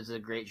 Keanu is a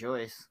great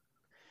choice.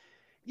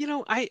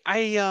 I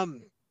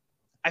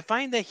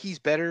find that he's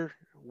better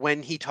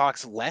when he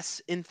talks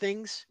less in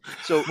things.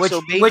 So Which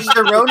maybe, which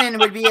the Ronin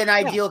would be an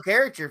ideal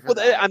character for. Well,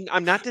 that.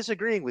 I'm not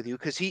disagreeing with you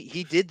because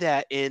he did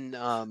that in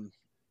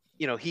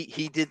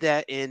he did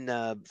that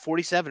in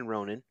 47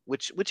 Ronin,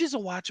 which is a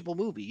watchable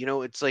movie.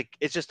 It's like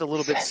it's just a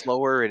little bit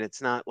slower and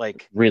it's not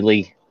like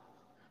Really?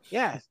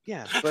 yeah.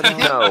 But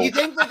Do you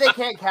think that they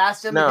can't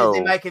cast him because they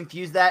No. might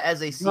confuse that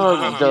as a sequel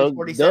No, to Doug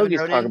 47 is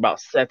Ronin? talking about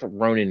Seth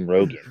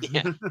Ronan-Rogan.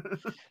 yeah.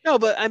 No,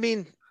 but I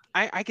mean,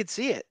 I could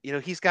see it.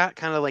 He's got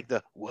kind of like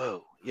the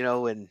whoa,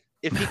 and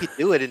if he could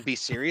do it and be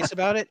serious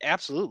about it,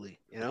 absolutely.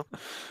 Yeah.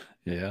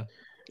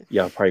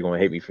 Y'all probably gonna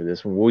hate me for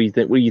this one. What do you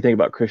think? What do you think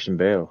about Christian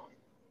Bale?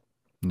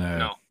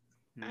 No.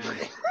 No.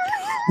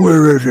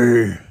 Where is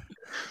he?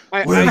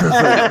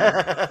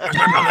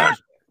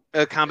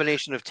 A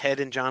combination of Ted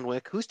and John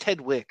Wick. Who's Ted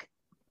Wick?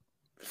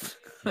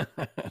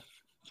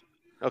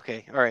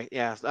 Okay, all right,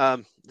 yeah.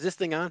 Is this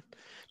thing on?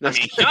 No, I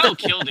mean, Keanu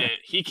killed it.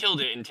 He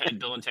killed it in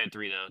Bill and Ted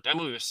 3, though. That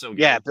movie was so good.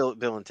 yeah, Bill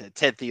and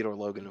Ted Theodore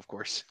Logan, of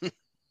course.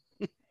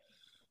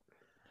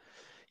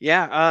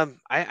 Yeah,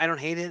 I don't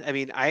hate it. I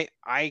mean,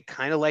 I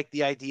kind of like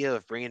the idea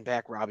of bringing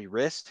back Robbie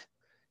Rist,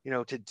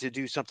 to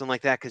do something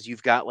like that because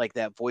you've got like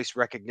that voice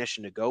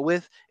recognition to go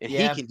with, and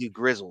Yeah. he can do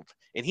grizzled,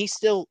 and he's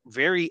still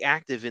very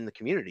active in the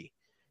community.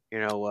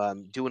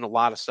 Doing a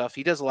lot of stuff.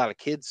 He does a lot of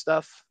kids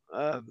stuff.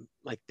 I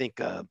think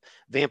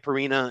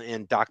Vampirina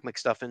and Doc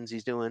McStuffins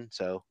he's doing.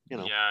 So Yeah,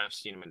 I've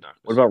seen him in Doctor.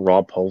 What about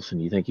Rob Paulson?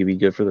 You think he'd be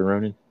good for the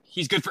Ronin?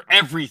 He's good for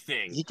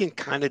everything. he can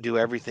kind of do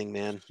everything,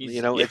 man.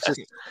 He's- It's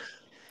just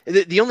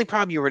the only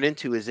problem you run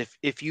into is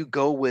if you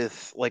go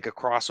with like a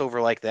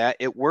crossover like that.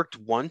 It worked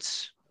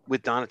once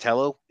with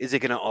Donatello. Is it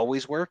going to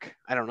always work?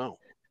 I don't know.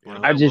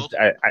 I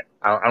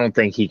don't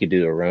think he could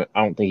do a run.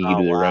 I don't think he could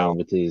Oh, do the wow. round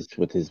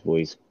with his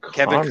voice.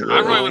 Kevin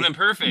Conroy would have been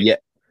perfect. Yeah.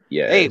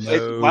 Yeah. Hey,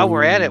 No. while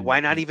we're at it, why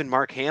not even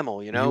Mark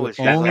Hamill? It's would just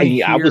only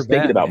like, I was hear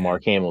thinking about Batman.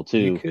 Mark Hamill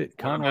You too. could about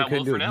Conroy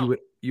couldn't do Will it. Ferrell?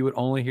 You would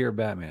only hear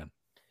Batman.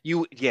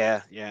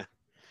 yeah.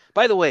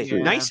 By the way,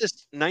 Yeah.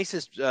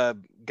 nicest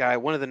guy,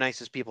 one of the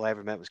nicest people I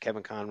ever met was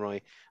Kevin Conroy.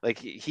 Like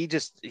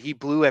he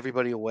blew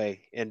everybody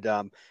away, and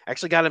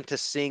actually got him to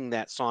sing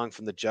that song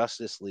from the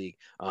Justice League,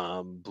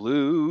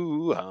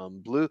 Blue,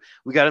 Blue.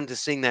 We got him to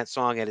sing that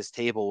song at his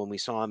table when we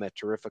saw him at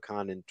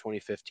Terrificon in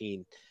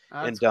 2015,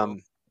 Oh, that's and cool.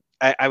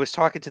 I was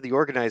talking to the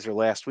organizer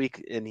last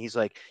week, and he's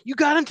like, "You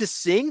got him to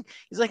sing?"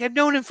 He's like, "I've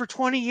known him for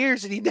 20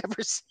 years, and he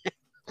never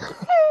sang."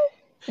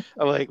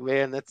 I'm like,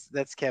 man,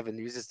 that's Kevin.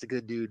 He's just a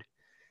good dude.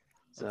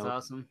 That's So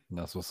awesome.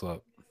 That's what's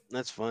up.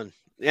 that's fun.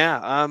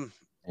 Yeah.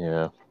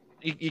 Yeah.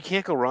 You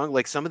can't go wrong.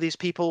 Like some of these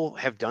people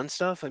have done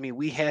stuff. I mean,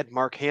 we had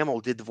Mark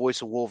Hamill did the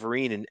voice of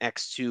Wolverine in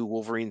X2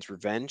 Wolverine's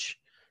Revenge.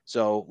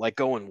 So like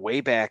going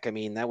way back, I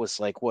mean, that was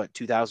like what,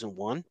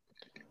 2001,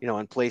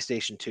 on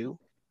PlayStation 2.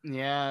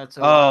 Yeah, it's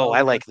a Oh, while I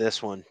ago. like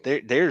this one.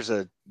 There's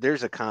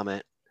a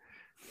comment.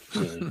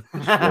 Will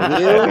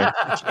Shatner.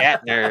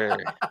 Shatner.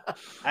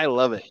 I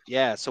love it.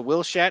 Yeah. So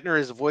Will Shatner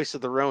is the voice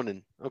of the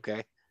Ronin.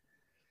 Okay.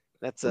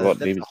 That's What about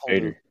that's David a whole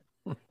new.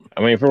 Spader?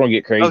 I mean, if we're gonna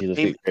get crazy, Oh, let's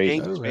get crazy.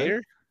 James Oh, right.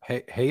 Spader?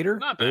 Hater?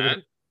 Not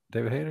bad.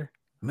 David Hater?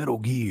 Metal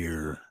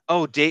Gear.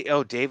 Oh,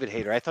 David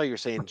Hayter. I thought you were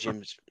saying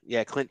Jim's.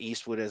 Yeah, Clint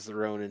Eastwood as the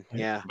Ronin.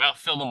 Yeah. About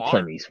Phil Lamar.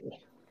 Clint Eastwood.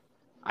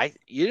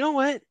 You know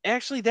what?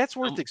 Actually, that's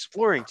worth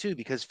exploring too,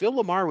 because Phil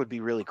Lamar would be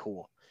really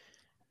cool.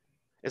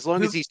 As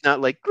long as he's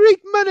not like Great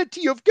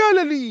Manatee of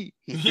Galilee.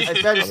 I was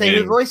about to say,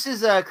 who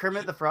voices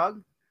Kermit the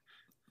Frog?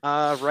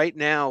 Right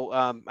now,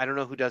 I don't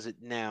know who does it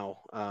now.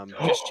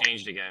 Just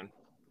changed again.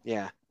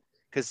 Yeah,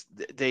 because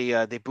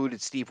they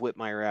booted Steve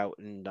Whitmire out,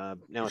 and now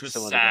Which it's was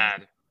some other guy.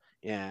 sad.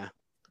 Yeah,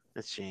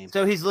 that's a shame.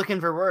 So he's looking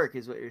for work,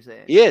 is what you're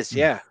saying. He is,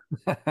 yeah.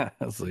 So I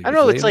you don't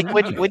know. It's say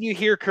like that? when you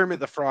hear Kermit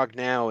the Frog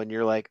now, and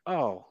you're like,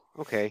 oh,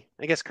 okay.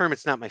 I guess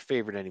Kermit's not my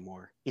favorite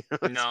anymore. It's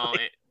No,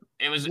 like-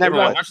 it was. Never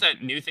When I was. watched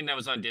that new thing that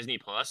was on Disney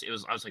Plus. I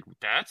was like,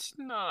 that's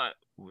not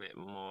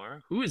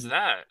Whitmore. Who is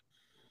that?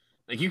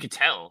 Like you could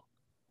tell.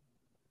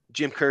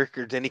 Jim Kirk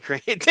or Denny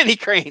Crane. Denny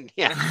Crane,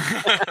 yeah.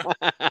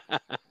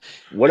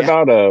 What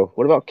Yeah.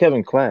 about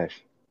Kevin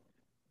Clash?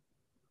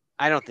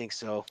 I don't think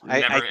so.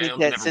 Never- I think it'll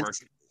that never work.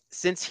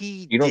 since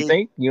he You don't did,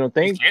 think? You don't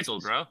He's think?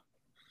 canceled, bro.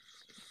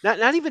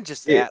 not even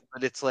just Yeah. that,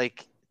 but it's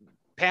like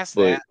past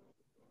But- that,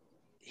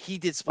 he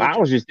did Splinter. I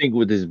was just thinking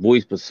with his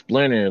voice was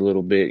Splinter a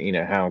little bit,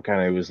 how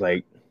kind of was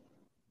like,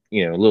 a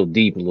little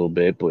deep a little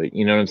bit, but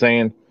you know what I'm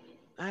saying?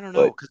 I don't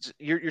know, but- because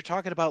you're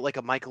talking about like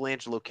a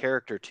Michelangelo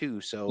character too.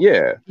 So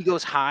Yeah. he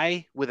goes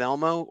high with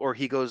Elmo or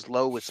he goes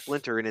low with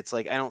Splinter, and it's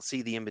like I don't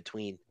see the in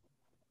between.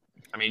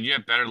 I mean, you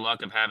have better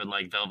luck of having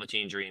like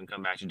Velveteen Dream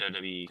come back to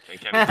WWE and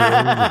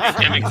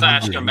Kevin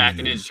Clash come back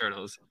in Ninja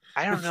Turtles.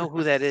 I don't know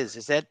who that is.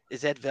 Is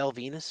that Val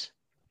Venus?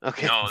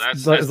 Okay. No,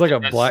 It's like a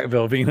Black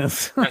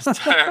Venus. That's,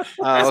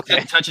 Oh,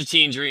 okay. Touch a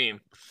Teen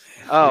Dream.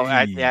 Oh,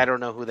 I don't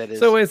know who that is.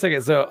 So wait a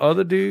second. So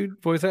other dude,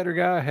 voice actor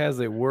guy, has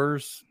a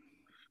worse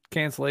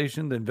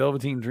cancellation than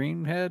Velveteen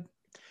Dream had?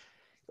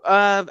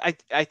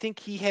 I think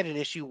he had an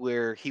issue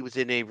where he was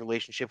in a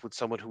relationship with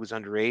someone who was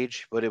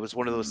underage, but it was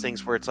one of those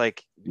things where it's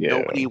like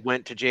nobody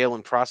went to jail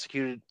and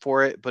prosecuted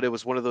for it, but it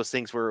was one of those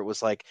things where it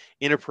was like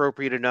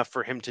inappropriate enough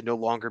for him to no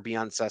longer be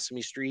on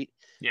Sesame Street.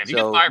 Yeah, if you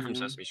So- get fired from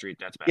Sesame Street,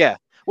 that's bad. Yeah.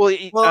 Well,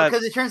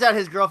 Because it turns out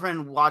his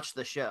girlfriend watched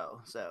the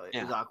show, so it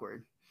Yeah. was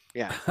awkward.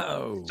 yeah.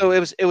 Oh. So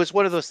it was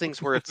one of those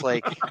things where it's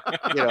like,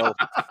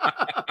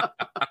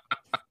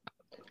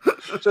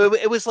 so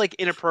it was like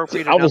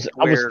inappropriate. I was enough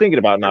where- thinking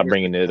about not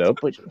bringing it up,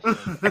 but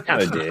I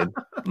kind of did.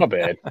 My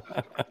bad.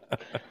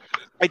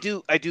 I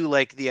do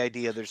like the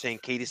idea they're saying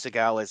Katie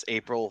Seagal as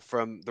April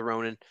from The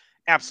Ronin.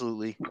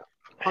 Absolutely,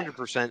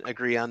 100%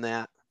 agree on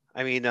that.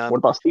 I mean, What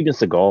about Steven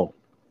Seagal?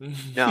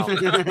 no,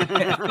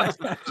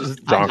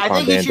 Just John I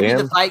think he should be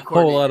the fight a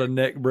whole coordinator. lot of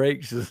neck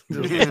breaks. Just-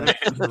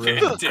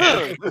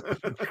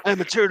 I'm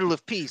a turtle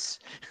of peace.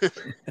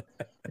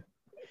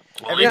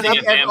 Well, only thing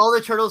is, man, All the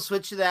turtles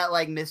switch to that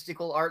like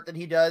mystical art that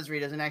he does, where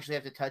he doesn't actually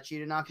have to touch you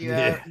to knock you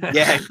out.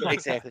 Yeah,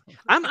 exactly.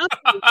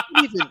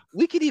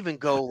 We could even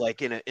go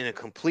like in a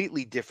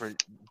completely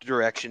different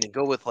direction and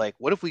go with like,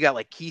 what if we got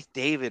like Keith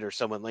David or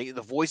someone like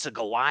the voice of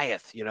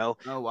Goliath? Oh,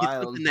 Get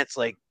wild. something that's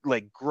like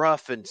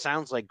gruff and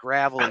sounds like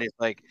gravel, and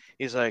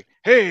he's like,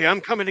 hey, I'm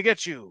coming to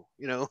get you.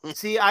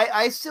 See,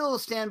 I still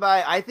stand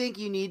by. I think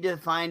you need to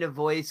find a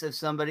voice of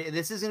somebody.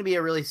 This is going to be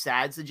a really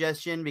sad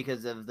suggestion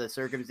because of the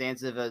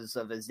circumstances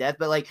of his death.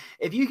 But like,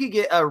 if you could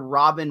get a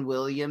Robin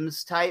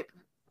Williams type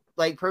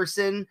like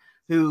person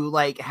who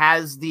like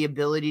has the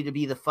ability to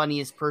be the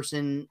funniest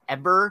person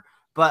ever,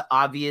 but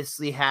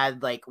obviously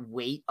had like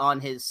weight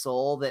on his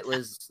soul that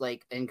was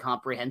like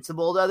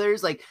incomprehensible to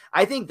others. Like,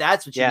 I think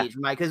that's what you need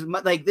from because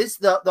like this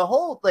the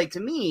whole like to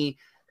me.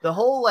 The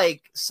whole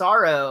like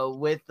sorrow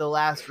with The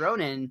Last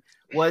Ronin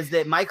was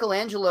that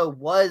Michelangelo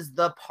was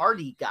the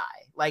party guy.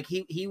 Like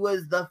he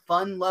was the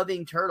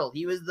fun-loving turtle.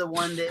 He was the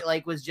one that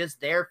like was just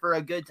there for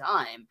a good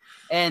time.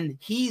 And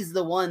he's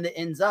the one that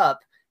ends up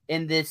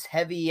in this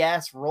heavy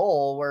ass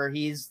role where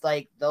he's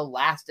like the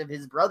last of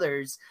his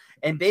brothers.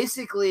 And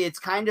basically it's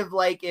kind of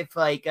like if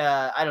like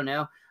I don't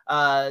know,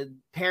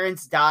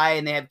 parents die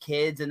and they have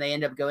kids and they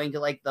end up going to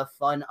like the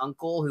fun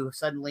uncle who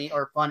suddenly,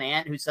 or fun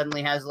aunt who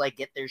suddenly has to like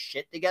get their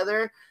shit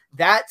together.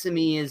 That to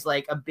me is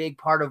like a big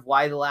part of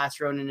why The Last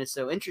Ronin is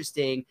so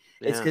interesting.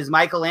 It's because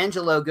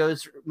Michelangelo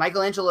goes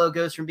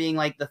from being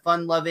like the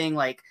fun loving,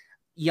 like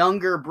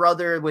younger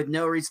brother with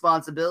no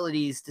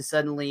responsibilities to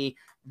suddenly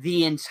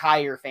the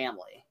entire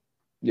family.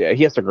 Yeah,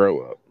 he has to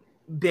grow up.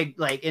 Big,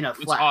 like in a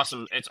flash.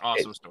 It's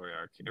awesome story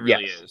arc. It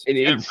really is. It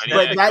is.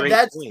 But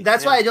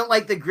that's why I don't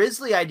like the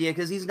Grizzly idea,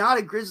 because he's not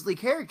a Grizzly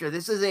character.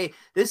 This is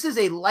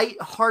a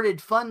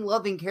light-hearted,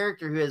 fun-loving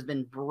character who has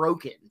been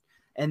broken,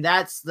 and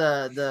that's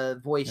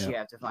the voice you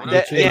have to find.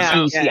 I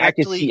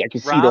can see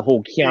the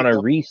whole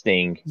Keanu Reeves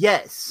thing.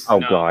 Yes. Oh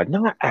God,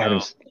 not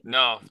Adam.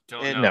 No.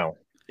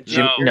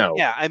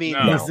 Yeah, I mean,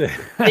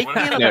 they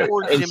can't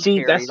afford and Jim see,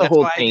 Carrey. that's the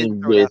whole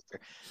thing with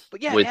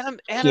but yeah, with Adam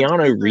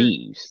Keanu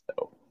Reeves,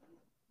 though.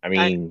 I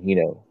mean,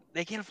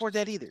 they can't afford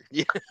that either.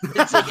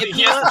 It's like, if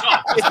you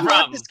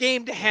want this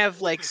game to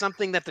have like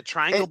something that the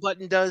triangle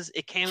button does,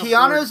 it can't.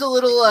 Keanu's a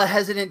little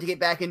hesitant to get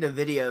back into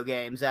video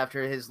games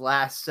after his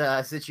last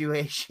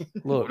situation.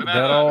 Look,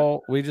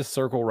 we just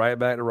circle right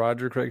back to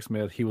Roger Craig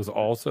Smith. He was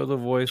also the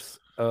voice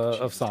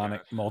of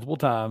Sonic multiple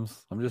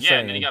times. I'm just saying.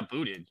 And then he got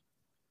booted.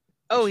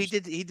 Oh, he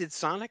did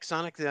Sonic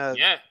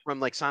from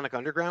like Sonic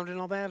Underground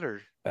and all that,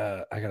 or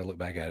I gotta look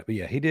back at it. But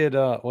yeah, he did.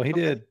 He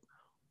did.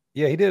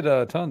 Yeah, he did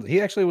tons.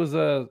 He actually was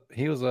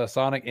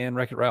Sonic in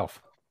Wreck-It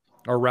Ralph,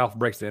 or Ralph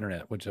Breaks the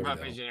Internet, whichever. Ralph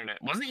Breaks the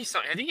Internet. Wasn't he?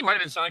 I think he might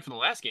have been Sonic for the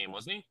last game,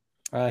 wasn't he?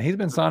 He's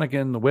been Sonic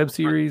in the web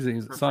series.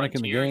 He's Sonic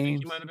in the game.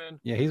 He might have been.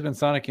 Yeah, he's been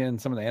Sonic in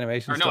some of the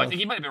animation stuff. I think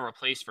he might have been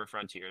replaced for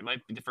Frontier. It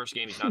might be the first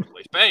game he's not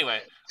replaced. But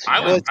anyway,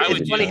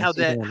 it's funny how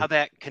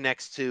that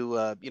connects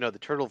to the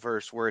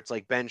Turtleverse, where it's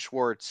like Ben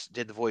Schwartz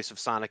did the voice of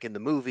Sonic in the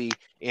movie,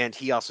 and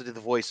he also did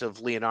the voice of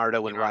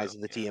Leonardo in Rise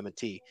of the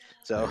TMNT.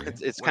 So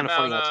it's kind of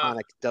funny how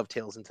Sonic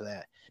dovetails into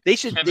that. They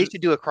should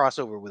do a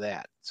crossover with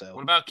that. So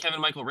what about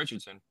Kevin Michael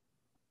Richardson?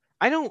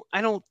 I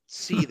don't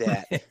see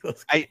that.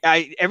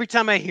 I every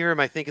time I hear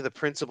him, I think of the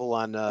principal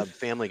on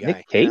Family Guy.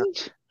 Nick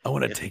Cage? I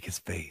want to take his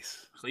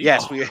face. Please.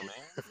 Yes,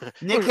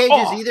 Nick Cage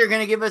is either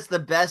going to give us the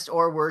best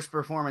or worst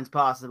performance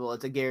possible.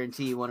 It's a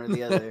guarantee, one or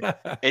the other.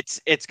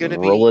 It's going to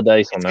be roll a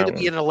dice on it's that going to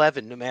be one. an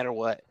 11, no matter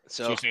what.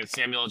 So you're saying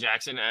Samuel L.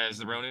 Jackson as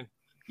the Ronin?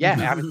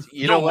 Yeah,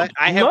 you know what?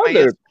 I have my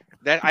answer.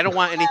 That I don't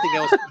want anything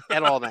else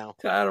at all now.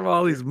 Tired of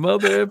all these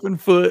mother effing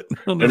foot.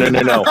 No.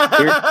 No.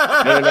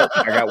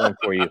 I got one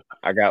for you.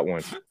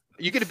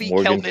 You going to beat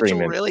Morgan Kel Mitchell,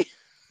 Freeman. really?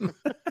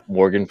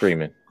 Morgan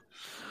Freeman.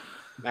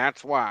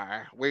 That's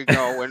why we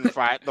go and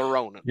fight the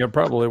Ronin. You're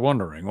probably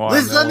wondering why.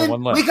 Liz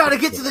Lemon, we got to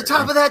get to the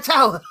top of that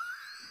tower.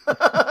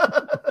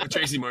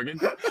 Tracy Morgan.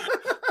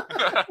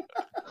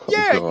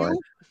 Yeah, God.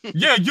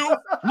 Yeah, you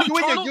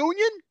in the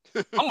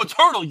Union? I'm a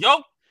turtle,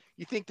 yo.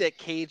 You think that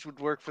Cage would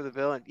work for the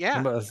villain?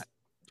 Yeah.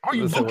 Are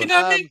you looking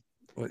at me?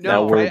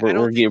 No, we're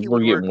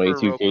getting way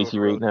too Casey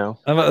right now.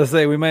 I'm about to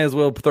say we may as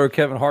well throw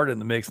Kevin Hart in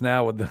the mix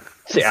now with the.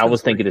 See, I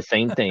was thinking the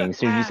same thing. As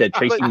soon as you said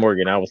Tracy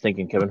Morgan, I was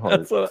thinking Kevin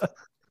Hart.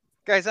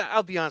 Guys,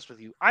 I'll be honest with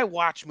you. I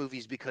watch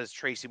movies because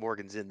Tracy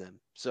Morgan's in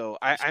them. So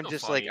I'm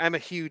just funny. I'm a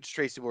huge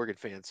Tracy Morgan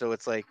fan. So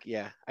it's like,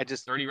 I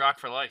just 30 Rock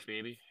for life,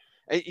 baby.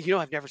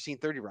 I've never seen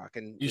 30 Rock,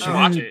 and you should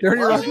watch it.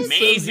 30 Rock is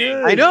amazing.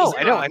 So I know.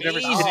 I've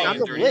never seen it. It's on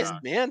the 30 list,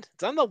 Rock. man.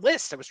 It's on the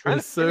list. I was trying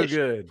to finish. So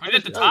good. Put it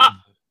at the top.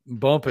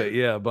 Bump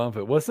it, bump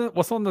it. What's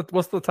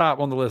the top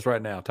on the list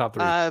right now? Top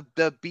 3.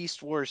 The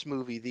Beast Wars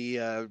movie,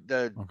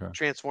 the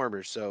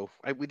Transformers. So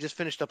we just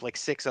finished up like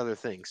 6 other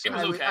things. So.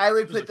 I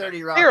would put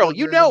 30 Rock.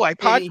 Daryl, I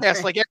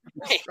podcast like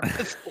every day.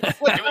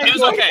 It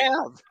was okay.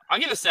 I'll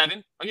give it a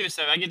 7. I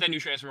give that new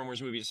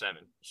Transformers movie a 7.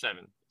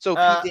 So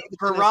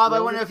for Rob, I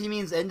wonder if he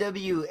means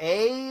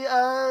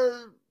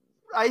NWA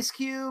Ice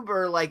Cube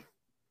or like,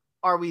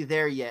 are we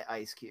there yet,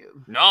 Ice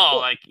Cube? No,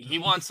 like he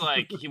wants Law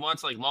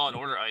and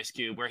Order Ice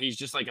Cube, where he's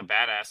just like a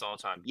badass all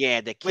the time. Yeah,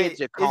 the kids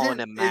are calling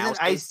him Mouse.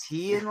 Isn't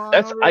Ice-T in Law and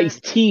That's Order?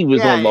 Ice-T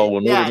was on Law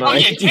and Order. Oh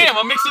yeah, damn!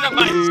 I'm mixing up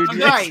my T's and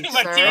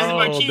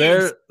my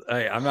Q's.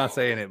 Hey, I'm not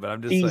saying it, but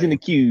I'm just T's saying. and the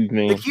Q's,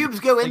 man. The cubes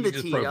go in the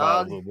T,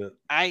 dog.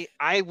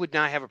 I would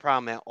not have a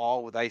problem at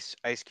all with Ice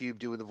Cube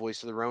doing the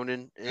voice of the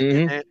Ronin.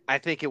 And I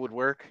think it would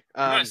work.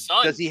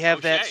 Does he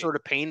have that sort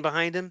of pain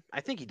behind him?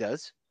 I think he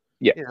does.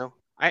 Yeah.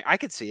 I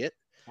could see it.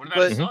 What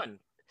about his son?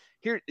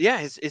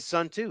 His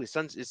son too. His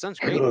son's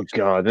great. Oh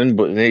God, then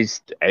they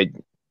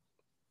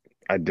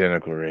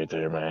identical right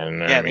there, man.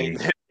 Yeah, I mean,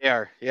 they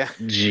are. Yeah.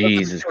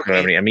 Jesus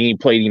Christ. I mean, he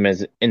played him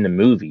as in the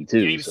movie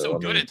too. Yeah, he was so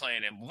good at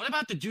playing him. What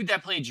about the dude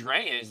that played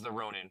Dre as the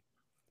Ronin?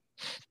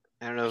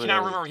 I don't know. I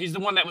cannot remember. He's the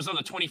one that was on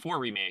the 24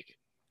 remake.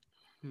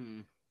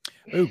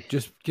 Oh,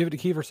 just give it to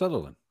Kiefer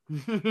Sutherland.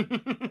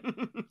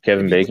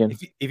 Kevin Bacon.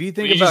 If you He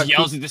think just about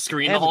yells at the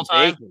screen the whole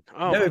time.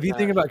 if you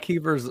think about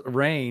Kiefer's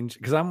range,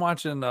 because I'm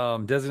watching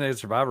Designated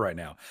Survivor right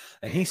now,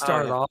 and he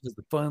started off as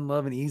the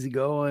fun-loving,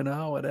 easygoing,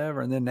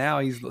 whatever, and then now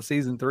he's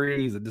season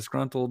 3. He's a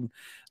disgruntled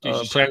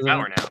Jack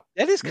Bauer now.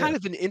 That is kind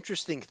of an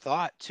interesting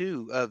thought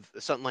too, of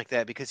something like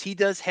that, because he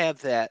does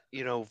have that,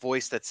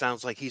 voice that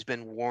sounds like he's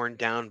been worn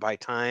down by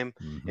time,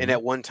 and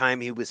at one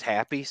time he was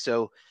happy.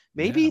 So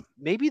maybe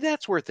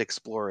that's worth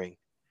exploring.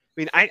 I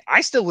mean,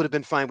 I still would have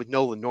been fine with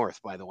Nolan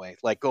North, by the way,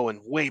 like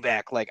going way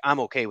back. Like, I'm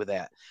okay with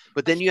that.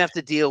 But then you have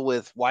to deal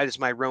with, why does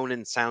my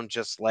Ronin sound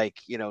just like,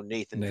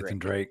 Nathan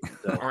Drake?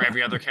 So, Or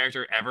every other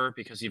character ever,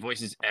 because he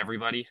voices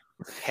everybody.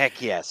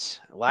 Heck yes.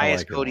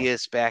 Elias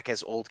Codius back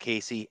as old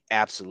Casey.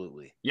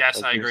 Absolutely.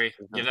 Yes, I agree.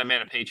 Give that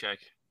man a paycheck.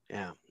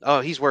 Yeah.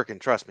 Oh, he's working.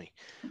 Trust me.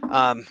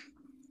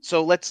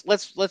 So let's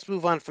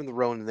move on from the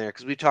Ronin there,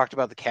 because we talked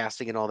about the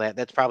casting and all that.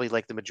 That's probably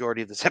like the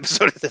majority of this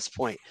episode at this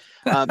point.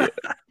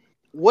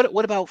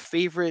 What about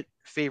favorite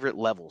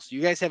levels? Do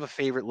you guys have a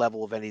favorite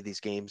level of any of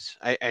these games?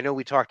 I know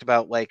we talked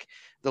about, like,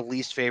 the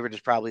least favorite is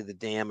probably the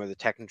Dam or the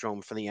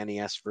Technodrome for the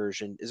NES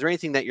version. Is there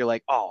anything that you're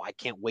like, oh, I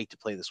can't wait to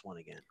play this one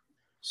again?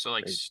 So,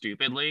 like,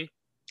 stupidly,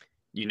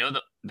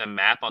 the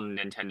map on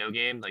the Nintendo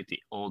game, like the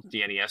old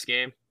NES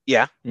game?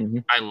 Yeah.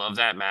 I love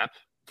that map.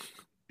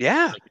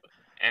 Yeah. Like,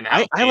 and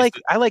I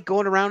like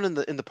going around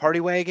in the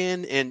party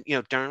wagon and yeah.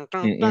 I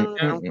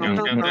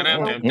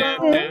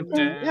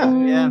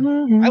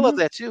love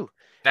that too.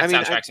 That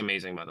soundtrack's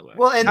amazing, by the way.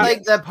 Well, and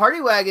like the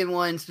Party Wagon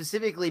one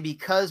specifically,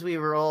 because we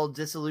were all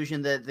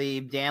disillusioned that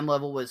the Dam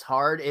level was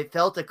hard, it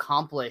felt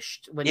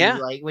accomplished when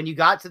you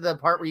got to the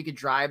part where you could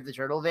drive the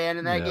turtle van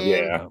in that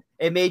game. Yeah.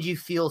 It made you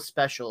feel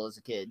special as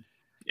a kid.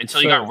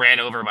 Until you got ran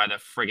over by the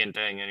friggin'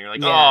 thing, and you're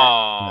like,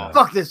 "Oh,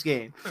 fuck this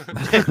game!" You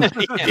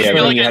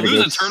feel like I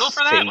lose a turtle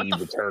for that? What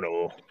the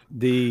turtle?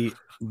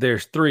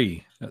 There's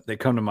 3 that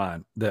come to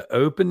mind. The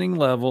opening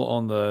level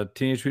on the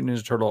Teenage Mutant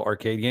Ninja Turtle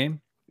arcade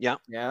game. Yeah.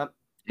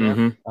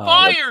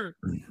 Fire!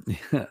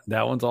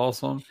 That one's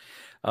awesome.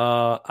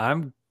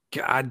 I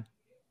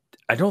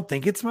don't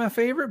think it's my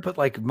favorite, but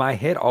like my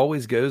head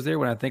always goes there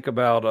when I think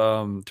about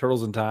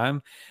Turtles in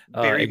Time.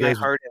 Bury my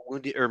heart and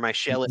wounded, or my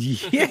shell.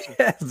 Yes,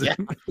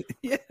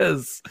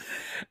 yes.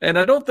 And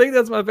I don't think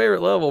that's my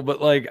favorite level,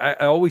 but like I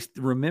always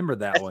remember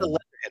that one. The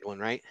Leatherhead one,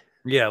 right?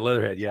 Yeah,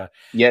 Leatherhead. Yeah.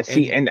 Yeah.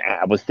 See, and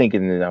I was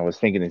thinking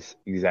this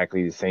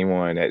exactly the same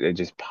one. It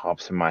just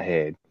pops in my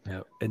head.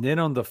 Yeah. And then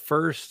on the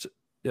first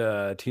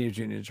Teenage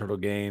Mutant Ninja Turtle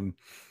game,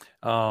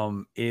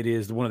 it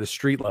is one of the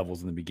street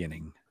levels in the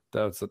beginning.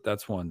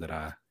 That's one that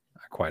I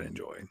quite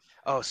enjoyed.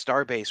 Oh,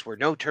 Starbase, where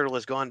no turtle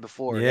has gone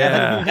before.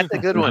 Yeah, that's a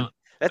good one.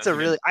 That's a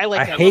really, I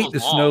like. I hate the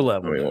snow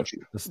level.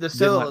 The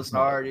snow is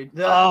hard.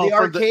 The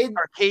arcade,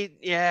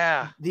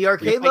 yeah. The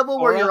arcade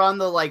level where you're on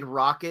the like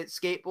rocket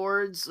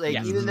skateboards,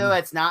 like even though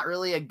it's not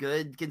really a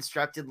good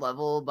constructed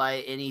level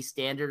by any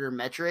standard or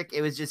metric,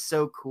 it was just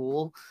so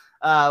cool.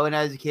 When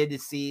I was a kid to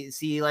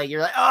see like,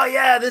 you're like, oh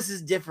yeah, this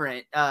is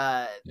different.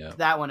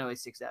 That one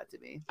always sticks out to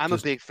me. I'm a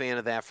big fan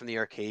of that from the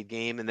arcade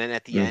game. And then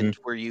at the end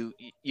where you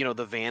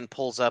the van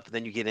pulls up and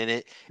then you get in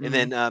it, and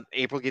then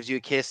April gives you a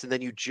kiss, and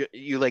then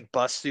you like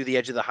bust through the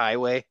edge of the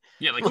highway.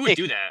 Yeah, like who would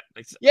do that?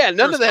 Like,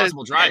 none of that is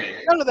driving.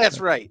 None of that's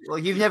right. Well,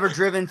 you've never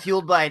driven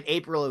fueled by an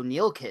April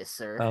O'Neil kiss,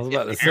 sir. I was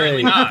about to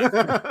say. Not.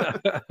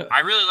 I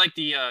really like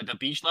the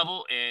beach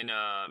level in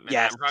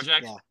Manhattan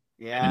Project.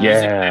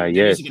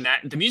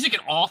 The music in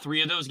all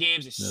 3 of those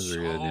games is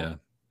so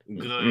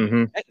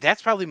good.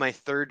 That's probably my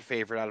third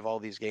favorite out of all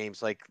these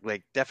games. Like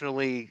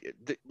definitely,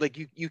 like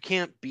you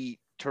can't beat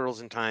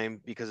Turtles in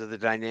Time because of the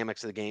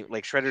dynamics of the game,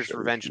 like Shredder's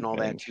Revenge and all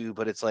that too.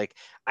 But it's like,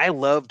 I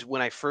loved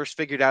when I first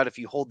figured out if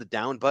you hold the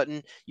down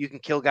button, you can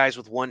kill guys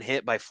with one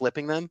hit by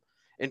flipping them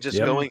and just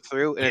going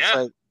through. And it's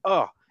like,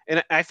 oh.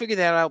 And I figured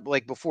that out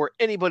like before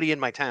anybody in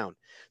my town.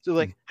 So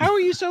like, how are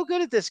you so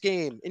good at this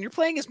game? And you're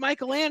playing as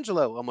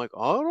Michelangelo. I'm like,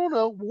 I don't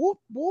know. Whoop,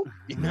 whoop.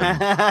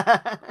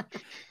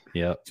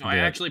 Yeah. So I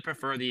actually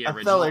prefer the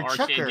original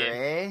arcade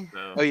game.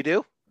 So, oh, you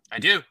do? I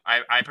do.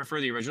 I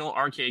prefer the original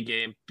arcade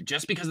game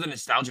just because of the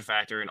nostalgia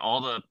factor and all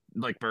the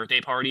like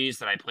birthday parties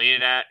that I played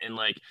it at, and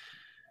like,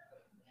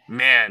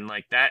 man,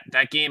 like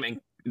that game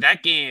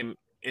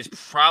is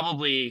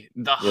probably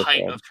the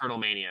height of Turtle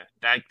Mania.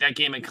 That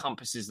game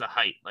encompasses the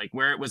height, like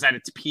where it was at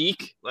its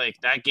peak. Like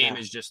that game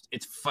is just,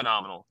 it's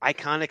phenomenal.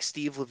 Iconic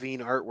Steve Levine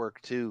artwork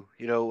too.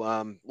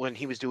 When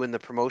he was doing the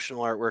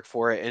promotional artwork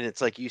for it, and it's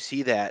like you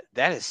see that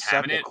is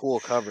such a cool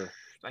cover.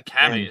 That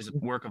cabinet is a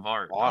work of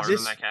art.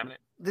 Awesome. That cabinet.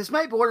 This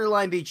might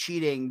borderline be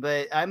cheating,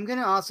 but I'm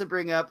gonna also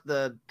bring up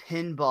the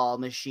pinball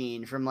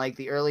machine from like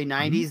the early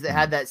 '90s that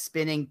had that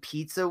spinning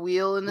pizza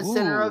wheel in the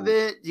center of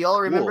it. Do y'all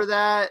remember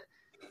that?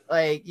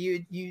 Like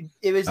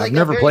it was like I've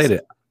never played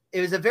it. It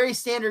was a very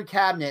standard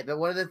cabinet, but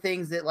one of the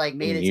things that like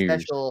made it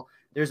special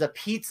there's a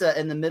pizza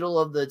in the middle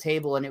of the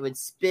table and it would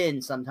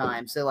spin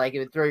sometimes. So like it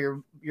would throw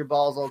your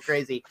balls all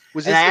crazy.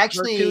 Was and this I the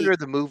actually cartoon or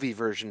the movie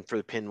version for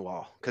the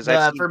pinball? Because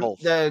I've seen both.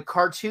 The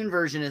cartoon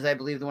version is, I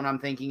believe, the one I'm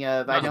thinking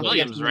of. No, I don't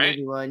Williams, think I've seen the right?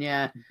 movie one.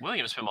 Yeah,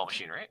 Williams pinball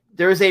machine, right?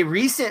 there was a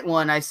recent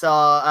one I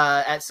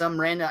saw at some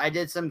random. I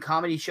did some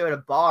comedy show at a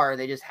bar.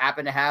 They just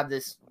happened to have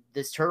this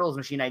Turtles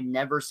machine I'd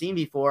never seen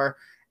before,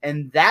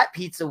 and that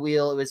pizza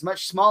wheel, it was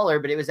much smaller,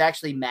 but it was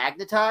actually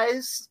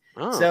magnetized.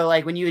 Oh. So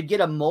like when you would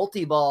get a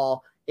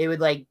multi-ball, it would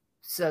like.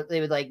 So they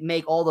would like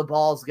make all the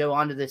balls go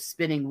onto this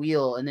spinning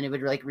wheel, and then it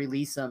would like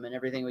release them, and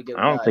everything would go.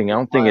 I don't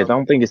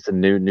think it's the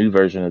new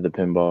version of the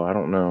pinball. I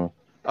don't know.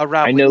 Rob,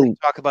 I we know.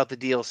 didn't talk about the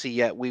DLC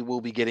yet. We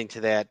will be getting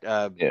to that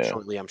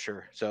shortly, I'm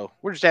sure. So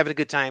we're just having a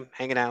good time,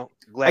 hanging out.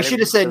 Glad I should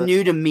have said everybody's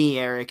new to me,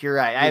 Eric. You're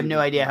right. I have no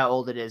idea how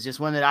old it is. Just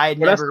one that I had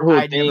Well, that's never. the whole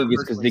I'd never thing is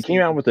because personally they came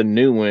seen. out with a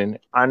new one.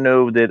 I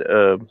know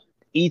that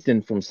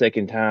Ethan from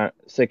second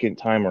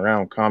time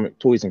around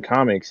Toys and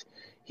Comics,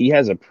 he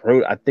has a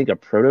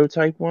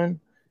prototype one.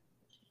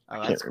 Oh,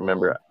 I that's can't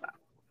remember.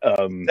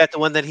 Is that the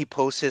one that he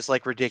posts his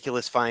like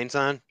ridiculous finds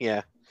on?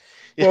 Yeah.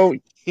 Well,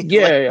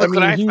 yeah. Look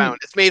what I he, found.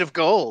 It's made of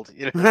gold.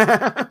 You know?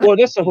 Well,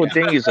 that's the whole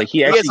thing is like he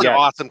has actually an got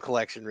awesome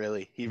collection.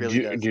 Really, he really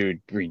does.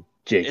 dude,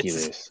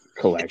 ridiculous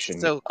collection.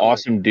 It's so cool.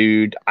 Awesome,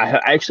 dude. I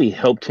actually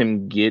helped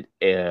him get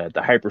the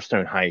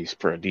Hyperstone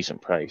Heist for a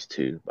decent price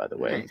too. By the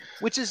way,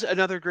 Which is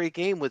another great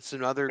game with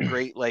some other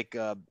great like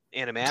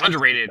animatic It's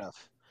underrated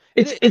stuff.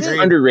 It's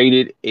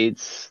underrated.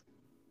 It's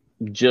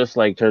just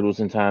like Turtles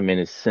in Time in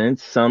a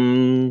sense.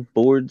 Some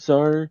boards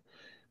are,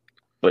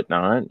 but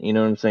not. You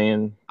know what I'm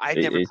saying? I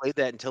never played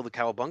that until the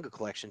Cowabunga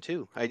collection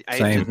too.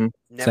 Same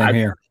Never.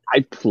 here.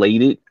 I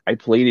played it. I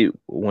played it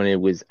when it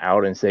was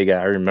out in Sega.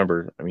 I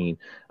remember. I mean,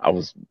 I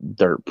was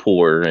dirt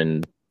poor,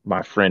 and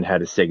my friend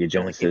had a Sega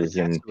Genesis,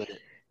 and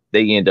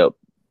they end up,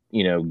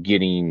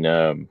 getting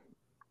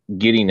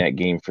that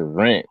game for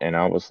rent, and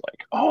I was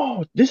like,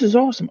 "Oh, this is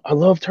awesome! I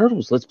love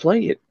Turtles. Let's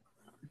play it."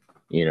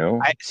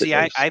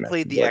 I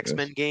played the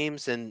X-Men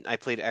games, and I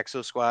played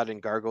Exo Squad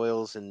and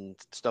Gargoyles and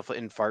stuff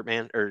in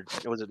Fartman, or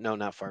was it? No,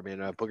 not Fartman,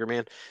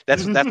 Boogerman.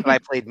 That's what I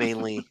played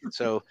mainly.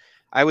 So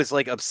I was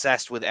like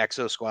obsessed with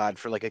Exo Squad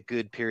for like a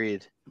good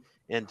period.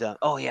 And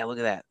oh yeah, look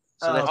at that.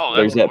 So that's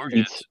there's that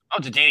gorgeous. pizza. Oh,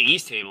 it's a Data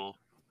East table.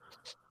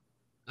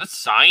 That's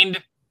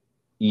signed.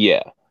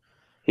 Yeah,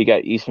 he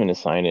got Eastman to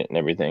sign it and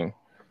everything.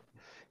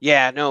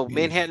 Yeah, no,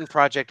 Manhattan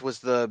Project was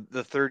the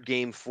third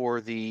game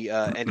for the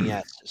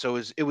NES, so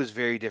it was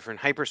very different.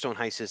 Hyperstone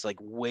Heist is like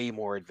way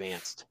more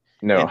advanced.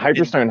 No,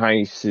 Hyperstone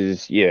Heist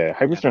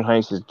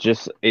is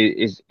just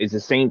is the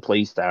same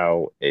play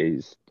style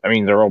as, I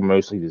mean, they're all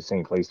mostly the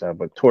same play style,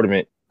 but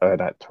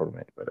not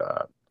tournament,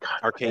 but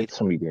arcade,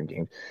 so many damn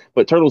games.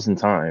 But Turtles in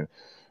Time,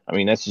 I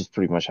mean, that's just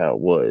pretty much how it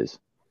was.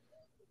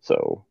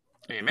 So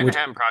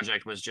Manhattan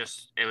Project was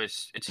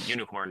it's a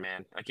unicorn,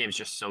 man. That game's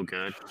just so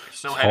good.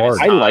 So ahead of its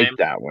I time. like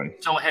that one.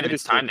 So ahead of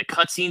its time. The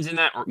cutscenes in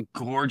that are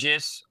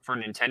gorgeous for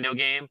a Nintendo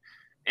game.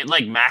 It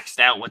like maxed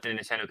out what the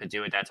Nintendo could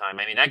do at that time.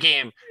 I mean, that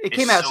game. It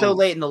came out so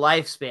late in the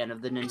lifespan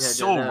of the Nintendo. It's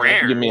so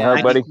rare. Give me a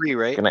hug, buddy.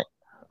 Right? Good night.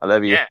 I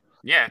love you.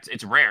 Yeah,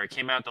 it's rare. It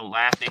came out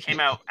It came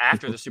out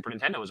after the Super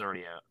Nintendo was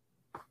already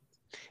out.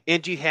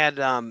 And you had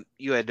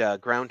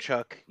Ground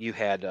Chuck, you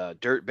had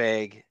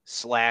Dirtbag,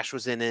 Slash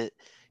was in it.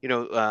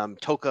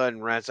 Toka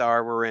and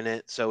Razar were in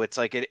it, so it's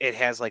like it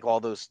has like all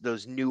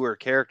those newer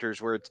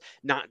characters where it's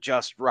not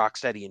just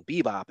Rocksteady and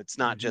Bebop. It's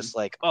not just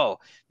like, oh,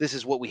 this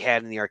is what we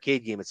had in the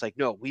arcade game. It's like,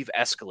 no, we've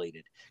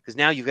escalated because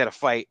now you've got to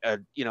fight a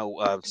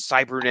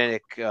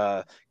cybernetic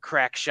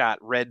crack shot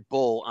Red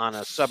Bull on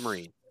a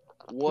submarine.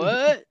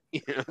 What?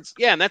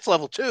 And that's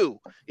level 2.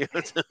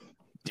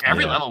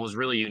 Every level was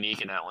really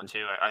unique in that one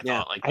too. I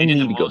thought like I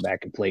need to go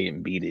back and play it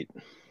and beat it.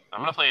 I'm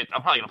gonna play it.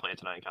 I'm probably gonna play it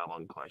tonight in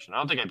Cowabunga Collection. I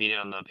don't think I beat it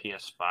on the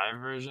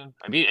PS5 version.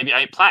 I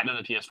platinumed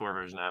the PS4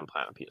 version. I haven't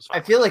platinumed the PS5. I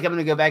feel like I'm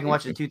gonna go back and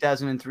watch the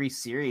 2003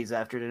 series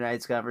after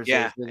tonight's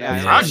conversation.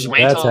 I'll just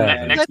wait until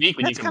next week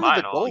when you can buy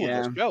it all. That's kind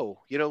of the goal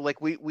of the show. Like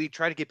we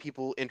try to get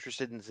people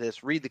interested in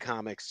this, read the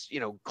comics,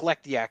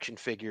 collect the action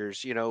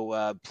figures,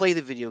 play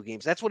the video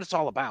games. That's what it's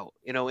all about,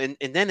 and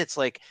then it's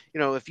like,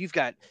 if you've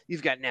got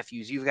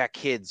nephews, you've got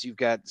kids, you've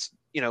got,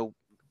 I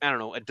don't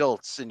know,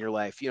 adults in your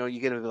life, you're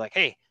gonna be like,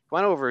 hey,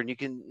 come on over and you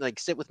can like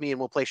sit with me and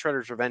we'll play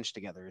Shredder's Revenge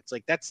together. It's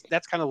like that's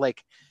kind of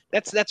like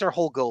that's our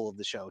whole goal of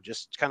the show,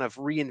 just kind of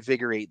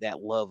reinvigorate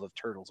that love of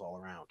Turtles all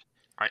around.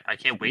 I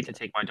can't wait to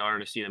take my daughter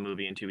to see the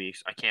movie in 2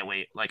 weeks. I can't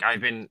wait. Like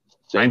I've been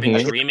dreaming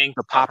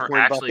the of her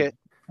actually bucket.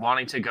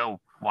 wanting to go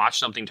watch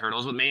something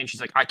Turtles with me, and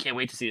she's like, I can't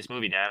wait to see this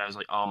movie, Dad. I was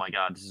like, oh my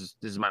god, this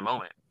is my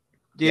moment.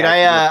 Dude,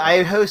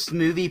 I host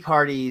movie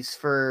parties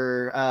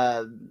for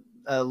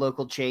a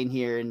local chain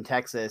here in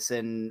Texas,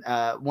 and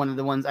one of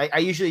the ones I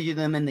usually do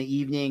them in the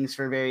evenings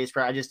for various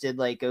I just did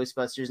like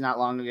Ghostbusters not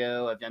long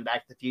ago. I've done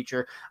Back to the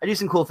Future. I do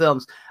some cool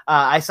films.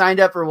 I signed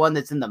up for one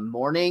that's in the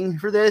morning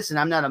for this, and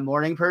I'm not a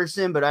morning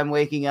person, but I'm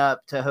waking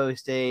up to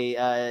host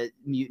a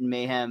Mutant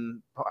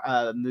Mayhem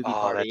movie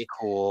party. That's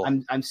cool.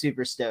 I'm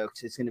super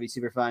stoked. It's going to be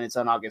super fun. It's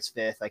on August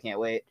 5th. I can't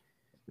wait.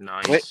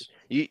 Nice.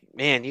 You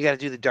got to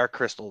do the Dark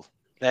Crystal.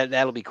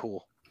 That'll be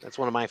cool. That's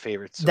one of my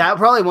favorites. So. That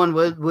probably one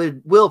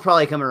will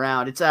probably come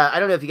around. It's I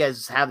don't know if you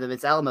guys have them.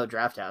 It's Alamo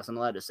Draft House. I'm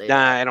allowed to say. Nah,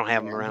 that. I don't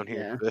have them around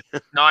here. Yeah.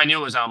 No, I knew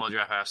it was Alamo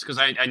Draft House because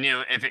I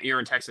knew if you're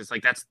in Texas,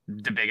 like that's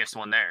the biggest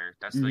one there.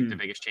 That's like the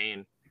biggest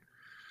chain.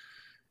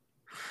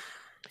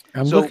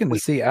 I'm looking to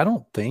see. I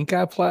don't think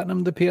I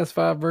platinumed the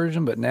PS5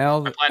 version, but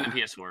now I platinumed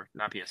PS4,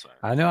 not PS5.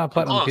 I know I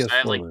platinumed the PS4 I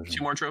have like version.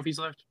 2 more trophies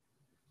left.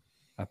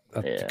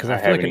 Because I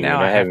feel like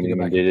now I haven't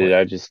even did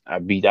it. I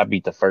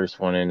beat the first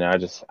one, and I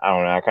don't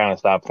know. I kind of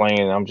stopped playing.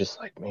 And I'm just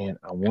like, man,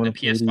 I want to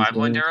play the PS5 these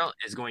one, games. Daryl,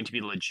 is going to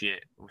be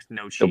legit with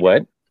no The cheating.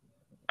 what?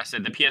 I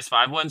said the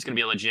PS5 one's going to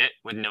be legit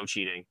with no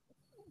cheating.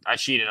 I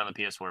cheated on the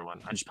PS4 one.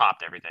 I just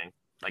popped everything.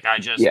 Like I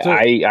just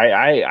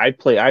I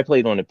played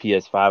on the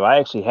PS5. I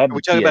actually had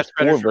the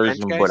PS4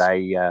 version, but I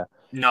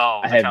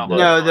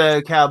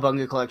the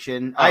Cowabunga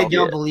collection. I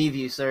don't yeah. believe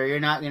you, sir. You're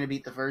not going to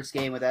beat the first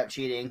game without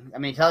cheating. I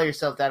mean, tell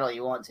yourself that all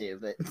you want to,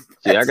 but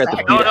see, I got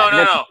the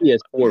no.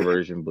 PS4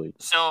 version, but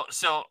so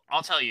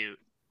I'll tell you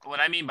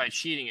what I mean by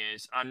cheating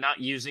is I'm not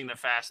using the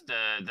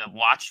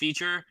watch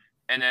feature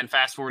and then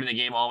fast forwarding the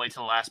game all the way to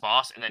the last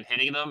boss and then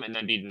hitting them and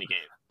then beating the game.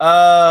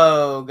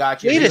 Oh,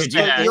 gotcha. Wait a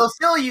second. You'll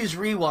still use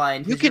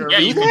rewind. You can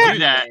do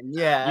that.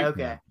 Yeah,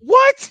 okay.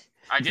 What?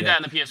 I did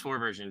that in the PS4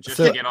 version just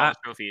to get all the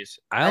trophies.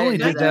 I only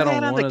did that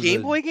on the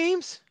Game Boy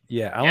games.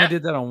 Yeah, I only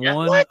did that on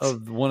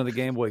one of the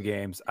Game Boy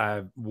games.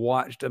 I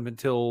watched them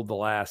until the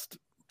last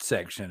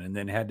section, and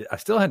then I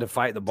still had to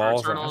fight the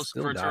boss. For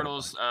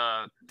Turtles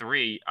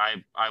 3,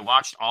 I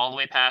watched all the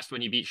way past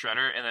when you beat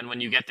Shredder, and then when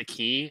you get the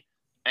key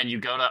and you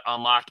go to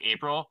unlock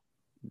April,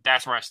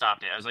 that's where I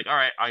stopped it. I was like, all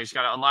right, I just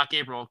got to unlock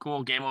April.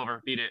 Cool, game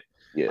over. Beat it.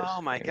 yes.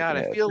 Oh my god,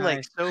 I feel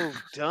like so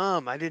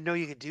dumb. I didn't know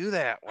you could do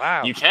that.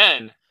 Wow. You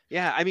can.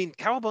 Yeah, I mean,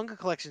 Cowabunga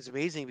Collection is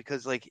amazing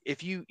because, like,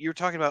 if you're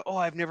talking about,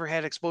 I've never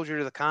had exposure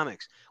to the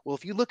comics. Well,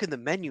 if you look in the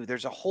menu,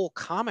 there's a whole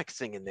comic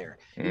thing in there.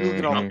 You look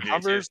at all the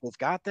covers; they've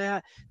got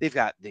that. They've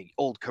got the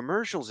old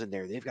commercials in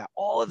there. They've got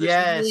all of this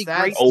really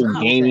great old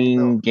stuff.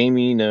 gaming,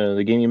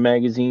 the gaming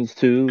magazines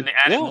too. And they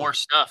added more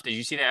stuff. Did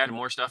you see they added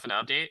more stuff in the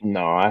update?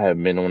 No, I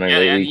haven't been on there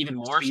lately. They added lately. even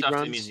more stuff to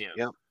the museum.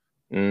 Yep.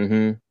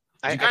 Mm-hmm.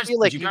 I feel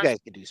like you guys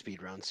could do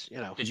speed runs. You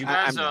know. Did you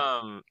guys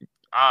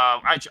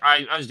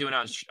I was doing it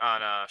on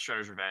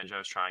Shredder's Revenge. I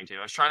was trying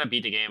to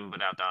beat the game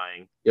without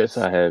dying. Yes,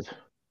 I have.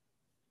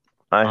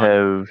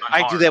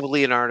 I do that with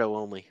Leonardo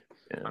only.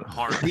 On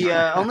hard.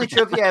 The only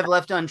trophy I have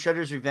left on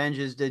Shredder's Revenge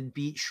is to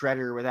beat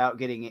Shredder without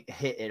getting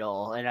hit at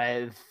all, and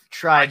I've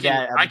tried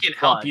that. I can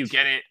help you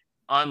get it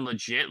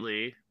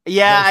unlegitly.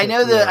 Yeah, I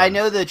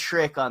know the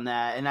trick on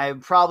that, and I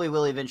probably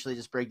will eventually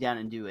just break down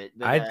and do it.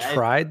 But, I've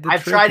tried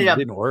it a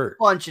didn't work.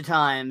 bunch of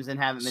times and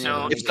haven't been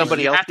able to. If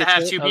somebody else have to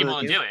have 2 people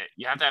to you? do it.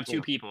 You have to have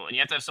 2 people, and you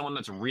have to have someone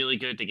that's really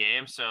good at the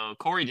game. So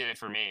Corey did it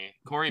for me.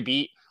 Corey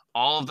beat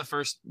all of the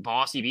first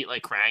boss. He beat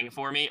like Krang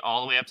for me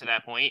all the way up to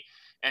that point,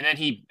 and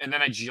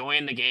then I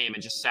joined the game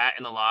and just sat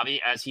in the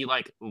lobby as he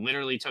like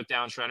literally took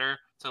down Shredder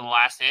to the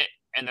last hit.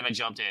 And then I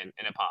jumped in,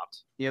 and it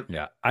popped. Yep.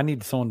 Yeah, I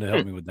need someone to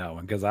help me with that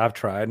one because I've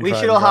tried. We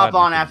should all hop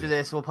on after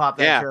this. We'll pop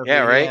that trophy. Yeah,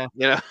 right.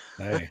 Yeah.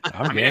 Hey,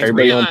 I'm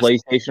everybody on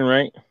PlayStation,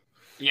 right?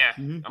 Yeah,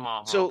 I'm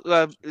all. So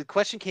the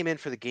question came in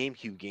for the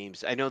GameCube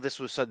games. I know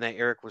this was something that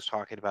Eric was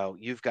talking about.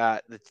 You've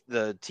got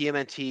the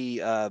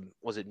TMNT,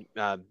 was it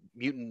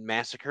Mutant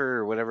Massacre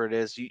or whatever it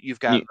is? You've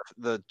got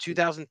the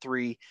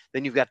 2003,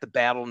 then you've got the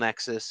Battle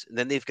Nexus, and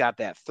then they've got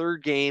that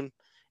third game,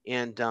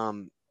 and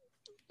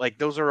like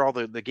those are all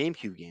the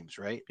GameCube games,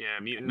 right? Yeah,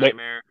 Mutant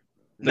Nightmare.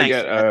 They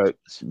got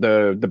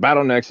the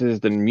Battle Nexus,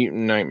 the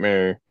Mutant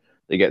Nightmare.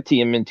 They got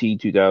TMNT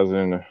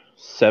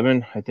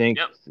 2007, I think.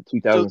 Yep.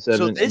 2007.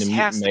 So this and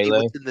has to Melee.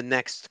 be within the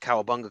next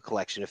Cowabunga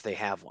collection if they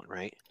have one,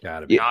 right?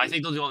 Gotta be. No, I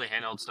think they'll do all the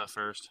handheld stuff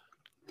first.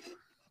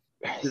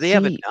 Do they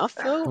have enough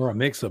though? Or a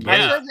mix of both.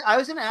 Yeah. I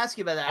was going to ask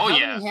you about that. Oh, How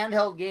yeah. many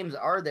handheld games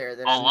are there?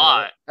 That A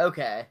lot.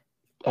 Okay.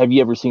 Have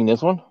you ever seen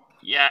this one?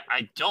 Yeah,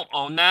 I don't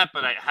own that,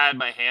 but I had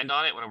my hand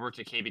on it when I worked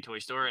at KB Toy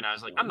Store, and I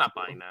was like, I'm not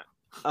buying that.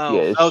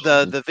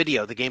 The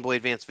video, the Game Boy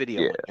Advance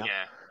video. Yeah. one,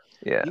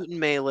 Yeah. Mutant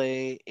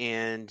Melee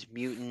and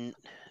Mutant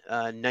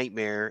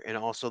Nightmare, and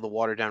also the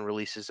watered down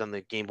releases on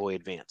the Game Boy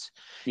Advance.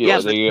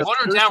 The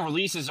watered down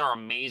releases are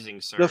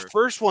amazing, sir. The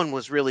first one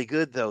was really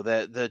good though.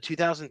 The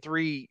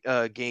 2003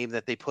 game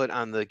that they put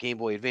on the Game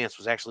Boy Advance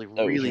was actually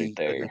really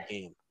a good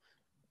game.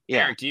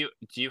 Yeah. Eric, do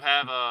you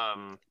have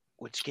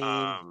which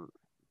game?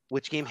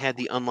 Which game had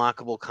the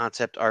unlockable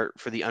concept art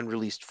for the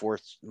unreleased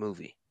fourth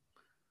movie?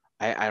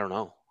 I don't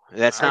know.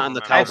 That's not on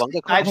the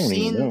Cowabunga.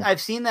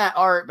 I've seen that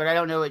art, but I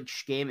don't know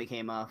which game it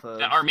came off of.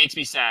 That art makes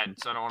me sad,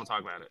 so I don't want to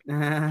talk about it.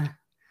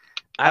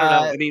 I don't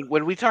know. I mean,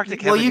 when we talked to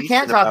Kevin, you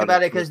can't talk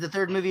about it because the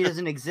third movie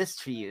doesn't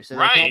exist for you. So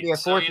there can't be a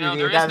fourth movie.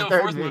 There is no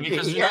fourth movie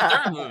because there's no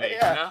third movie. You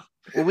know?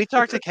 When we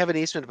talked to Kevin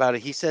Eastman about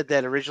it, he said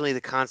that originally the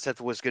concept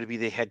was going to be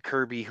they had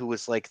Kirby, who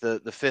was like the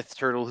fifth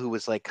turtle, who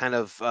was like kind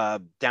of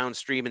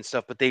downstream and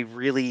stuff, but they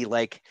really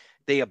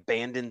they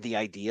abandoned the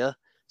idea.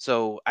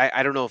 So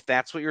I don't know if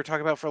that's what you were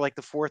talking about for like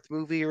the fourth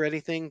movie or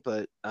anything,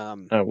 but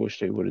I wish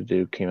they would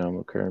have came out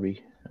with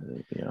Kirby.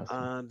 they're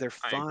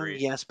I fun, agree.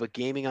 yes, but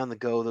gaming on the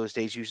go those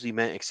days usually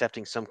meant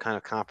accepting some kind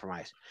of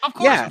compromise. Of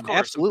course, Yeah, of course,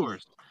 absolutely. of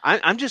course.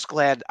 I'm just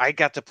glad I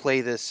got to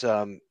play this.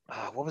 What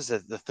was the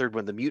third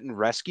one? The Mutant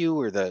Rescue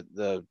or the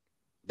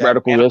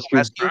Radical Rescue?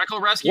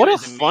 Radical Rescue What a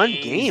is fun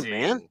game,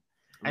 man! amazing.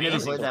 I never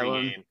Amazing played that free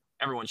one. game.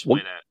 Everyone should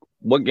What- play that.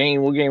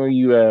 What game are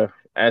you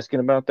asking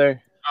about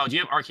there? Oh, do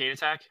you have Arcade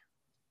Attack?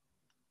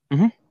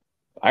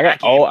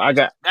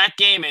 That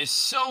game is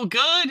so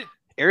good.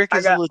 Eric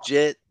is a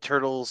legit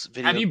Turtles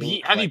video.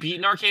 Have you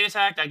beaten Arcade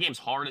Attack? That game's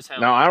hard as hell.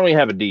 No, I don't even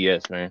have a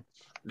DS, man.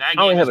 That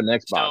I only game have is- an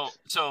Xbox.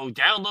 So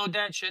download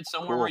that shit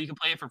somewhere Cool. where you can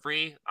play it for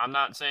free. I'm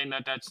not saying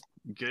that that's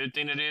a good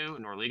thing to do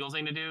nor legal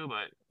thing to do,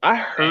 but I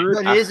heard.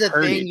 But I it is a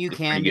heard thing it. you It's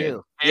can pretty good.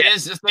 do. it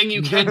is the thing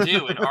you can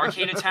do. And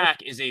Arcade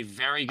Attack is a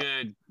very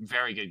good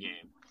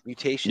game.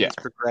 Mutations Yeah.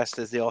 progressed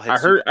as they all had.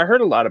 I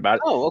heard a lot about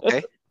it. Oh,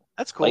 okay,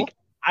 that's cool. Like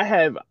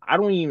I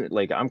don't even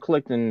like. I'm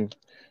collecting.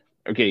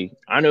 Okay,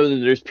 I know that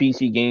there's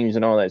PC games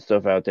and all that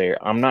stuff out there.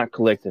 I'm not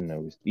collecting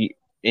those.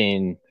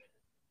 And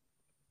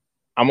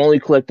I'm only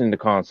collecting the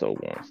console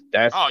ones.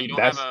 You don't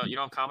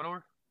have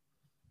Commodore?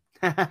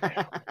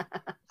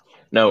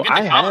 No, Get the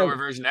I Commodore have.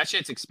 version. That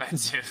shit's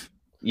expensive.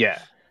 Yeah.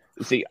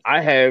 See, I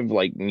have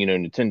like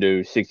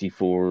Nintendo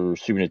 64,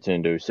 Super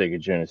Nintendo, Sega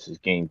Genesis,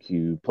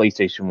 GameCube,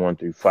 PlayStation 1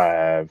 through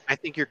 5. I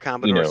think your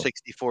Commodore know.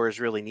 64 is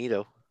really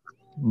neato.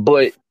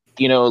 But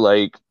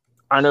like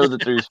I know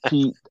that there's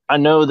I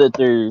know that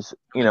there's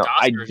DOS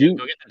I version. do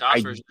Go get the DOS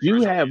I version.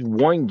 do have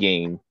one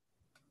game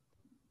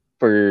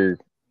for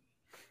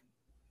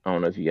I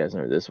don't know if you guys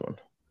know this one.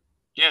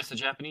 Yes, the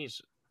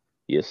Japanese.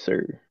 Yes,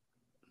 sir.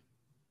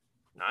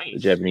 Nice. The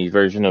Japanese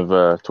version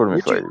of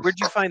Tournament Fighters. Where'd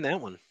you find that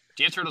one?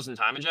 Do you have Turtles in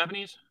Time in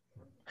Japanese?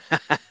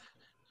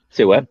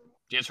 Say what?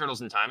 Do you have Turtles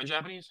in Time in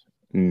Japanese?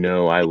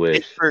 No, I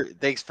wish.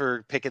 Thanks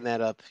for picking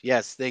that up.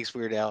 Yes, thanks,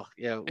 Weird Al.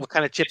 Yeah, what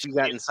kind of chip you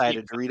got inside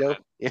a Dorito?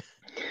 Yeah,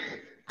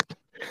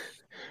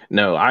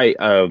 No, I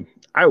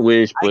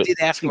wish, but I did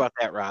ask about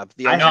that, Rob.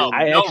 The I other-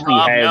 actually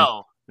Rob,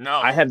 have- no.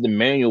 I have the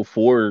manual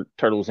for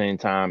Turtles in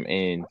Time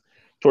and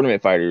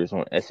Tournament Fighters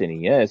on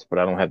SNES, but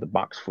I don't have the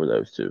box for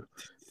those two.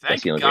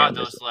 Thank the only God game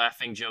I'm those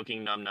laughing,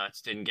 joking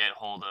numbnuts didn't get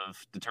hold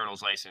of the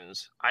Turtles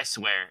license. I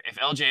swear, if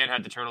LJ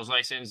had the Turtles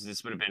license,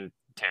 this would have been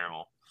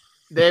terrible.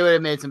 They would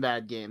have made some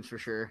bad games for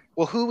sure.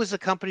 Well, who was the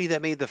company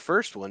that made the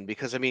first one?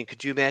 Because I mean,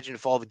 could you imagine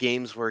if all the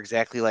games were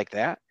exactly like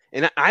that?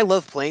 And I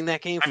love playing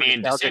that game. I for mean, the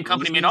nostalgic same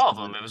company made reasons. all of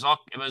them. It was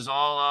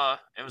all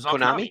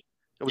Konami.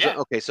 Was Yeah. it?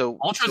 Okay, so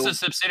Ultra's so- a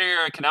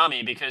subsidiary of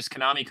Konami because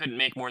Konami couldn't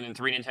make more than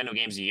 3 Nintendo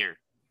games a year.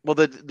 well,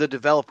 the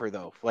developer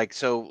though, like,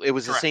 so it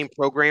was Correct. the same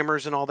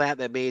programmers and all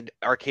that made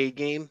Arcade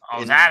Game.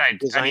 Oh, and that I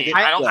designed mean, it?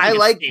 I don't Yeah. think it's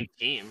like- the same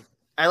team.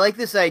 I like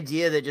this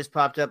idea that just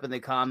popped up in the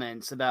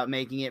comments about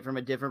making it from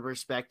a different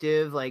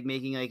perspective, like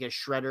making like a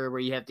shredder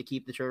where you have to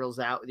keep the turtles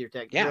out with your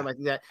tech. Yeah. I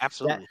think that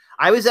Absolutely.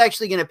 I was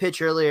actually going to pitch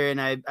earlier,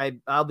 and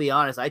I'll be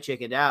honest, I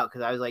chickened out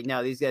because I was like,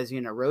 no, these guys are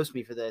going to roast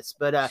me for this.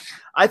 But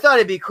I thought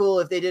it'd be cool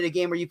if they did a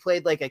game where you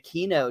played like a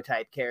Kino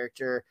type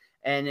character,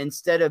 and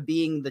instead of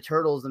being the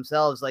turtles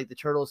themselves, like the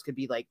turtles could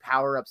be like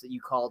power ups that you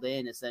called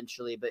in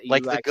essentially. But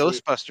Like you the actually,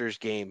 Ghostbusters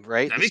game,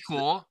 right? That'd be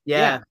cool.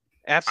 yeah.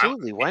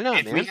 Absolutely. Why not,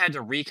 If man? we had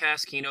to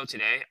recast Kino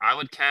today, I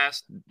would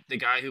cast the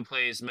guy who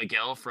plays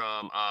Miguel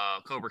from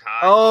Cobra Kai.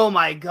 Oh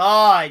my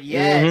God,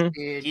 yes, Mhm.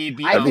 dude. He'd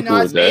be I I'd be cool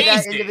cannot with say that. that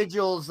amazing.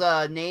 individual's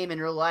name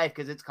in real life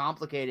because it's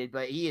complicated,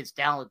 but he is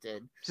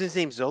talented. Is his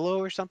name Zolo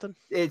or something?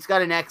 It's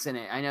got an X in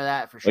it. I know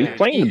that for Well, sure. he's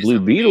playing the He's Blue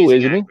an Beetle, amazing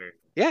isn't he? actor.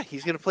 Yeah,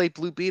 he's gonna play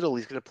Blue Beetle.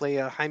 He's gonna play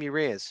Jaime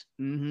Reyes.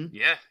 Mm-hmm.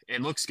 Yeah,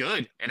 it looks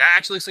good. And that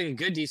actually looks like a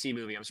good DC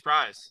movie. I'm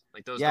surprised.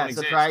 Like those Yeah, don't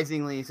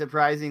exist.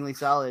 surprisingly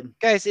solid.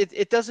 Guys,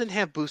 it doesn't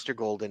have Booster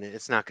Gold in it.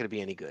 It's not gonna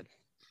be any good.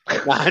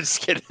 No, I'm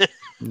just kidding.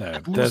 No,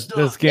 Booster.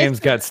 this game's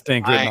got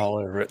stink written I- all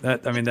over it.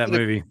 That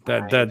movie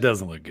that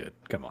doesn't look good.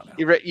 Come on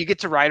now. You get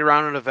to ride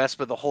around on a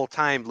Vespa the whole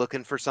time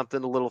looking for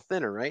something a little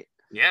thinner, right?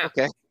 Yeah.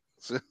 Okay.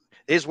 So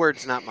his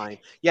words, not mine.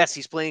 Yes,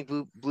 he's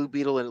playing Blue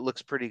Beetle, and it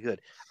looks pretty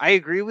good. I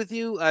agree with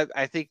you.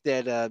 I think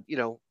that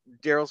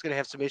Daryl's gonna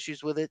have some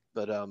issues with it,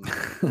 but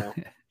Yeah,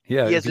 he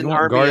if has you an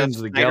want army Guardians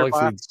of of the Galaxy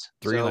Snyderbots,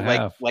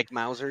 3.5. like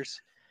Mausers.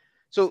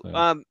 So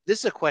So- this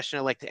is a question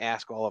I like to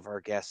ask all of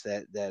our guests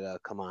that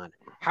come on.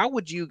 How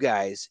would you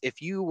guys,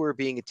 if you were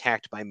being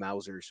attacked by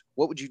Mausers,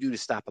 what would you do to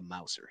stop a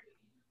Mauser?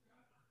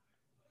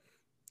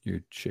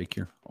 You shake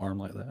your arm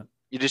like that.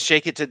 You just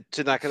shake it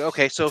to knock it.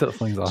 Okay, so Until it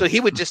flings off. so he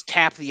would just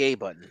tap the A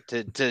button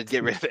to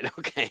get rid of it.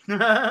 Okay,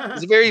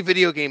 it's a very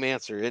video game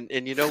answer,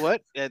 and you know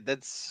what?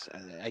 That's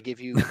I give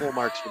you full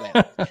marks for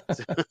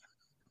that.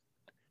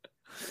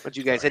 But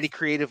you guys, any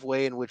creative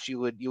way in which you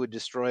would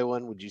destroy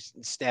one? Would you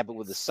stab it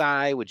with a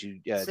sai? Would you?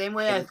 Same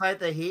way I fight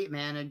the heat,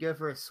 man. I'd go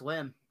for a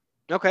swim.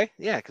 Okay,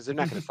 yeah, because they're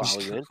not going to follow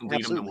you in. Lead them to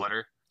Absolutely.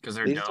 water because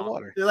they're Lead 'em to dumb.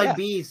 water. They're like Yeah.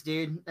 bees,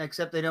 dude.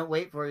 Except they don't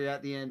wait for you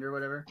at the end or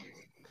whatever.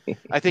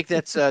 I think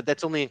that's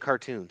only in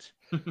cartoons.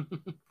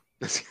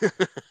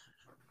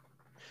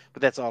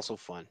 But that's also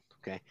fun.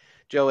 Okay.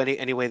 Joe,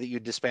 any way that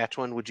you'd dispatch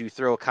one? Would you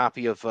throw a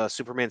copy of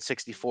Superman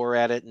 64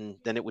 at it and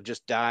then it would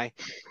just die?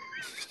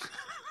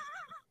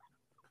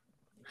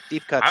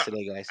 Deep cuts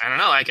today, guys. I don't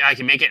know. I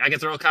can make it. I can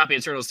throw a copy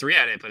of Turtles 3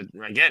 at it, but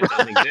again, it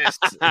doesn't exist.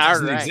 It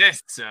doesn't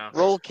exist. So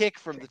roll kick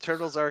from the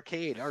Turtles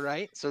arcade. All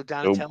right. So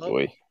Donatello. Oh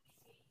boy.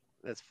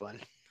 That's fun.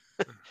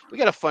 We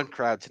got a fun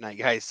crowd tonight,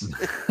 guys.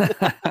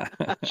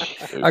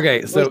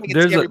 Okay, so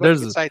there's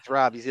besides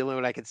Rob, he's the only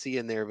one I can see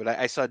in there. But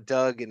I saw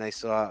Doug and I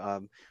saw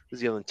who's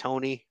the other one?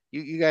 Tony.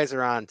 You guys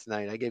are on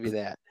tonight. I give you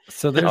that.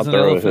 So there's an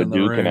elephant in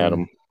the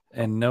room,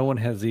 and no one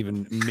has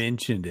even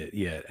mentioned it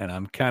yet. And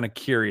I'm kind of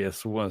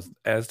curious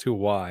as to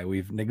why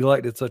we've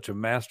neglected such a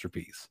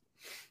masterpiece.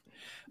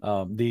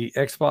 The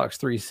Xbox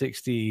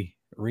 360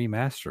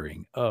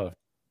 remastering of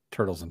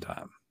Turtles in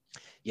Time.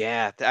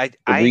 Yeah, I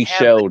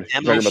reshelled.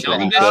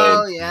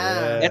 Oh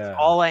yeah, that's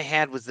all I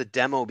had was the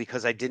demo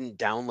because I didn't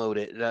download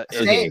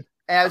it.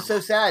 I was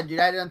so sad, dude.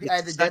 I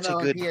had the demo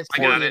on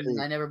PS4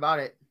 and I never bought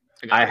it.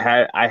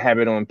 I have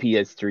it on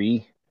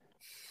PS3.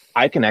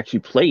 I can actually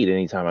play it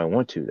anytime I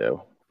want to,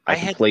 though. I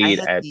can play it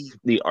at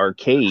the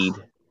arcade,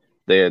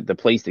 the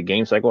place, the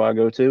game cycle I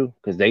go to,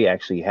 because they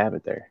actually have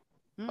it there.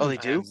 Oh, they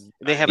do?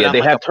 They have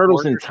they have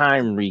Turtles in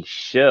Time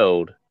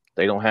reshelled.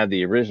 They don't have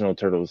the original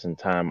Turtles in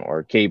Time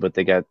arcade, but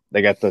they got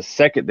the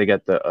second. They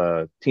got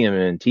the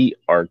TMNT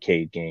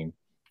arcade game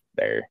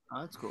there.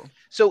 Oh, that's cool.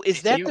 So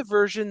is that the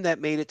version that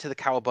made it to the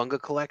Cowabunga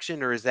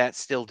collection, or is that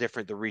still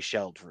different? The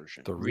reshelled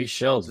version. The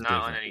reshelled's not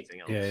different. on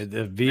anything else. Yeah,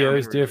 the VO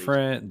is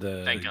different.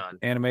 The Thank God.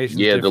 animation.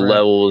 Yeah, the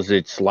levels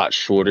it's a lot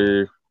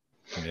shorter.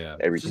 Yeah,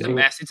 everything. It's a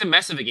mess. It's a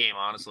mess of a game,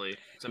 honestly.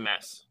 It's a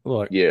mess.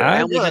 Look, yeah,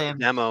 I only have a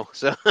demo,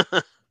 so.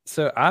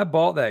 So I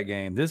bought that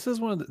game. This is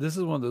one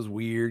of those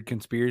weird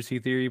conspiracy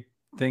theory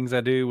things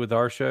I do with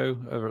our show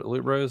over at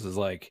Loot Bros. Is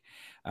like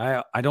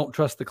I don't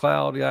trust the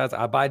cloud, guys.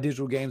 I buy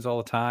digital games all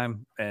the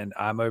time, and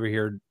I'm over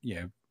here,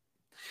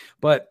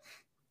 but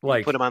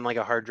like put them on like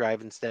a hard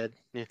drive instead.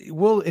 Yeah.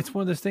 Well, it's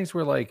one of those things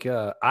where like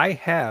I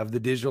have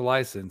the digital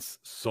license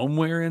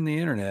somewhere in the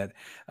internet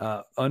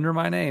under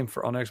my name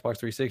on Xbox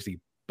 360.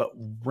 But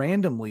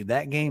randomly,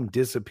 that game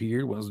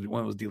disappeared when it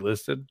was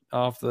delisted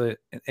off and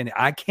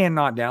I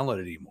cannot download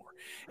it anymore.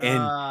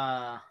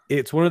 And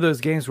it's one of those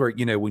games where,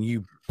 when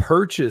you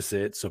purchase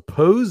it,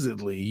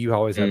 supposedly you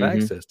always have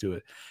access to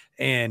it.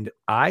 And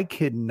I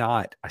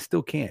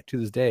still can't to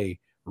this day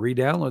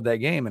re-download that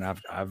game. And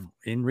I've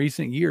in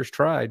recent years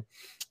tried,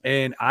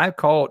 and I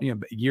called,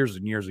 years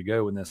and years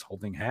ago when this whole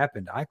thing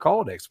happened, I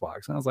called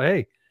Xbox and I was like,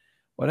 hey,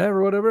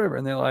 whatever.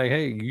 And they're like,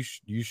 hey,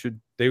 you should,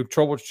 they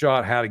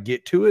troubleshot how to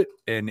get to it.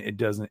 And it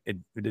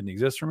didn't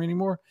exist for me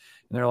anymore.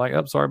 And they're like,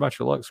 oh, sorry about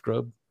your luck,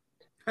 scrub.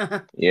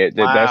 Yeah.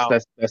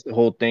 That's the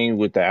whole thing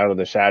with the Out of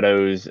the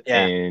Shadows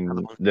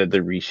and the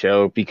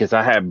reshow, because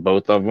I have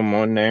both of them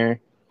on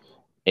there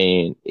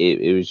and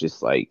it was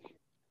just like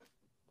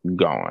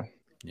gone.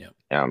 Yeah.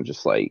 And I'm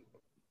just like,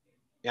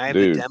 I have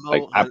the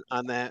demo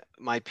on that,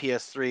 my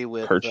PS3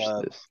 with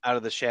Out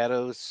of the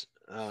Shadows.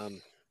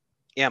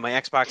 Yeah, my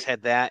Xbox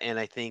had that, and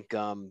I think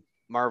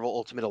Marvel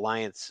Ultimate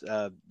Alliance,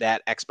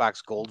 that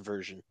Xbox Gold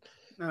version.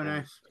 Oh,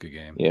 nice. Good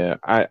game. Yeah,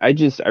 I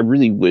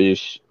really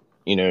wish,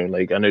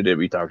 like I know that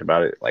we talked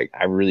about it, like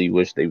I really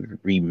wish they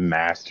would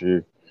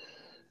remaster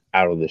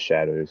Out of the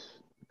Shadows.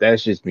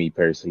 That's just me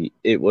personally.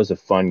 It was a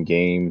fun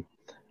game.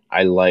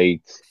 I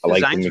liked the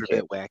designs were a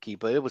bit wacky,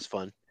 but it was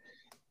fun.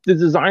 The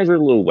designs were a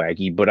little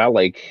wacky, but I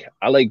like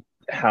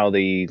how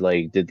they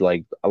did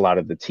a lot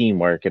of the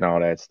teamwork and all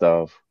that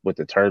stuff with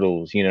the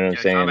turtles. You know what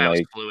I'm saying? Combat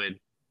was fluid.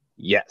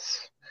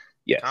 Yes.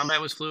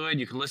 Combat was fluid.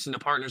 You can listen to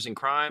Partners in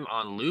Crime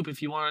on loop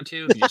if you wanted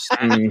to. If you just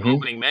sat at the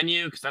opening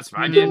menu, because that's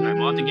what I did when I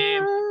bought the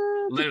game.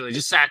 Literally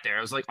just sat there.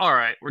 I was like, all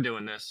right, we're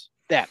doing this.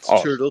 That's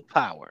turtle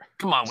power.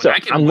 Come on.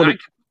 When I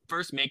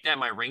first make that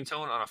my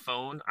ringtone on a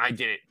phone, I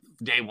did it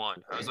day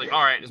one. I was like,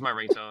 all right, this is my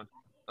ringtone.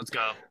 Let's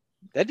go.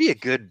 That'd be a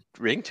good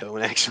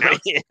ringtone, actually.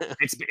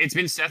 It's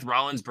been Seth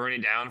Rollins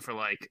burning down for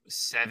like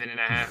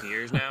 7.5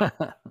 years now.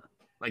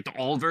 Like the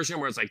old version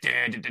where it's like.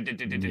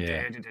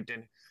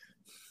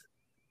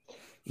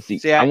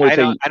 See,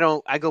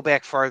 I go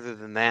back farther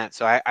than that.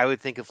 So I would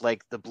think of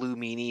like the Blue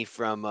Meanie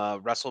from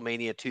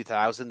WrestleMania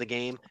 2000, the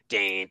game.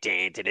 Yeah,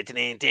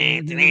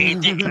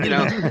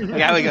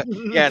 we go.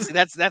 Yeah, see,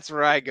 that's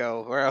where I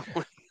go. Where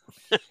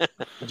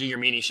do your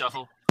meanie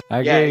shuffle.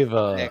 I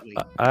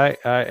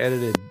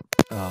edited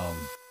a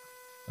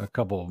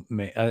couple.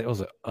 It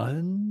was an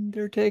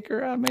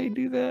Undertaker. I may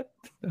do that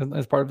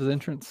as part of his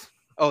entrance.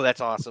 Oh,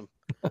 that's awesome.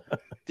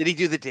 Did he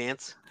do the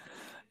dance?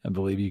 I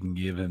believe you can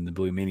give him the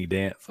Blue Meanie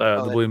dance,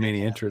 the Blue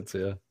Meanie entrance.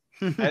 Yeah.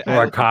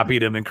 I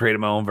copied him and created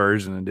my own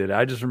version and did it.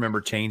 I just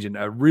remember changing,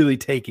 really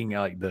taking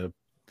these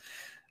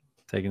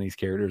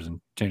characters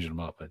and changing them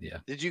up. But yeah.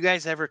 Did you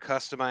guys ever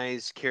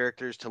customize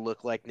characters to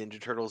look like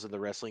Ninja Turtles in the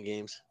wrestling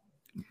games?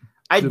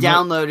 I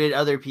downloaded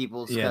other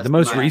people's. Yeah, the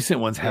most recent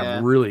ones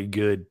have really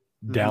good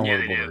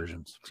downloadable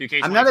versions.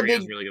 2K23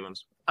 has really good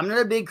ones. I'm not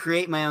a big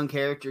create my own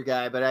character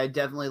guy, but I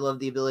definitely love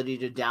the ability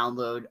to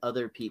download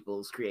other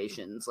people's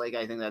creations. Like,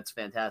 I think that's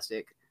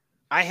fantastic.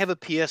 I have a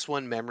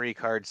PS1 memory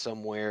card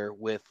somewhere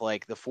with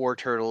like the 4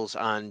 turtles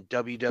on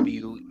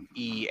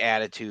WWE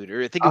Attitude,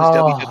 or I think it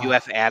was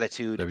WWF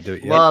Attitude.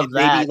 WWE. Love and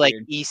maybe that, like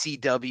dude.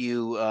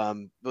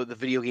 ECW, the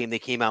video game they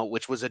came out,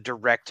 which was a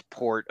direct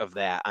port of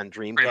that on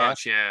Dreamcast. Pretty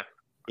much, yeah.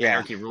 Yeah,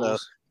 Anarchy so-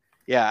 rules.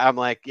 Yeah, I'm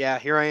like, yeah,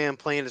 here I am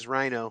playing as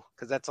Rhino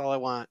because that's all I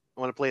want.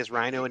 I want to play as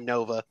Rhino and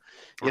Nova.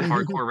 Or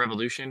Hardcore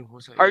Revolution.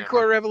 What's that?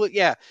 Hardcore Revolution.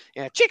 Yeah,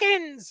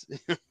 chickens.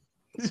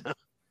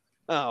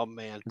 Oh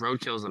man,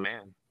 Roadkill's the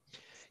man.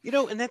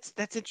 and that's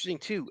interesting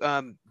too.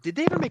 Did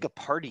they ever make a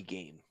party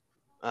game?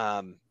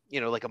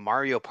 Like a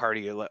Mario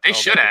Party or They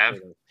should have.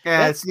 Yeah,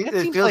 That it seems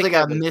feels like a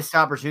kind of missed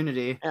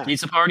opportunity. Yeah.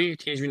 Pizza Party,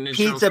 Teenage Mutant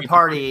Ninja Turtles Pizza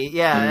Party.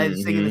 Yeah, I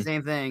was thinking the Mhm.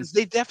 same thing. 'Cause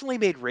they definitely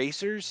made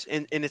racers,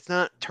 and it's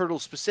not turtle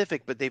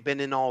specific, but they've been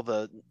in all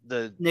the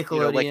like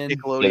Nickelodeon.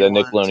 Nickelodeon, Yeah, the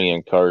ones,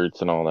 Nickelodeon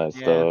carts and all that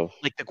Yeah. stuff.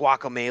 like the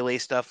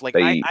Guacamelee stuff. Like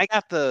They- I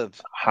got the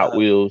Hot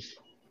Wheels.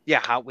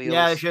 yeah, Hot Wheels.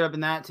 Yeah, they showed up in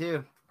that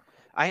too.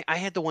 I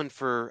had the one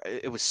for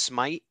it was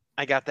Smite.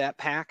 I got that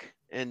pack,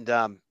 and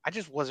I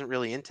just wasn't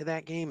really into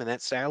that game and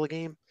that style of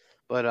game.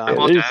 But I Yeah,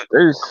 bought there's, that.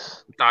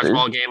 there's,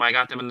 Dodgeball game. I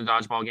got them in the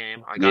dodgeball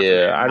game. I got them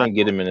yeah, in I didn't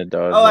get him in the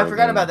dodgeball. Oh, I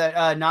forgot game. about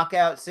that.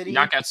 Knockout City.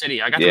 Knockout City.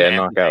 I got them Yeah, in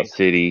Knockout everything.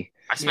 City.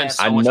 I spent Yeah.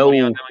 so I much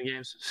money on know- them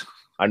games.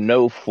 I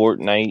know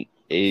Fortnite's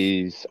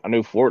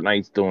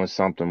doing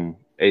something.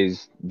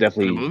 Is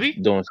definitely movie?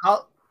 doing.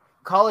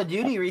 Call of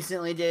Duty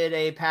recently did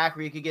a pack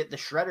where you could get the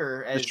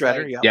Shredder. the As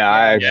Shredder, like- yeah. Yeah,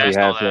 I Yeah, actually I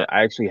saw have. that.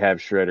 I actually have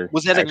Shredder.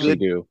 Was that I a actually good-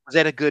 do. Was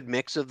that a good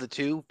mix of the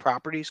two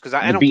properties? Because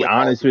I To don't be play Call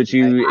of honest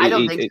Duty. with you, I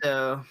don't it- think it-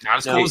 so. Not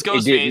as No, cool as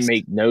it didn't Ghostface.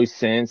 make no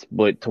sense,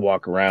 but to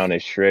walk around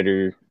as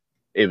Shredder,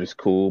 it was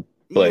cool.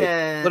 But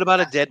Yeah. What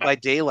about a Dead by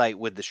Daylight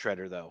with the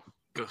Shredder though?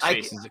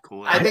 Ghostface is the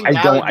coolest. I think I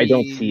that don't. would I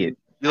don't be- see it.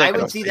 You like I would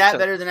don't see think that so?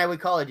 better than I would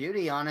Call of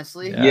Duty,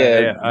 honestly. Yeah.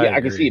 Yeah, I I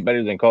can see agree. it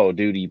better than Call of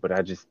Duty, but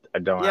I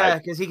don't. Yeah,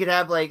 because he could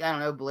have like I don't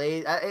know,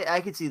 Blade. I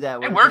could see that. It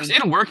working. works.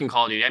 It'll work in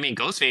Call of Duty. I mean,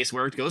 Ghostface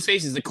worked.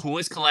 Ghostface is the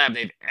coolest collab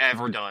they've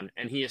ever done,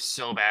 and he is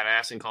so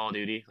badass in Call of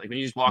Duty. Like when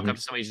you just walk up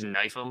to somebody, just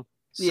knife them.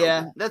 So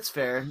Yeah, cool. that's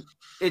fair.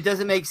 It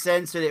doesn't make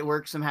sense that it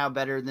works somehow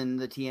better than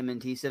the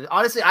TMNT stuff.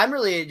 Honestly, I'm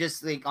really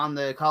just like on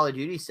the Call of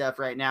Duty stuff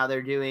right now.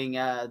 They're doing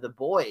the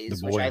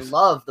boys, The which I Boys.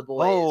 love. The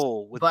boys.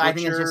 Oh, with But I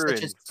think it's just Butcher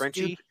such a and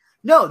Frenchie.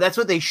 No, that's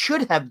what they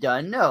should have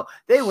done. No,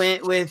 they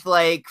went with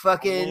like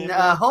fucking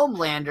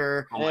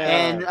Homelander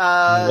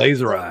and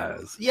Laser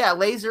Eyes. Yeah,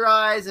 Laser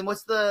Eyes, and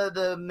what's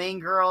the main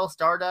girl,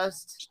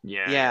 Stardust?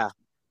 Yeah.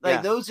 Like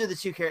Yeah. those are the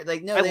two characters.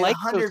 Like no, I they like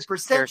those 100%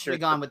 should characters, have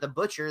gone with the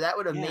Butcher. That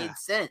would have Yeah. made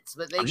sense.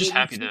 But they I'm gave just him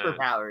happy to-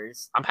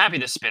 superpowers. I'm happy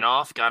the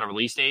spinoff got a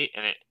release date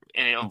and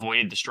it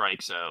avoided the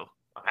strike, so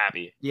I'm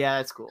happy. Yeah,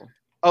 that's cool.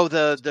 Oh,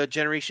 the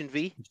Generation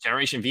V.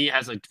 Generation V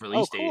has a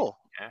release Oh, date. cool.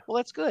 Yeah. Well,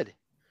 that's good.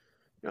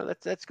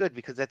 That's good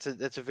because that's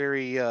a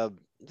very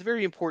it's a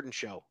very important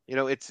show.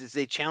 It's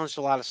they challenged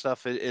a lot of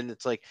stuff, and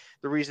it's like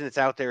the reason it's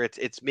out there.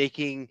 It's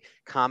making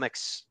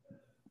comics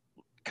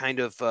kind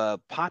of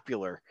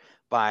popular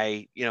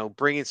by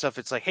bringing stuff.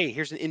 It's like, hey,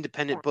 here's an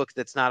independent book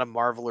that's not a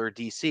Marvel or a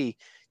DC.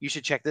 You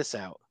should check this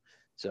out.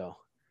 So,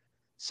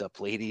 sup,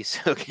 ladies?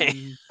 Okay.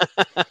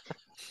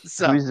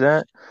 So, Who's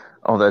that?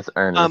 Oh, that's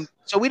Ernest.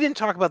 so we didn't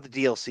talk about the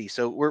DLC.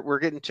 So we're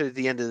getting to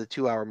the end of the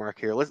 2-hour mark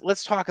here.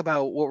 Let's talk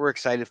about what we're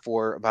excited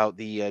for about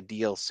the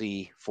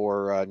DLC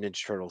for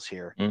Ninja Turtles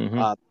here.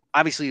 Mhm.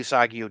 Obviously,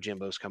 Usagi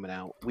Yojimbo's coming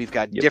out. We've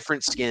got Yep.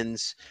 different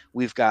skins.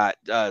 We've got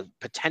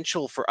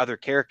potential for other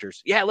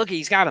characters. Yeah, look,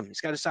 he's got him.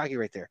 He's got Usagi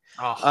right there.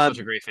 Oh, Um, such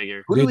a great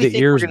figure. Who do Dude, we the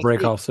think we're ears gonna break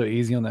see? off so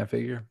easy on that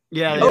figure.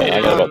 Yeah, Yeah,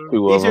 I got about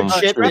 2 of these are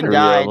them. shipped three and of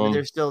died, them. but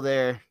they're still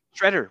there.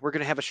 Shredder. We're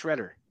gonna have a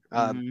Shredder.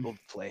 Mhm. We'll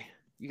play.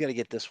 You got to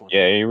get this one.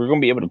 Yeah, you're gonna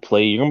be able to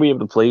play. You're gonna be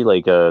able to play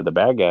like the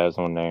bad guys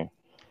on there.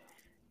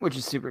 Which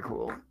is super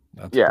cool.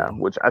 That's Yeah, cool.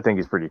 which I think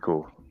is pretty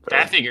cool.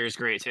 That figure is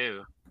great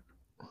too.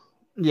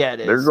 Yeah, it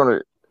is. They're gonna.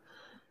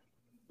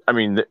 I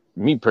mean,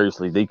 me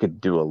personally, they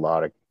could do a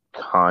lot of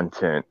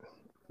content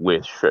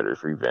with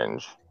Shredder's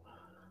Revenge.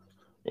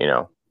 I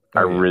Oh,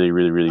 yeah. really,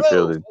 really, really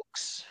feel that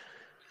folks.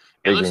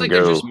 It they looks can like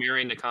they're go. just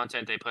mirroring the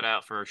content they put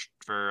out for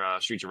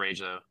Streets of Rage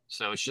though.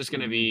 So it's just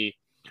going to be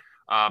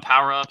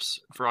power ups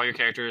for all your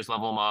characters.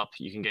 Level them up.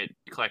 You can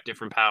collect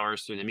different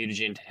powers through the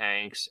mutagen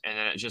tanks, and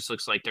then it just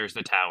looks like there's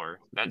the tower.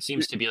 That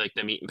seems to be like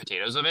the meat and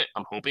potatoes of it.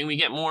 I'm hoping we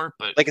get more,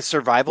 but Like a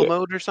survival Yeah.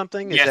 mode or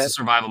something. Is yes, that it's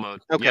survival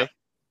mode. okay? Yep.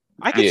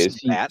 I can Yeah, see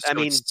see, that. I So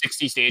mean, it's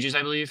 60 stages,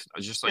 I believe,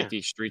 just like Yeah.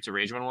 the Streets of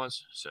Rage one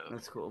was. So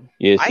That's cool.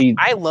 Yeah, see,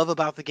 I love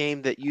about the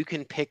game that you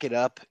can pick it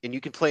up and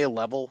you can play a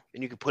level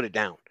and you can put it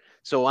down.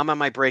 So I'm on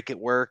my break at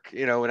work,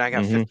 and I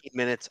got Mhm. 15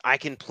 minutes. I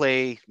can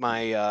play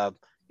my,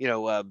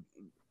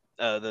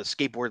 the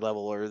skateboard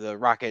level or the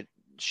rocket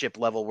ship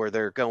level where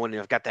they're going.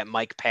 And I've got that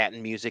Mike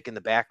Patton music in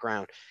the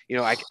background.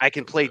 I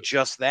can play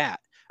just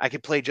that. I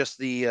could play just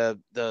the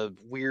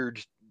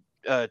weird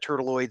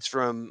turtleoids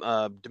from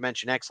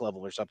Dimension X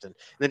level or something, and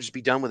then just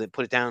be done with it.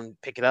 Put it down,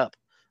 pick it up.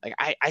 Like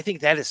I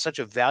think that is such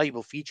a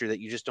valuable feature that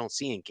you just don't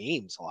see in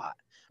games a lot.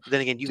 But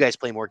then again, you guys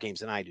play more games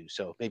than I do,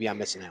 so maybe I'm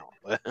missing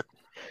out.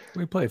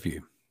 We play a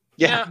few.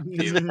 Yeah.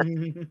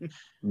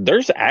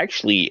 there's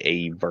actually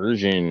a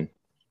version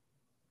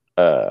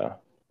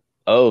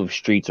of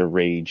Streets of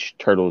Rage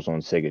Turtles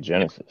on Sega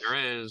Genesis.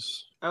 There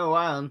is. Oh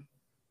wow.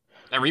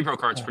 That repro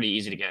card's pretty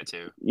easy to get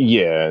to.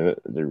 Yeah,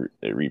 the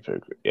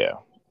repro. Yeah,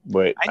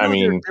 but I I know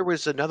mean, there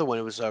was another one.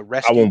 It was a I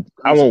Rescue.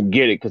 won't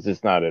get it because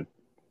it's not a.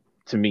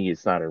 To me,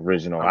 it's not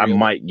original. I Unreal.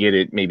 might get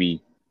it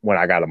maybe when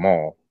I got them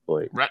all,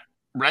 but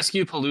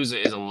Rescue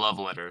Palooza is a love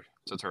letter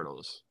to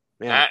Turtles.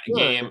 Yeah. That Sure.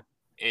 game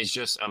is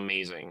just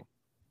amazing.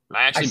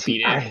 I actually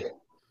beat it.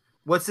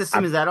 What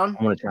system is that on?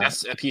 I'm gonna try.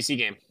 That's a PC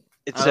game.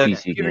 It's Oh, a okay.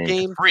 computer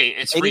game. Free.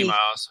 It's free,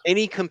 Miles.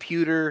 Any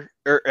computer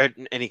or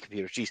any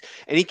computer, geez,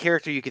 any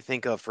character you could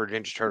think of for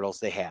Ninja Turtles,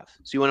 they have.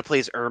 So you want to play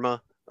as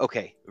Irma?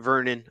 Okay.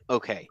 Vernon?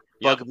 Okay.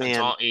 Yep, Bugman? it's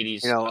all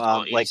 80s. you know, it's all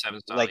like- 87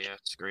 style. like Yeah,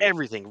 it's great.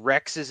 Everything.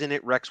 Rex is in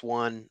it. Rex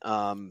 1.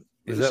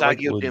 Is that like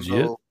Usagi legit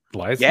Yojimbo.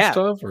 license Yeah.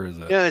 stuff, or is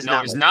it?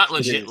 No, It's not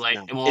legit. It is, Like,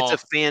 no. well,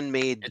 it's a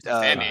fan-made. it's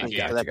a fan-made thing,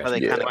 game. so that's Gotcha, how they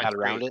gotcha. kind of Yeah. got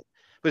around it.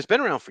 But it's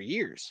been around for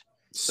years.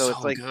 So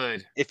it's like-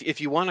 good. If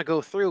you want to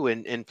go through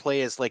and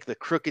play as like the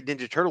crooked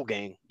Ninja Turtle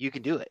gang, you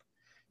can do it.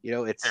 You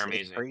know, it's They're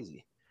amazing.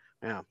 crazy.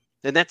 Yeah.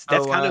 And that's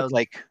Oh, kind wow. of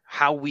like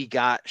how we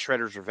got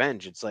Shredder's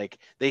Revenge. It's like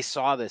they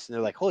saw this and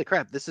they're like, "Holy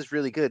crap, this is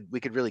really good. We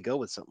could really go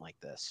with something like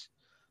this."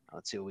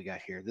 Let's see what we got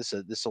here. This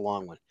is a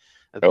long one.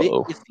 A bit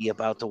Uh-oh. iffy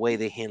about the way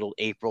they handled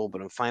April, but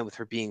I'm fine with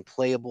her being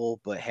playable.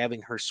 But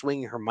having her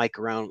swinging her mic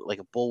around like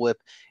a bullwhip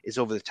is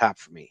over the top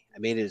for me. I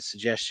made a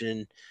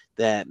suggestion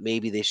that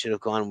maybe they should have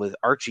gone with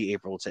Archie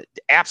April. It's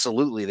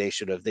absolutely they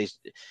should have.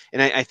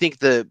 And I think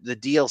the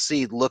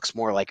DLC looks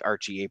more like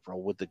Archie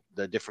April with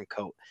the different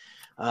coat.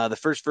 The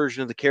first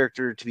version of the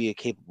character to be a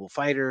capable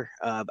fighter.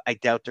 I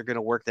doubt they're going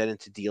to work that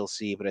into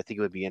DLC, but I think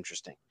it would be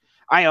interesting.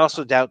 I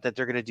also doubt that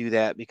they're going to do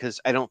that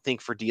because I don't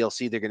think for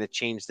DLC they're going to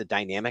change the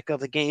dynamic of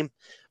the game.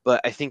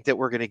 But I think that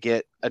we're going to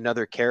get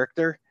another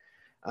character.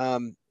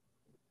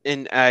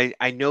 And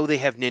I know they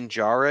have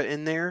Ninjara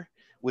in there,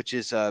 which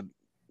is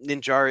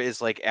Ninjara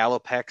is like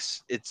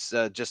Alopex. It's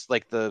just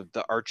like the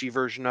Archie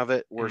version of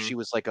it, where she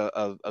was like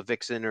a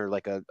vixen or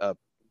like a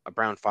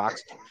brown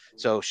fox.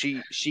 So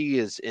she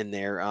is in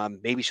there.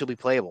 Maybe she'll be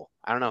playable.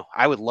 I don't know.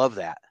 I would love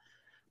that.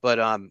 But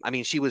I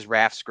mean, she was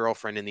Raph's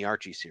girlfriend in the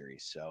Archie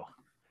series. So,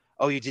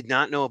 oh, you did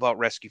not know about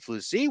Rescue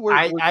Palooza? See,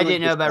 I doing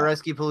didn't know this about now.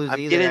 Rescue Palooza I'm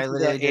either. getting I into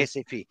literally that just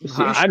ASAP.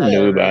 See, I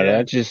knew about it.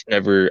 I just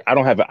never. I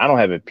don't have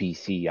a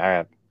PC.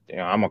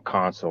 I'm a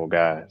console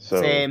guy.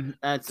 So same.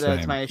 That's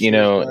Same. my issue. you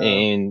know, as well.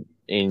 and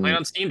Played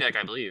on Steam Deck,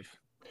 I believe.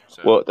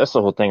 So. well, that's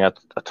the whole thing. I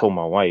told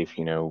my wife.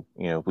 You know,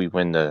 we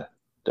win the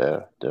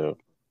that you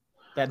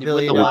win the $1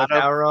 billion lotto?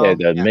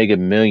 Powerball. the Mega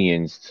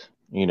Millions.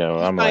 You know,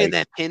 He's I'm buying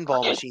like, that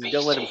pinball machine.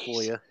 Don't let him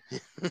fool you.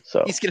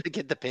 so. He's gonna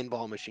get the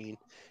pinball machine.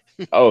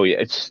 Oh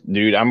yeah,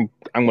 dude. I'm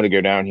gonna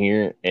go down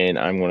here and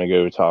I'm gonna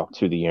go talk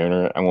to the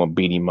owner. I'm gonna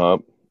beat him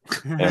up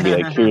and be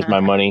like, "Here's my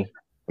money.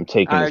 I'm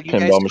taking this you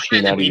guys pinball just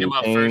machine to out of beat your him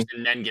up thing, first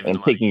and then give and him I'm the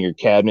money. taking your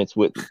cabinets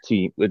with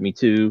me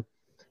too."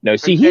 No,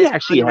 see, you he guys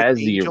actually familiar with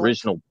has the Angel?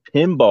 original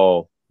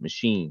pinball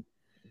machine,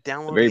 the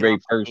Download very the very app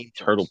first Angels.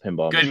 turtle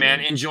pinball Good, machine. man.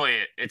 Enjoy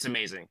it. It's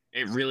amazing.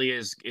 It really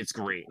is. It's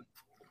great.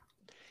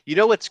 You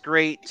know what's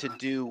great to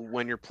do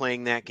when you're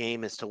playing that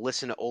game is to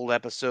listen to old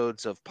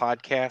episodes of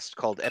podcasts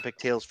called Epic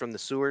Tales from the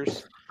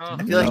Sewers.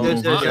 I feel like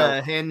those No. are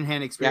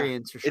hand-in-hand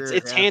experience for sure.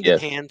 It's yeah. hand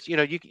Yes. in hand. You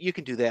know, you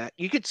can do that.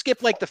 You could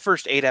skip like the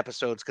first 8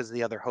 episodes because of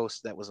the other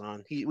host that was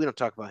on. We don't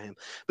talk about him,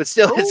 but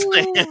still,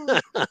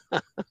 it's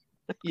like,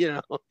 you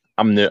know,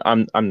 I'm he's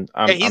I'm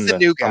the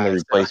new guy, I'm the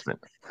so- replacement.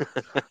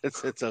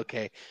 it's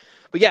okay.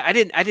 But yeah, I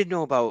didn't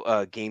know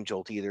about Game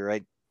Jolt either.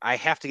 I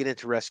have to get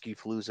into Rescue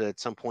Palooza at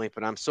some point,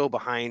 but I'm so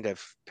behind.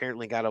 I've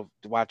apparently got to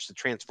watch the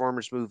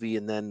Transformers movie,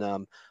 and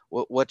then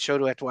what show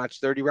do I have to watch?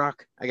 30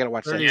 Rock. I got to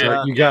watch that. 30 too.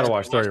 Rock. You got to Yeah,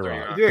 watch 30 watch 30 Rock.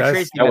 Rock. If you're a That's-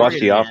 Tracy I watch Morgan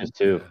The fan. Office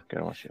too.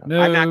 Gotta watch The Office.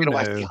 No, I'm not gonna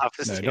watch The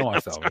Office, No, dude. don't watch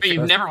I'm The Office. sorry. You've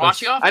That's- never watched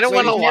The Office? I don't Wait,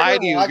 want to you've lie never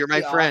to you. watched You're my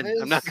The friend.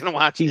 Office? I'm not going to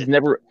watch He's it.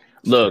 never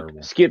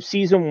terrible. skip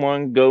season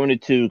 1, go into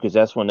 2 because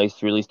that's when they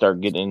really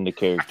start getting into I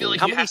characters. feel like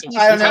How you many have to. seasons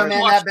I don't You know, have to man.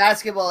 watch- That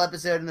basketball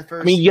episode in the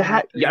first. I mean, you season,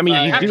 have. I mean,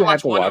 you you have do to have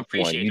watch to one to watch one.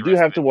 appreciate You the do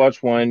rest have of to it.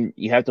 watch one.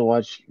 You have to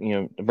watch,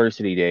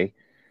 Diversity Day.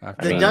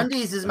 The mean,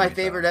 Dundies is my Dundies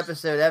favorite House.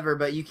 episode ever,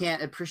 but you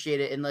can't appreciate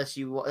it unless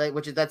you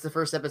that's the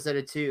first episode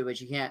of 2, but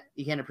you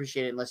can't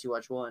appreciate it unless you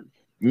watch 1.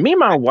 Me and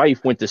my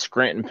wife went to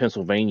Scranton,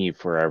 Pennsylvania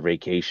for our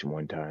vacation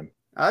one time.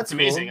 Oh, that's It's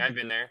amazing. cool. I've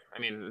been there. I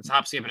mean, it's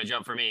hop, skip, and a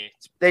jump for me.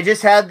 They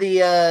just had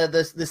the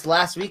this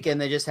last weekend.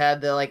 They just had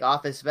the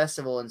Office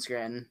Festival in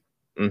Scranton.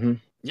 Mm-hmm.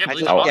 Yeah, I believe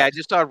just, it or not. I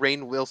just saw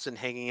Rainn Wilson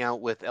hanging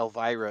out with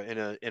Elvira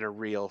in a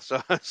reel.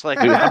 So it's like,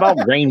 Dude, how about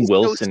Rainn So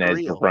Wilson as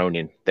surreal.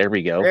 Ronin? There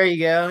we go. There you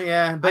go.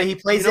 Yeah, but he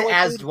plays you know it what,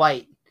 as dude?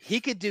 Dwight. he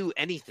could do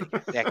anything.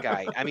 That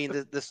guy. I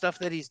mean, the stuff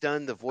that he's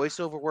done, the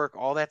voiceover work,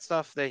 all that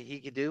stuff that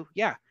he could do.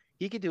 Yeah,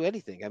 he could do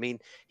anything. I mean,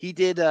 he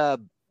did.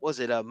 Was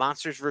it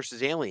Monsters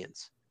versus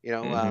Aliens? You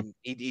know, Mhm.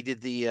 he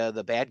did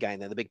the bad guy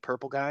and then the big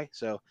purple guy.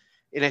 So,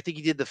 and I think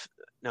he did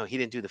no, he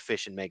didn't do the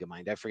fish in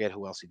Megamind. I forget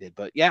who else he did,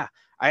 but yeah,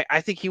 I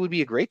think he would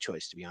be a great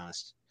choice, to be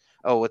honest.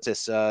 Oh, what's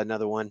this?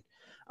 Another one.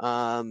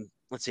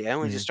 let's see. I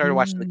only just started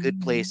watching The Good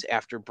Place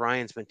after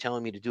Brian's been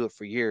telling me to do it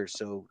for years.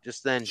 So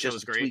just then, just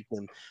to tweak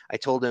him, I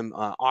told him,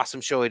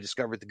 awesome show. I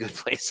discovered The Good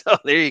Place. So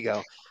there you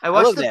go. I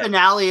watched the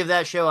finale of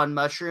that show on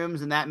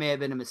mushrooms, and that may have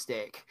been a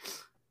mistake.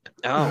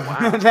 Oh,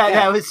 wow.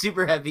 That was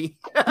super heavy.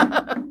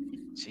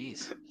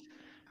 Jeez.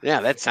 Yeah,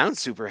 that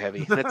sounds super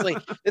heavy.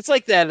 It's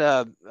like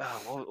that.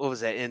 What was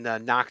that in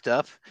Knocked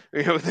Up?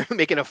 You know, they're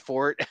making a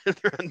fort and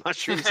they're on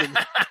mushrooms.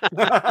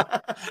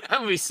 That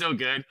would be so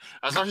good.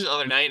 I was watching the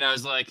other night and I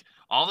was like,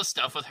 all the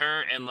stuff with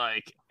her and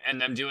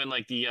them doing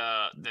like the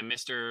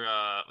Mr.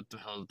 What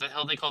the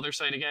hell they call their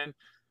site again?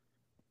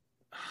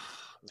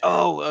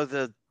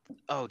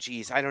 Oh,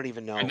 geez, I don't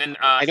even know. And then,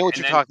 I know what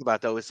you're talking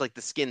about though. It's like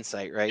the skin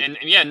site, right? And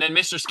then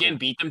Mr. Skin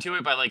beat them to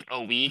it by like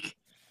a week.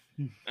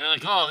 And they're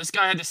like, oh, this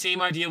guy had the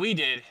same idea we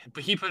did,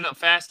 but he put it up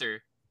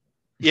faster.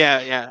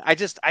 Yeah. I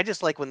just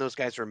like when those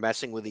guys were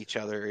messing with each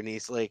other, and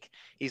he's like,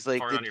 did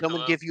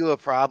someone give you a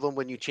problem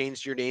when you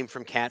changed your name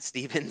from Cat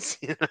Stevens?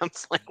 I'm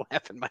just like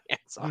laughing my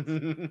ass off.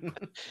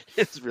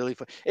 It's really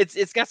fun.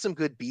 It's got some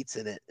good beats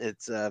in it.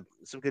 It's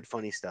some good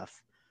funny stuff.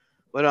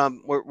 But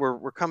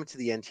we're coming to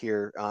the end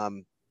here.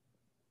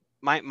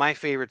 My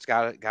favorite's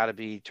gotta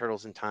be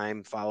Turtles in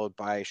Time, followed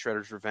by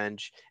Shredder's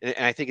Revenge,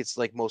 and I think it's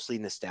like mostly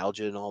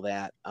nostalgia and all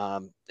that.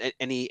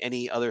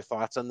 Any other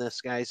thoughts on this,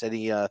 guys?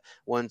 Any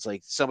ones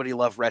like somebody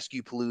love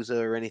Rescue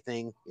Palooza or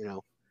anything? You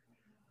know,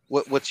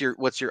 what's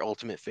your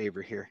ultimate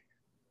favorite here?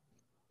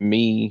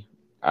 Me,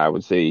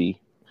 I'd say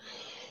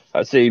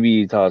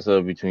be a toss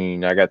up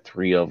between. I got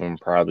 3 of them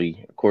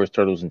probably. Of course,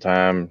 Turtles in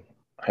Time,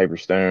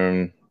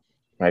 Hyperstone.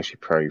 Actually,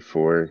 probably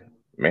 4.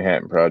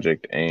 Manhattan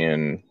Project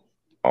and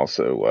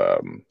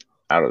also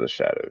Out of the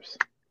Shadows.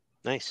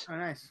 Nice. Oh,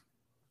 nice.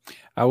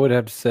 I would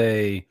have to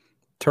say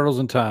Turtles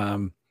in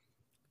Time,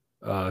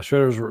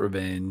 Shredder's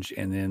Revenge,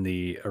 and then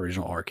the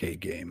original arcade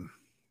game.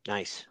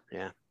 Nice.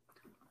 Yeah.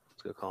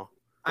 That's a good call.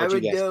 I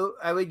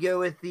would go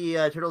with the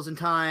Turtles in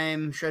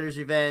Time, Shredder's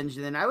Revenge,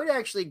 and then I would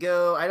actually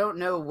go, I don't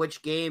know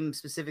which game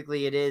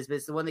specifically it is, but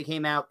it's the one that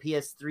came out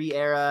PS3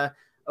 era,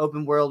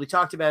 open world. We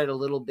talked about it a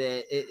little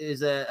bit. It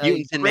is a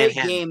great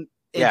game.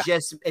 It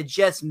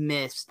just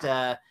missed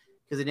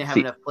because it didn't have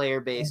enough player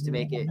base to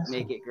make it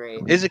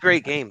great. It's a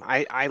great game.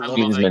 I love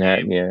it.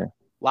 Manhattan, yeah.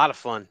 A lot of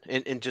fun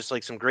and just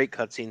like some great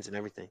cutscenes and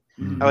everything.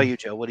 Mm-hmm. How about you,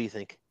 Joe? What do you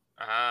think?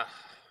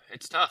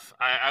 It's tough.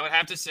 I would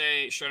have to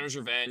say Shredder's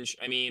Revenge.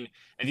 I mean,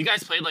 have you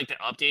guys played like the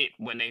update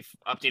when they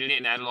updated it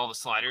and added all the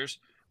sliders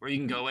where you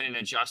can go in and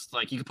adjust,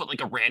 like you can put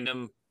like a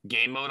random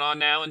game mode on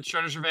now in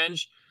Shredder's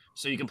Revenge,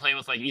 so you can play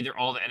with like either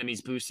all the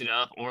enemies boosted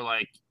up or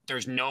like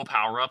there's no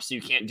power up, so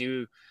you can't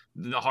do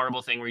the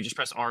horrible thing where you just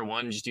press R1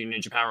 and just do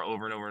ninja power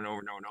over and over and over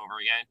and over and over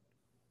again.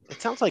 It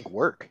sounds like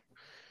work.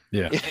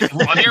 Yeah. Have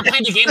you ever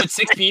played the game with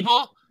 6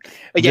 people?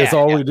 That's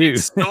all we do.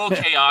 It's so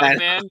chaotic,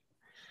 man.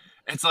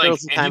 It's like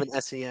Time in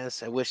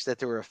SES. I wish that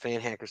there were a fan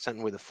hack or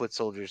something with the foot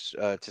soldiers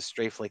to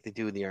strafe like they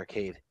do in the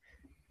arcade.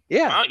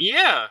 Yeah.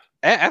 Yeah.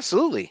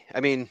 Absolutely. I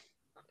mean,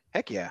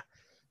 heck yeah.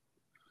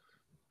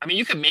 I mean,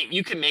 you can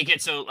make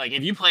it so like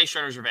if you play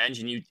Shredder's Revenge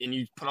and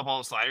you put up all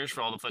the sliders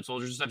for all the foot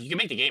soldiers and stuff, you can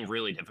make the game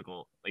really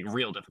difficult, like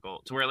real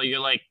difficult, to where like you're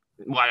like,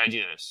 why did I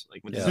do this?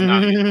 Like, this is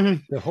not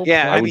good.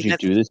 Why would you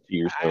do this to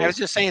yourself? I was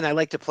just saying, I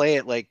like to play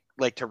it like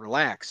to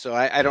relax, so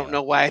I don't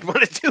know why I'd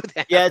want to do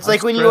that. Yeah, it's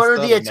like when you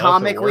order the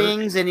atomic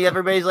wings and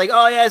everybody's like,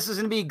 oh yeah, this is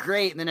gonna be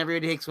great, and then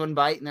everybody takes one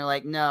bite and they're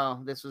like,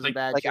 no, this was a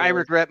bad choice. I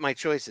regret my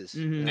choices.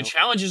 Mm-hmm. The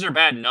challenges are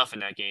bad enough in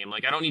that game.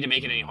 Like, I don't need to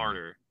make it any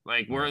harder.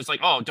 Like, whereas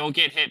like, oh, don't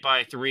get hit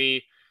by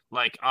 3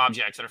 like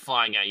objects that are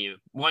flying at you.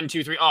 1,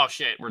 2, 3. Oh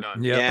shit, we're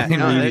done. Yeah,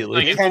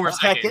 like in 4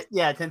 seconds.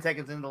 10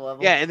 seconds into the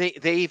level. Yeah, and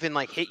they even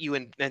like hit you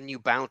and then you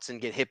bounce and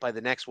get hit by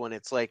the next one.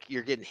 It's like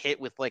you're getting hit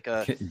with like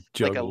a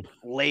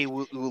Lei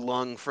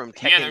Wulong from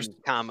Tekken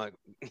comic.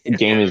 The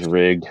game is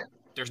rigged.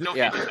 There's no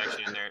hit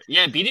detection in there.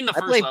 Yeah, beating the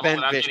first level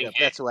without getting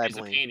hit is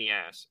a pain in the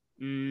ass.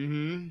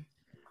 Mm-hmm.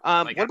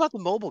 What about the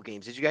mobile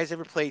games? Did you guys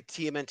ever play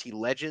TMNT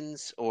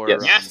Legends or?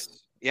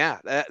 Yes. Yeah,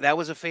 that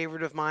was a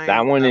favorite of mine.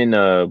 That one in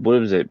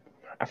what was it?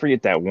 I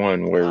forget that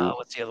one where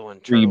what's the other one?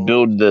 Where you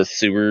build the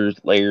sewer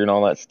layer and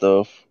all that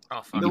stuff.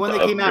 Oh, fuck. The one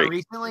that came out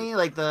recently,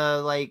 like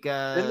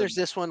Then there's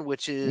this one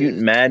which is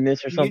Mutant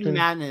Madness or something. Mutant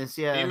Madness,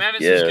 yeah. Mutant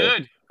Madness is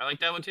good. I like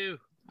that one too.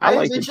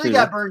 I eventually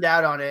got burned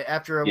out on it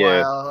after a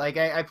while. Like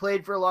I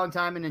played for a long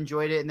time and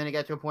enjoyed it, and then it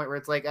got to a point where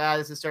it's like,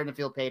 this is starting to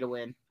feel pay to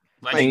win.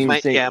 My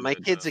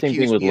kids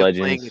accused me of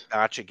playing a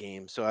gotcha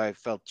game, so I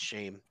felt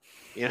shame.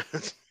 Yeah.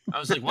 I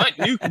was like, "What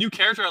new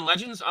character on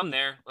Legends? I'm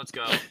there. Let's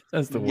go."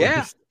 That's the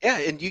worst. Yeah,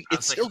 and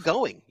it's still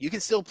going. You can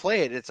still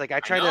play it. It's like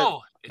I try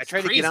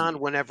to get on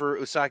whenever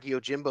Usagi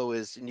Yojimbo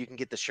is, and you can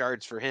get the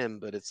shards for him.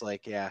 But it's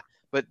like,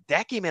 but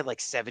that game had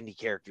like 70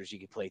 characters you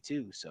could play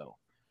too. So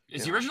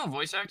is the original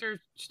voice actor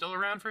still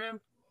around for him?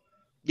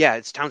 Yeah,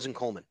 it's Townsend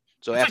Coleman.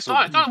 So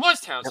absolutely, I thought it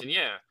was Townsend.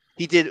 Yeah,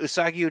 he did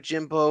Usagi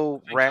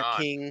Yojimbo, Rat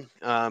King,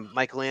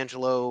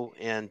 Michelangelo,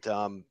 and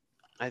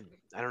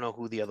I don't know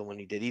who the other one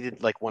he did. He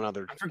did like one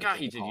other. I forgot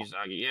he did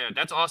Usagi. Yeah,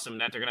 that's awesome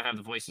that they're gonna have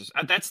the voices.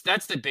 That's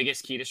the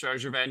biggest key to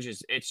Shredder's Revenge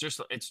is it's just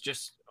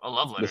a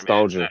love letter.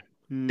 Nostalgia. Man.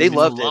 They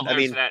loved it. Love I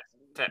mean,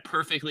 that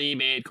perfectly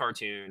made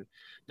cartoon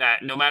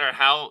that no matter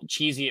how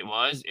cheesy it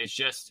was,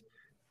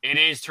 it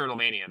is Turtle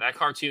Mania. That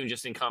cartoon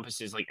just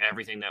encompasses like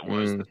everything that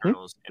was the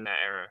Turtles in that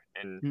era.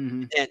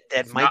 And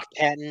that Mike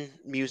Patton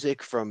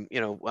music from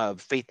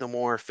Faith No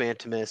More,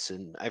 Phantomus,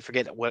 and I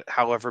forget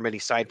however many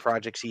side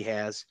projects he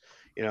has.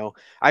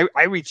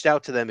 I reached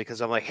out to them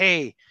because I'm like,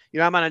 hey,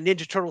 I'm on a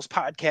Ninja Turtles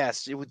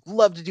podcast. I would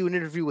love to do an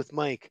interview with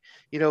Mike,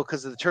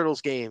 because of the Turtles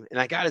game. And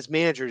I got his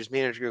manager. His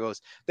manager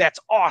goes, that's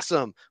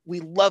awesome. We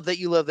love that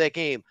you love that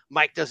game.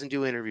 Mike doesn't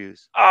do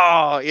interviews.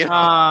 Oh,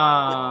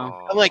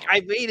 I'm like,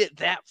 I made it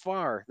that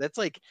far. That's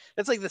like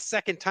the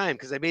second time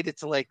because I made it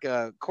to like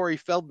Corey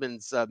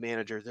Feldman's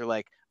manager. They're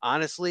like,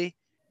 honestly,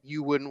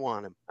 you wouldn't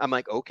want him. I'm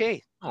like,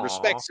 okay,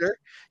 respect, sir.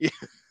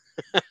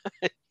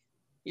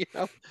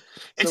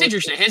 It's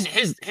interesting.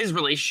 His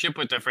relationship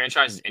with the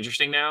franchise is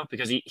interesting now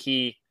because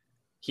he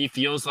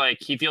feels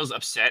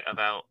upset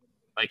about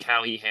like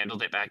how he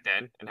handled it back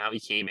then and how he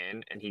came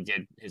in and he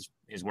did his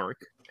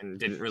work and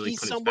didn't really.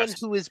 He's someone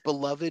who is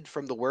beloved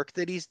from the work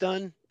that he's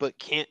done, but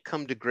can't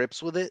come to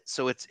grips with it.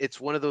 So it's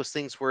one of those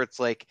things where it's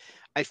like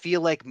I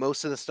feel like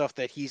most of the stuff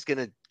that he's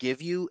gonna give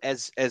you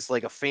as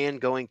like a fan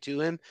going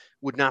to him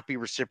would not be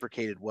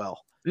reciprocated well.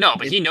 No,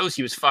 but he knows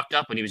he was fucked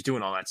up when he was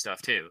doing all that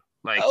stuff too.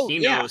 Like he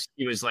knows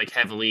he was like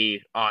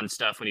heavily on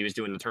stuff when he was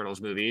doing the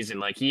Turtles movies, and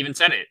like he even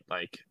said it.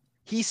 Like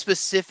he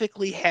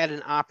specifically had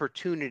an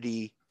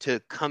opportunity to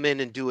come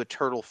in and do a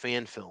Turtle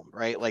fan film,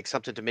 right? Like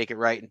something to make it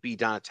right and be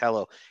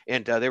Donatello.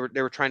 And they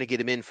were trying to get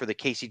him in for the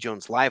Casey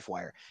Jones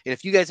Livewire. And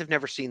if you guys have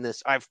never seen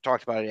this, I've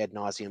talked about it ad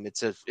nauseum.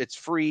 It's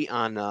free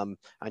on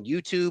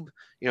YouTube.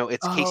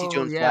 It's Casey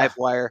Jones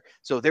Livewire.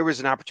 So there was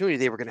an opportunity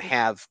they were going to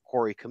have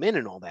Corey come in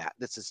and all that.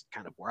 This is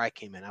kind of where I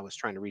came in. I was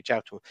trying to reach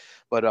out to him,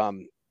 but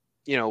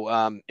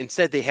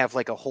instead they have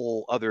like a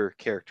whole other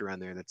character on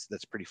there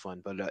that's pretty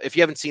fun. But if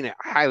you haven't seen it,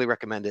 I highly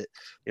recommend it.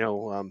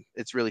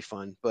 It's really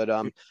fun.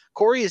 But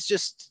Corey is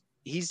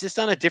he's just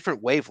on a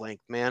different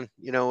wavelength, man.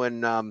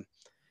 And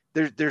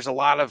there's a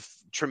lot of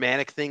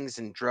traumatic things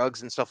and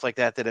drugs and stuff like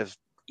that have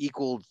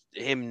equaled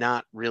him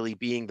not really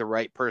being the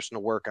right person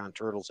to work on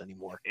Turtles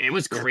anymore. It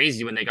was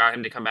crazy when they got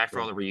him to come back for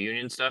all the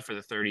reunion stuff for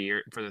the 30th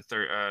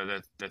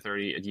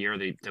year of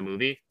the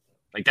movie.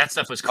 Like that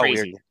stuff was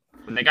crazy.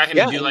 When they got him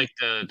to do like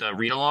the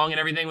read along and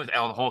everything with the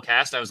whole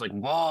cast, I was like,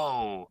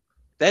 "Whoa!"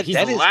 He's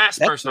the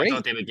last person I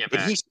thought they would get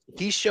back.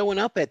 He's showing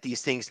up at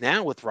these things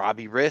now with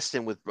Robbie Rist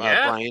and with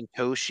Brian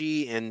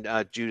Toshi and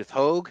Judith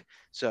Hogue.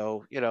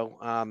 So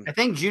I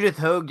think Judith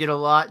Hogue did a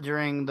lot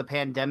during the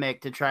pandemic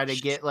to try to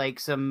get like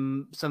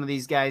some of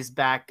these guys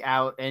back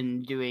out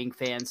and doing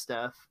fan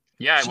stuff.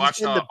 Yeah, I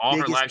watched all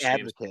her live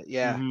streams.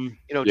 Yeah,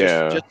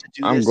 just to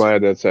do I'm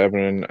glad that's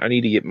happening. I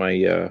need to get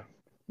my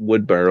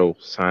wood barrel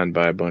signed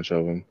by a bunch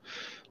of them.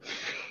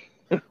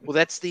 Well,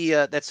 that's the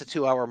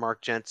 2-hour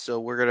mark, gents. So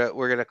we're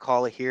gonna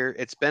call it here.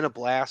 It's been a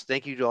blast.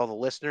 Thank you to all the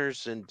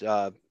listeners and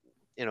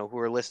who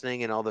are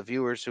listening and all the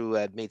viewers who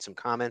had made some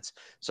comments.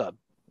 So a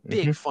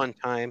big fun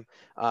time.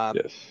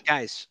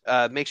 Guys,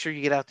 make sure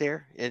you get out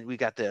there. And we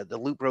got the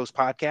Loot Bros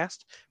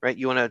podcast, right?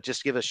 You want to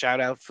just give a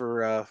shout out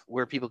for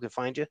where people can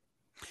find you?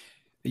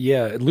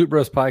 Yeah, Loot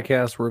Bros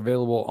Podcast. We're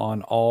available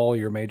on all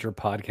your major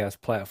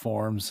podcast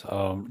platforms.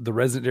 The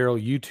Resident Darrell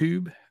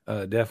YouTube,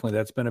 definitely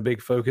that's been a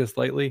big focus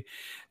lately.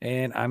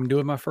 And I'm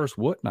doing my first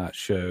Whatnot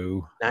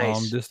show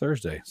this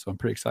Thursday, so I'm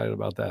pretty excited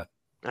about that.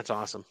 That's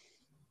awesome.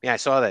 Yeah, I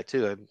saw that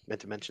too. I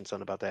meant to mention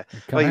something about that.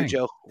 How about you,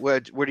 Joe?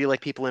 Where do you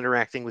like people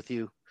interacting with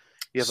you?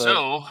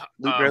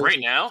 Right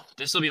now,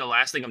 this will be the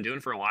last thing I'm doing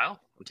for a while.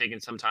 I'm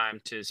taking some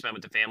time to spend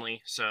with the family,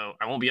 so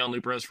I won't be on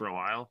Loot Bros for a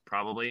while,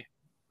 probably.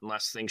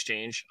 Unless things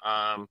change.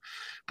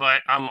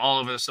 But I'm all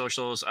over the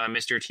socials.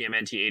 Mr.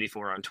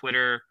 TMNT84 on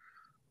Twitter,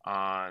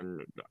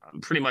 on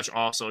pretty much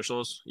all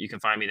socials. You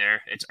can find me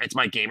there. It's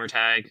my gamer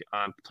tag,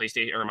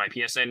 PlayStation, or my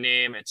PSN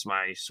name. It's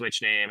my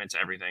Switch name. It's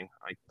everything.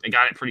 I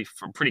got it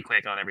pretty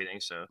quick on everything.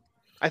 So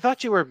I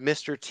thought you were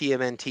Mr.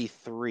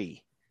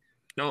 TMNT3.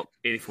 Nope,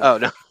 84. Oh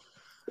no.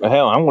 Well,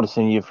 hell, I'm going to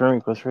send you a friend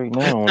request right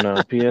now on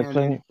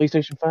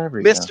PlayStation 5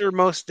 right Mr. now.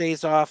 Most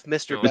Days Off,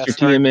 Mr.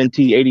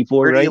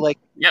 TMNT84, right?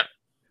 Yep.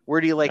 Where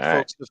do you like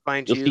folks to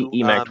find you? See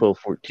EMAC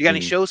 1214. Do you got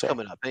any shows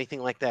coming up? Anything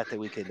like that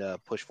we could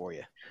push for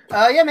you?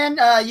 Yeah, man.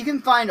 You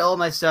can find all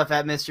my stuff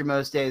at Mr.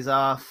 Most Days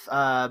Off.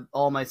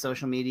 All my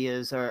social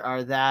medias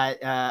are that.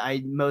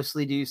 I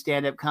mostly do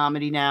stand-up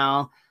comedy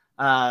now.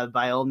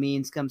 By all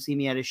means, come see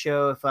me at a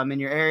show if I'm in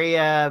your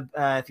area.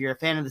 If you're a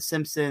fan of The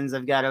Simpsons,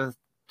 I've got a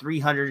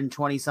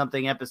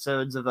 320-something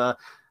episodes of a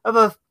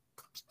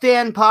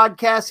fan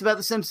podcast about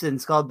The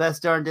Simpsons called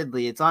Best Darn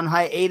Diddly. It's on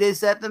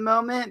hiatus at the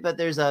moment, but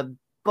there's a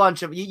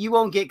bunch of you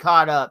won't get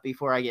caught up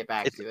before I get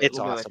back to it. It's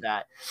awesome.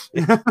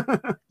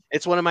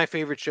 It's one of my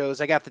favorite shows.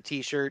 I got the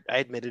t-shirt. I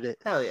admitted it.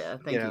 Hell yeah.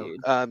 Thank you.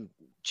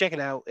 Check it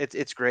out.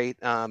 It's great.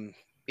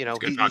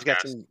 He's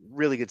got some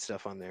really good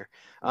stuff on there.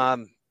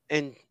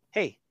 And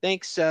hey,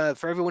 thanks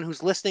for everyone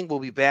who's listening. We'll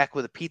be back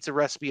with a pizza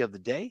recipe of the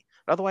day.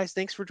 Otherwise,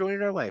 thanks for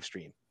joining our live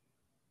stream.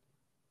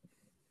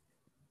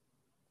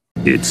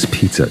 It's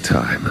pizza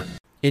time.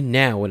 And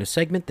now, in a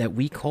segment that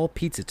we call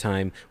Pizza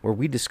Time, where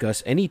we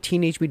discuss any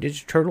Teenage Mutant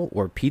Ninja Turtle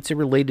or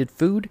pizza-related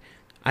food,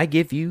 I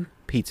give you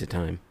Pizza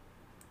Time.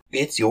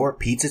 It's your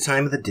pizza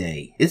time of the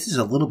day. This is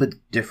a little bit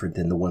different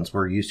than the ones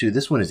we're used to.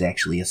 This one is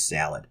actually a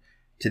salad.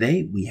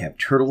 Today, we have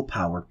Turtle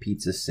Power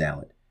Pizza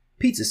Salad.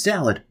 Pizza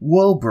salad?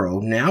 Whoa, bro,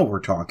 now we're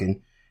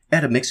talking.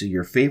 Add a mix of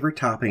your favorite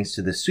toppings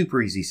to this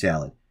super easy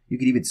salad. You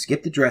could even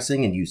skip the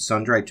dressing and use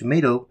sun-dried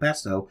tomato,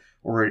 pesto,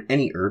 or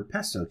any herb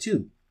pesto,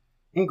 too.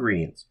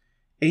 Ingredients.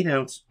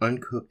 8-ounce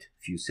uncooked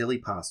fusilli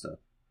pasta,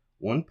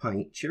 1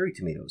 pint cherry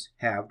tomatoes,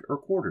 halved or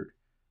quartered,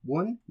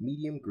 1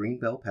 medium green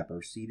bell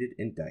pepper seeded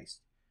and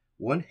diced,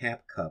 1/2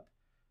 cup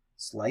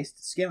sliced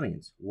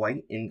scallions,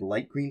 white and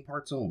light green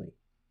parts only,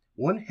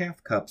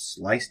 1/2 cup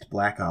sliced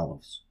black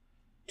olives,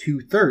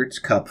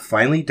 2/3 cup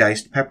finely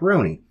diced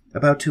pepperoni,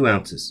 about 2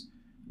 ounces,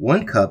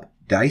 1 cup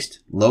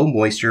diced low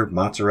moisture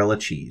mozzarella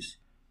cheese,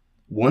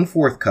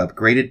 1/4 cup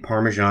grated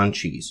Parmesan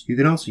cheese. You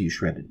can also use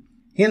shredded.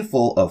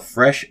 Handful of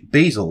fresh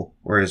basil,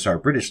 or as our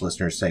British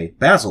listeners say,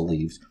 basil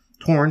leaves,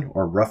 torn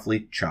or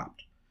roughly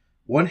chopped.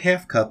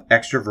 1/2 cup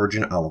extra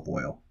virgin olive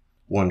oil.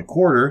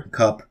 1/4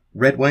 cup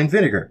red wine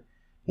vinegar.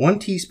 1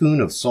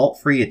 teaspoon of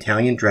salt-free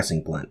Italian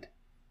dressing blend.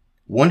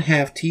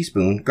 1/2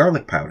 teaspoon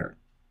garlic powder.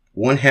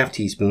 1/2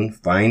 teaspoon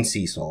fine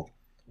sea salt.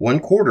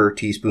 1/4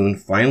 teaspoon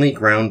finely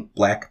ground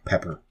black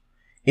pepper.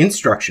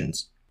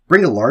 Instructions.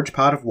 Bring a large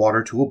pot of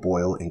water to a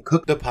boil and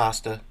cook the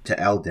pasta to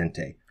al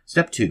dente.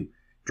 Step 2.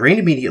 Drain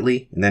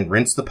immediately and then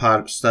rinse the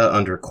pasta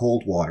under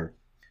cold water.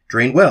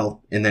 Drain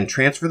well and then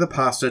transfer the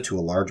pasta to a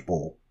large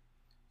bowl.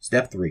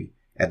 Step 3.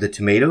 Add the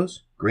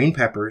tomatoes, green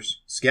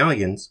peppers,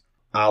 scallions,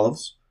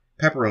 olives,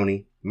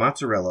 pepperoni,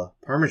 mozzarella,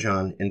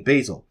 parmesan, and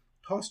basil.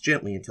 Toss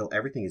gently until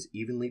everything is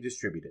evenly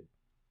distributed.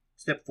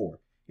 Step 4.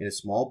 In a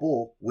small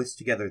bowl, whisk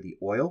together the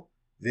oil,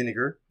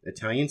 vinegar,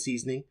 Italian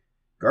seasoning,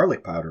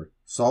 garlic powder,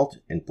 salt,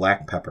 and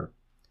black pepper.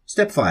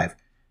 Step 5.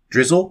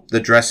 Drizzle the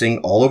dressing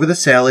all over the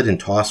salad and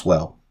toss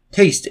well.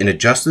 Taste and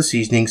adjust the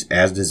seasonings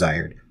as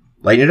desired.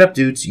 Lighten it up,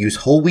 dudes. Use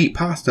whole wheat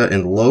pasta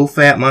and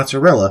low-fat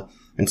mozzarella,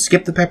 and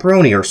skip the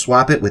pepperoni or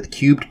swap it with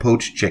cubed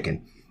poached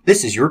chicken.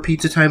 This is your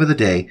pizza time of the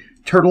day,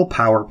 Turtle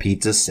Power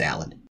Pizza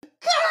Salad.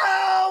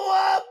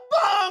 Cowabunga,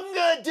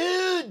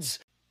 dudes!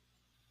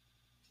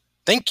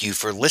 Thank you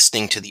for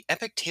listening to the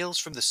Epic Tales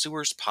from the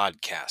Sewers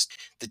podcast.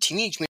 The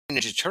Teenage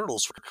Mutant Ninja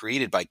Turtles were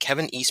created by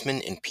Kevin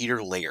Eastman and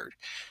Peter Laird.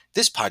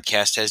 This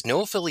podcast has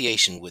no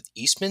affiliation with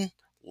Eastman,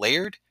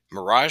 Laird,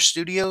 Mirage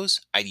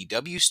Studios,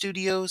 IDW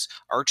Studios,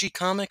 Archie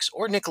Comics,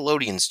 or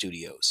Nickelodeon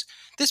Studios.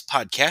 This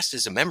podcast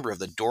is a member of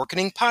the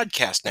Dorkening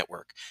Podcast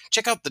Network.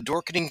 Check out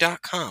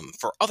thedorkening.com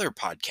for other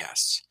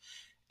podcasts.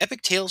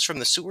 Epic Tales from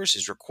the Sewers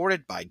is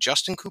recorded by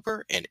Justin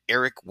Cooper and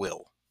Eric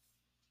Will.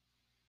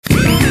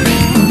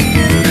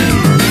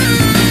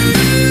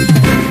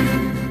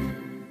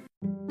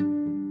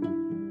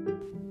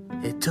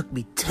 It took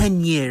me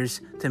 10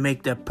 years to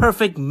make the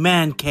perfect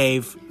man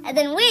cave. And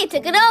then we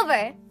took it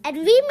over. And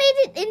we made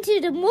it into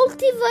the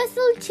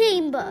multiversal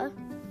chamber.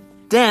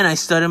 Then I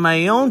started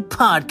my own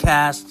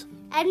podcast.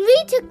 And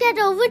we took that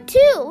over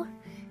too.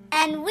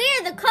 And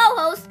we're the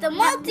co-hosts, the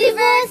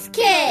Multiverse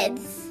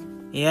Kids.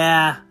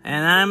 Yeah,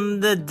 and I'm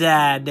the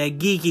dad, the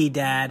geeky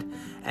dad.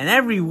 And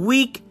every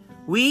week,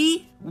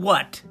 we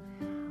what?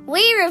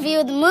 We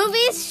review the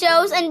movies,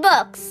 shows, and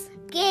books,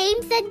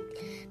 games, and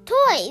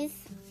toys.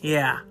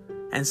 Yeah,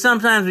 and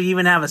sometimes we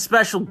even have a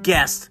special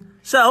guest.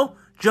 So,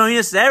 join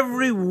us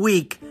every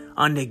week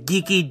on the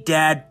Geeky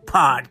Dad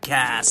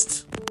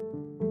Podcast.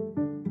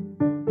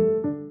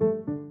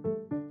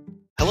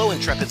 Hello,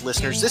 intrepid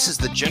listeners. This is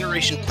the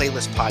Generation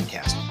Playlist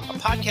Podcast, a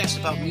podcast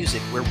about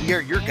music where we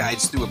are your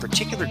guides through a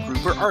particular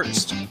group or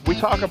artist. We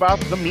talk about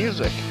the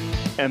music,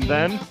 and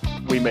then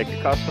we make a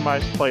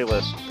customized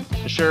playlist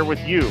to share with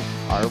you,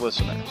 our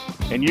listener.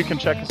 And you can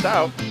check us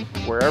out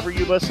wherever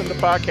you listen to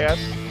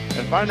podcasts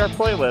and find our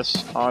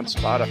playlists on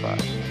Spotify.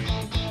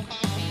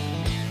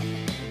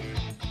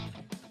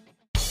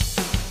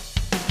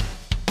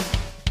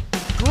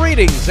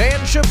 Greetings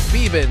and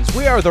shabibans.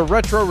 We are the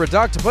Retro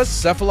Reductopus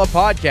Cephala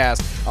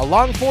Podcast, a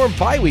long-form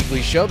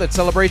bi-weekly show that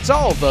celebrates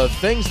all the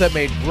things that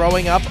made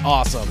growing up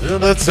awesome. Well,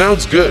 that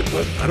sounds good,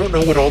 but I don't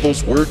know what all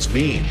those words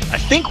mean. I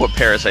think what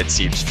Parasite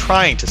seems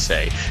trying to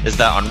say is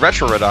that on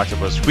Retro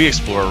Reductopus, we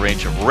explore a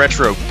range of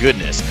retro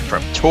goodness,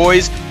 from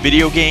toys,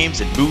 video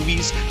games, and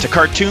movies, to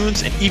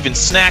cartoons, and even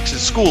snacks and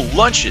school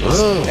lunches.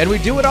 Oh. And we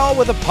do it all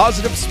with a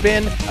positive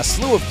spin, a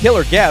slew of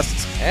killer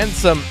guests, and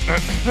some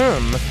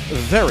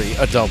very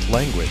adult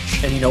language.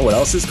 And you know what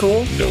else is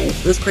cool? No.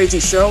 This crazy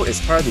show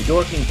is part of the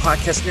Dorkening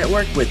Podcast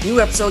Network with new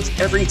episodes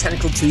every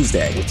Tentacle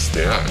Tuesday. What's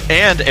that?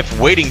 And if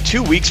waiting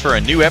 2 weeks for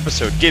a new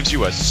episode gives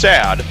you a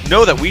sad,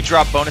 know that we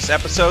drop bonus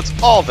episodes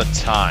all the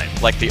time,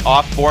 like the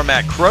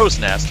off-format Crow's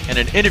Nest and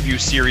an interview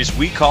series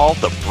we call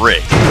The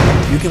Brig.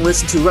 You can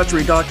listen to Retro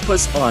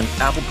Reductopus on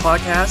Apple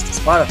Podcasts,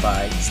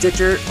 Spotify,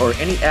 Stitcher, or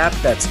any app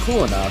that's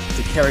cool enough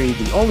to carry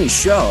the only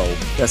show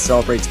that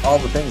celebrates all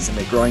the things that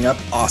make growing up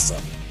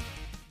awesome.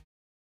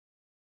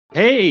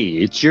 Hey,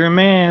 it's your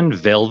man,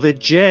 Velvet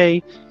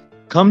J.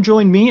 Come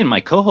join me and my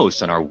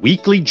co-hosts on our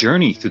weekly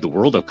journey through the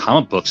world of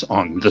comic books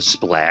on the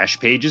Splash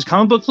Pages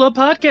Comic Book Club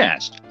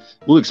podcast.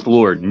 We'll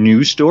explore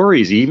new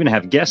stories, even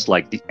have guests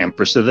like the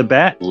Empress of the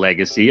Bat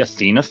Legacy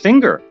Athena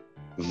Finger,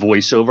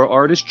 voiceover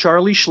artist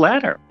Charlie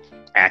Schlatter,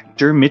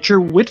 actor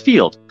Mitcher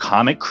Whitfield,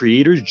 comic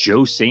creators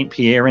Joe St.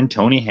 Pierre and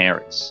Tony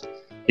Harris.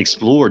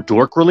 Explore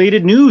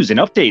dork-related news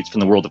and updates from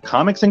the world of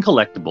comics and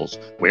collectibles.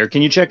 Where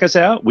can you check us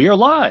out? We are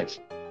live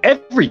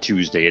every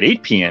Tuesday at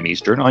 8 p.m.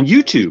 Eastern on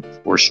YouTube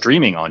or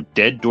streaming on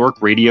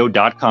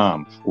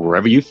deaddorkradio.com, or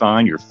wherever you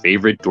find your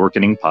favorite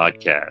dorkening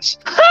podcasts.